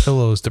pair of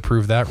pillows to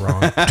prove that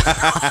wrong.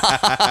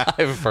 I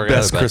forgot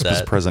Best about Christmas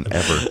that. present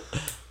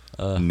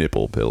ever.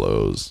 Nipple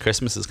pillows.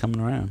 Christmas is coming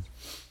around.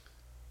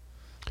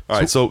 All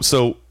right, so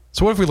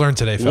So what have we learned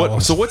today,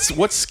 fellas?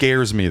 What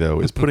scares me though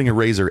is putting a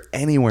razor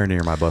anywhere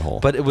near my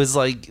butthole. But it was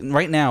like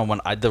right now when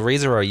the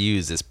razor I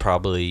use is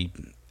probably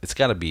it's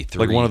got to be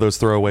 3. Like one of those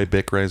throwaway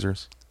Bic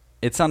razors.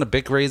 It's not a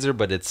Bic razor,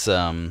 but it's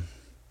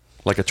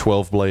like a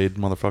 12-blade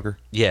motherfucker.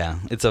 Yeah,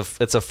 it's a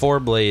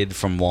 4-blade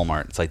from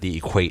Walmart. It's like the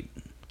Equate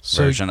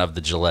version of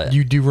the Gillette.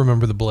 You do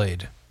remember the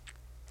blade?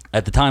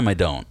 At the time, I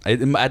don't.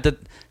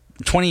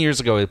 20 years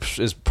ago, it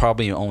was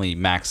probably only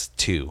max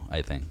 2,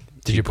 I think.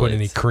 Did you put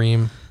any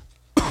cream?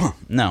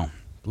 No.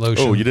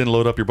 Lotion? Oh, you didn't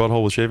load up your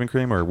butthole with shaving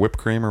cream or whipped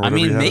cream or whatever? I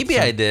mean, you had maybe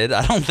at the I did.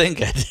 I don't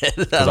think I did.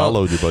 Because I'll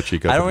load your butt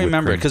cheek up. I don't with whipped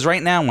remember cream. because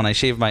right now when I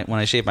shave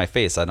my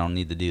face, I don't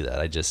need to do that.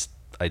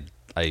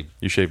 I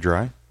You shave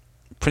dry?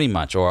 pretty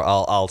much, or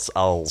I'll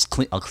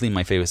clean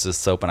my face with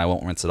soap and I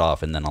won't rinse it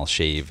off, and then I'll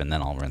shave and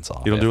then I'll rinse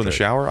off. You don't do it in the after.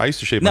 shower? I used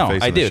to shave No, my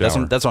face I in the do.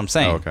 shower. That's what I'm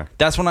saying. Oh, okay.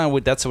 That's when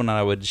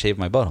I would shave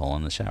my butthole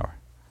in the shower.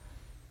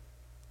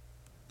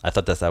 I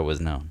thought that was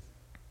known.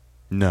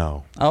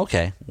 No. Oh,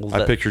 okay. Well,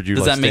 I pictured you.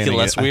 Does like that make it standing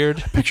less I weird?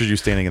 pictured you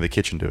standing in the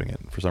kitchen doing it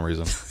for some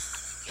reason.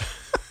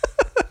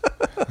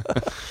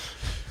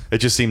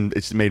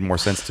 It made more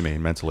sense to me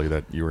mentally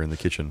that you were in the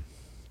kitchen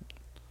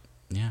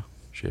Yeah.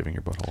 shaving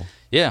your butthole.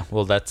 Yeah.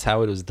 Well, that's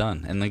how it was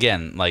done. And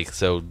again, like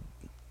so,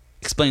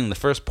 explaining the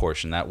first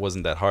portion, that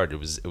wasn't that hard. It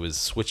was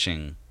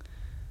switching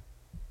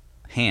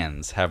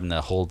hands, having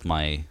to hold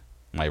my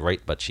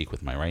right butt cheek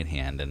with my right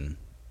hand and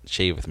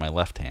shave with my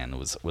left hand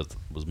was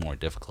more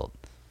difficult.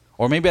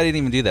 Or maybe I didn't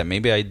even do that.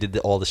 Maybe I did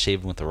all the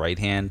shaving with the right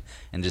hand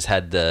and just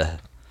had to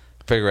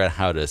figure out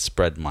how to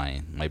spread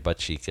my butt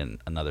cheek in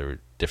another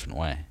different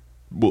way.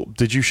 Well,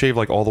 did you shave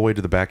like all the way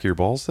to the back of your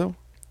balls though?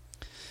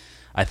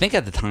 I think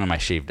at the time I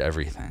shaved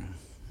everything.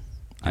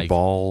 Your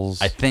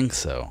balls? I think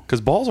so.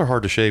 Because balls are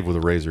hard to shave with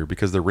a razor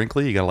because they're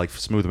wrinkly. You gotta like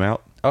smooth them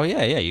out. Oh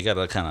yeah. You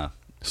gotta kind of.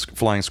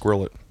 Flying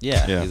squirrel it.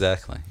 Yeah,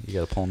 exactly. You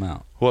gotta pull them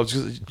out. Well,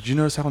 did you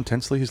notice how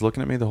intensely he's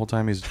looking at me the whole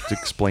time he's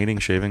explaining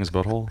shaving his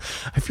butthole?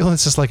 I feel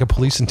this is like a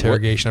police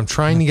interrogation. I'm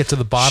trying to get to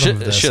the bottom of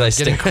this. I'm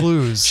getting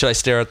clues. Should I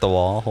stare at the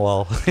wall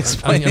while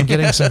explaining? I'm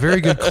getting some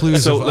very good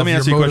clues So of let me your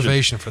ask you a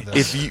motivation question. for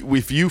this.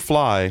 If you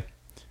fly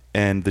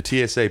and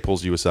the TSA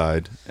pulls you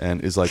aside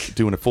and is like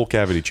doing a full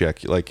cavity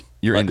check, like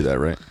you're into that,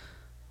 right?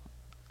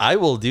 I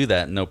will do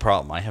that, no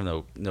problem. I have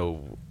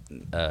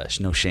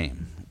no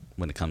shame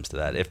when it comes to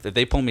that. If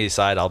they pull me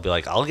aside, I'll be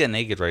like, I'll get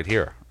naked right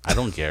here. I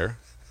don't care.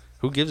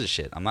 Who gives a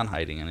shit? I'm not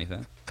hiding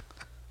anything.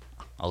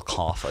 I'll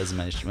cough as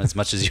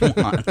much as you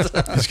want.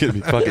 He's gonna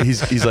be fucking.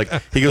 He's like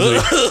he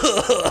goes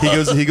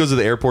to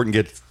the airport and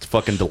gets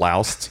fucking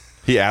deloused.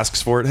 He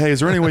asks for it. Hey,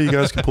 is there any way you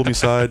guys can pull me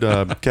aside,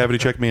 cavity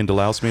check me, and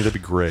delouse me? That'd be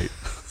great.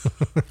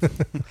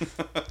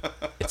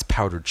 It's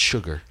powdered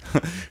sugar.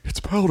 It's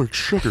powdered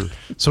sugar.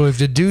 So we've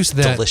deduced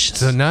that Delicious.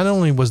 so not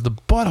only was the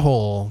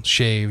butthole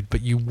shaved,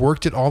 but you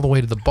worked it all the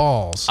way to the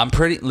balls.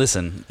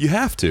 Listen, You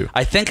have to,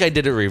 I think I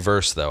did it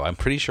reverse though. I'm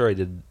pretty sure I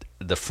did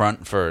the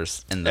front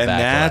first and the and back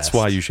that's last.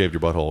 why you shaved your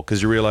butthole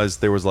because you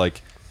realized there was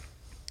like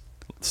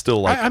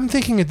still like I'm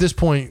thinking at this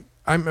point,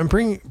 I'm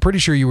pretty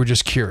sure you were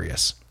just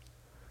curious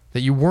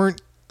that you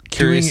weren't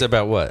Curious doing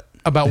about what?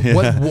 about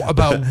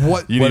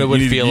what you what need- it would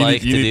you need- feel you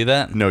like need- to do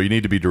that? No, you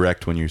need to be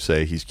direct when you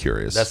say he's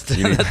curious.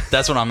 You need-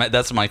 That's what I'm.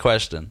 That's my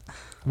question.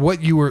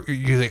 what you're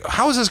like.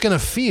 How is this going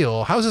to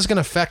feel? How is this going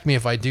to affect me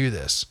if I do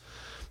this?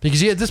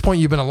 Because at this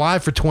point you've been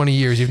alive for 20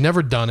 years, you've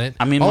never done it.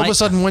 I mean, all of a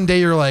sudden one day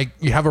you're like,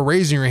 you have a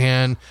razor in your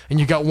hand and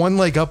you got one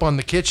leg up on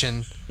the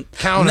kitchen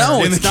counter.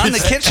 No, in it's not in the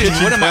kitchen.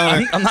 What am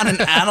I? I'm not an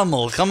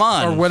animal. Come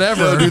on. or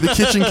whatever. No, dude, the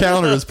kitchen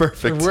counter is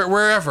perfect.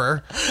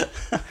 Wherever,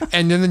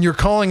 and then you're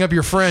calling up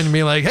your friend and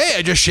being like, "Hey,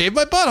 I just shaved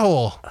my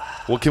butthole."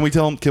 Well, can we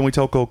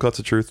tell Cole Cuts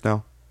the truth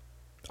now?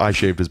 I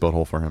shaved his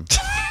butthole for him.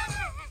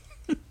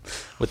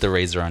 With the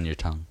razor on your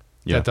tongue.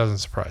 Yeah. That doesn't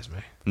surprise me.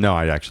 No,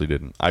 I actually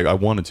didn't. I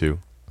wanted to,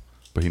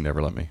 but he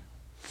never let me.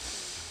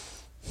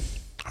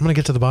 I'm gonna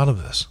get to the bottom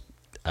of this.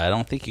 I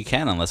don't think you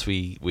can unless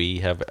we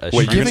have a.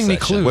 You're shrink giving me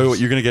section. clues. Wait,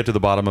 you're gonna get to the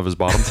bottom of his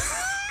bottom?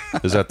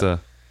 Is that the?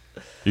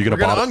 You're gonna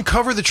We're gonna bottom?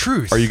 uncover the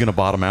truth Are you gonna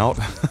bottom out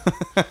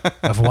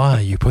of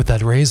why you put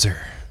that razor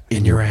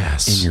in your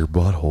ass. in your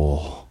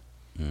butthole?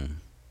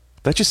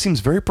 That just seems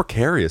very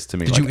precarious to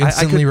me. Did Like, you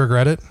instantly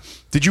regret it?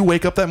 Did you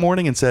wake up that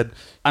morning and said,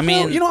 I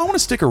mean- I want to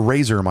stick a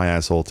razor in my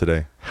asshole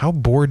today"? How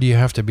bored do you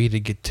have to be to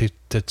get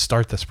to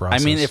start this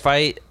process? I mean, if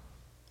I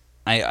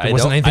There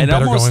wasn't anything I'd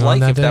better almost going on like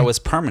that if that day? was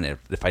permanent.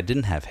 If I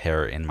didn't have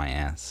hair in my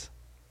ass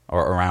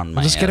or around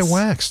my just ass. get it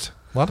waxed.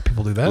 A lot of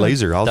people do that.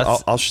 Laser.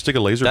 That's- I'll stick a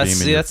laser beam in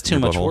That's your that's too your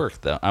much butthole.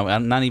 work though.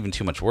 I'm not even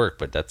too much work,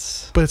 but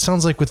that's. But it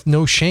sounds like with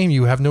no shame,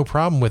 you have no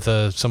problem with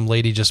some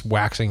lady just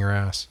waxing your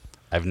ass.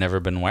 I've never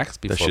been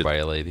waxed That before shit- by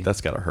a lady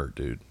That's gotta hurt,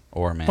 dude.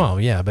 or a man. Well,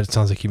 yeah, but it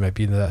sounds like you might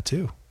be into that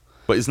too.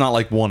 But it's not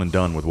like one and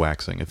done with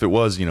waxing. If it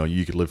was,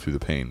 you could live through the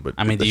pain. But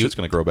I mean, that do you- shit's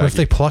gonna grow What back. if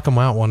they pluck them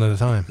out one at a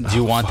time? Do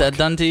you want that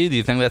done to you? Do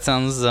you think that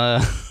sounds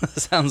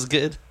sounds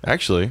good?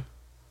 Actually,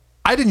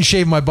 I didn't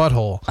shave my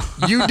butthole.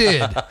 You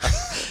did.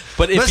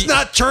 But if Let's you,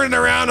 not turn it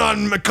around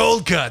on my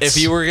cold cuts. if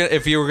you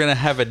were gonna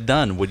have it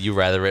done, would you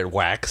rather it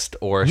waxed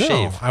or no,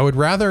 shaved? I would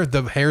rather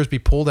the hairs be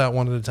pulled out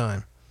one at a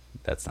time.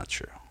 That's not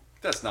true.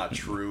 That's not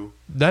true.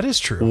 That is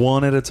true.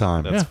 One at a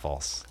time. That's Yeah.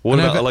 false. What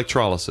And about I've-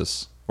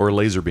 electrolysis or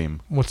laser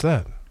beam? What's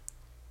that?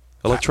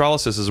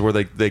 Electrolysis is where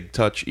they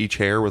touch each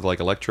hair with like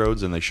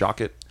electrodes and they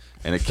shock it,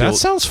 and it That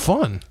kills. sounds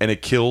fun. And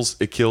it kills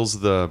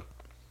the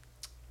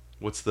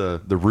what's the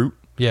root,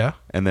 Yeah,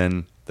 and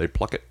then they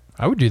pluck it.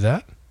 I would do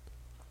that.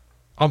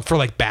 For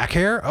like back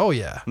hair? Oh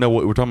yeah. No,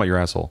 we're talking about your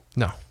asshole.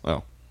 No.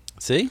 Oh,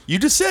 See? you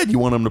just said you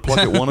want them to pluck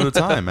it one at a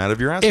time out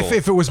of your asshole.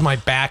 If it was my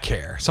back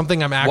hair,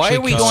 something I'm actually Why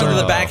are we going to concerned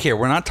the about. back hair?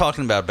 We're not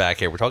talking about back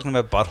hair. We're talking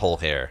about butthole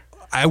hair.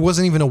 I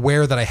wasn't even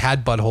aware that I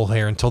had butthole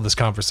hair until this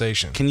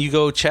conversation. Can you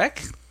go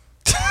check?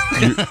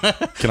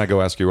 Can I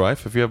go ask your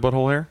wife if you have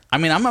butthole hair? I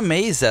mean, I'm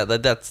amazed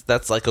that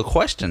that's like a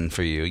question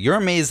for you. You're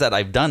amazed that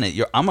I've done it.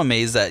 I'm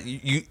amazed that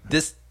you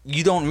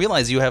don't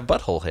realize you have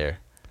butthole hair.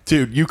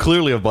 Dude, you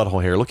clearly have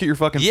butthole hair. Look at your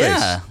fucking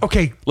Yeah. face.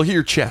 Okay, Look at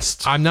your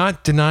chest. I'm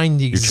not denying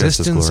the chest is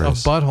existence of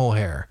glorious. butthole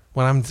hair.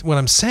 What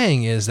I'm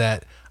saying is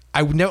that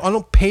I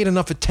don't pay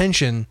enough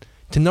attention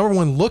to, number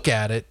one, look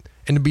at it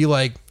and to be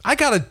like, I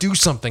got to do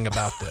something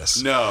about this.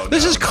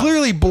 This is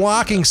clearly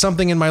blocking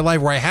something in my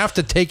life where I have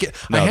to take it.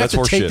 No, I have that's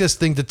to take horseshit. this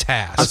thing to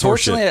task. That's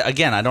Unfortunately, horseshit.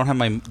 again, I don't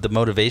have the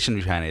motivation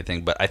behind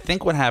anything, but I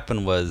think what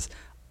happened was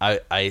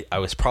I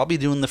was probably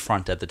doing the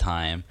front at the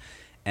time,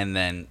 and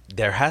then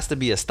there has to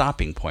be a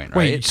stopping point, right?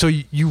 Wait, so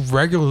you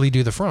regularly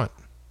do the front?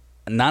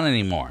 Not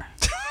anymore.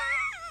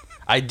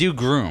 I do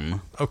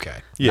groom.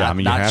 Okay. Yeah, Not- I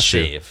mean, not you have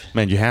shave. to.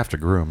 Man, you have to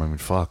groom. I mean,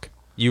 fuck.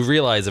 You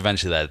realize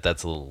eventually that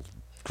that's a little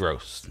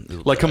gross.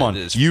 Like, come on.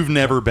 It's- You've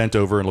never bent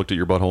over and looked at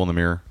your butthole in the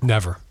mirror?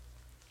 Never.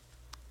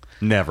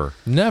 Never.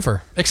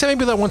 Never. Except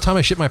maybe that one time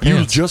I shit my You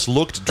pants. just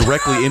looked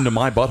directly into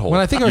my butthole. When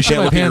I think I You shit can't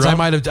my look at pants, your I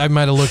own?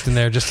 might have looked in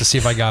there just to see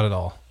if I got it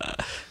all.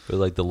 It was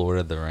like the Lord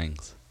of the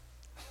Rings.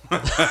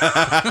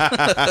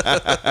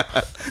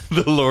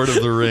 The Lord of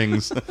the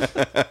Rings.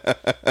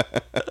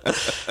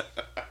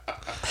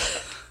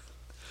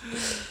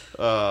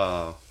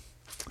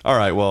 All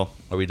right. Well,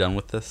 Are we done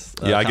with this?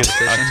 yeah. I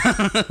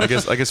conversation?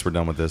 guess. I guess we're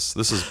done with this.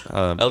 This is.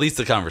 At least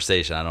the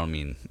conversation. I don't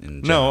mean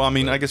in No, general, I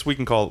mean, but- I guess we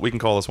can call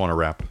this one a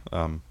wrap.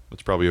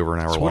 It's probably over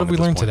an hour So long. what have we at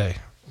this learned point. today?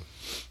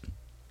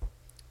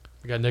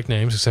 We got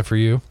nicknames except for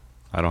you.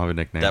 I don't have a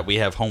nickname. that we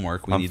have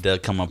homework. We I'm- need to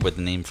come up with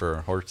a name for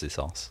horsey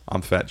sauce.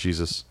 I'm Fat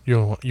Jesus.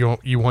 You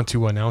want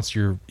to announce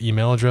your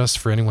email address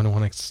for anyone who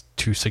wants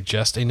to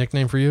suggest a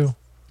nickname for you?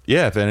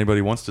 Yeah, if anybody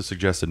wants to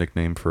suggest a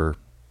nickname for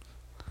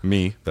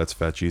me, that's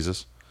Fat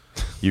Jesus,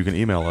 you can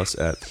email us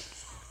at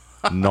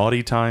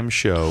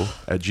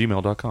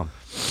naughtytimeshow@gmail.com.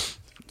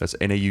 That's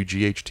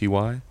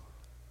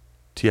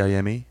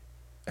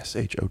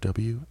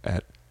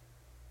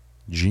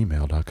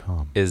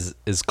naughttimeshow@gmail.com. Is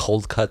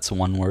cold cuts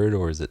one word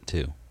or is it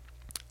two?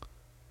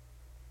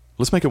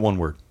 Let's make it one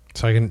word.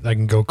 So I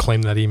can go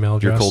claim that email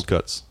address Your cold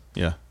cuts.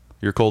 Yeah.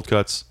 Your cold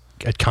cuts.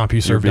 at Your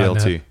CompuServe.net.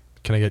 VLT.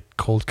 Can I get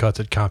cold cuts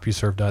at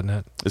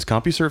CompuServe.net? Is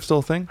CompuServe still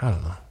a thing? I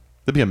don't know.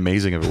 That'd be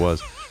amazing if it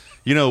was.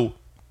 You know,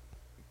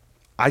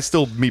 I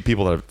still meet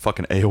people that have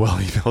fucking AOL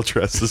email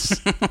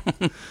addresses.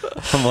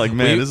 I'm like,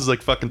 man, this is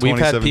like fucking We've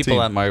 2017. had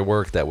people at my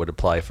work that would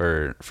apply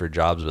for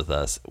jobs with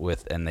us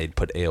and they'd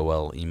put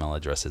AOL email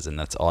addresses, and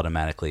that's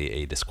automatically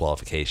a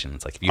disqualification.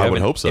 It's like if you I have would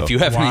an, hope so. If you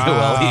have an Wow.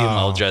 AOL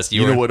email address,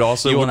 You know what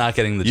also you would- are not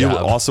getting the You know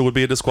job. what also would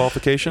be a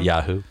disqualification?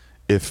 Yahoo.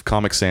 If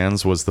Comic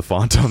Sans was the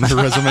font on their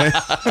resume.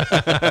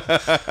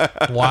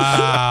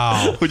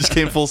 Wow. We just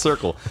came full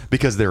circle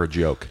because they're a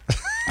joke.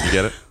 You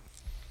get it?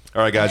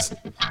 All right, guys.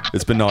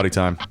 It's been naughty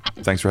time.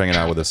 Thanks for hanging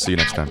out with us. See you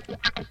next time.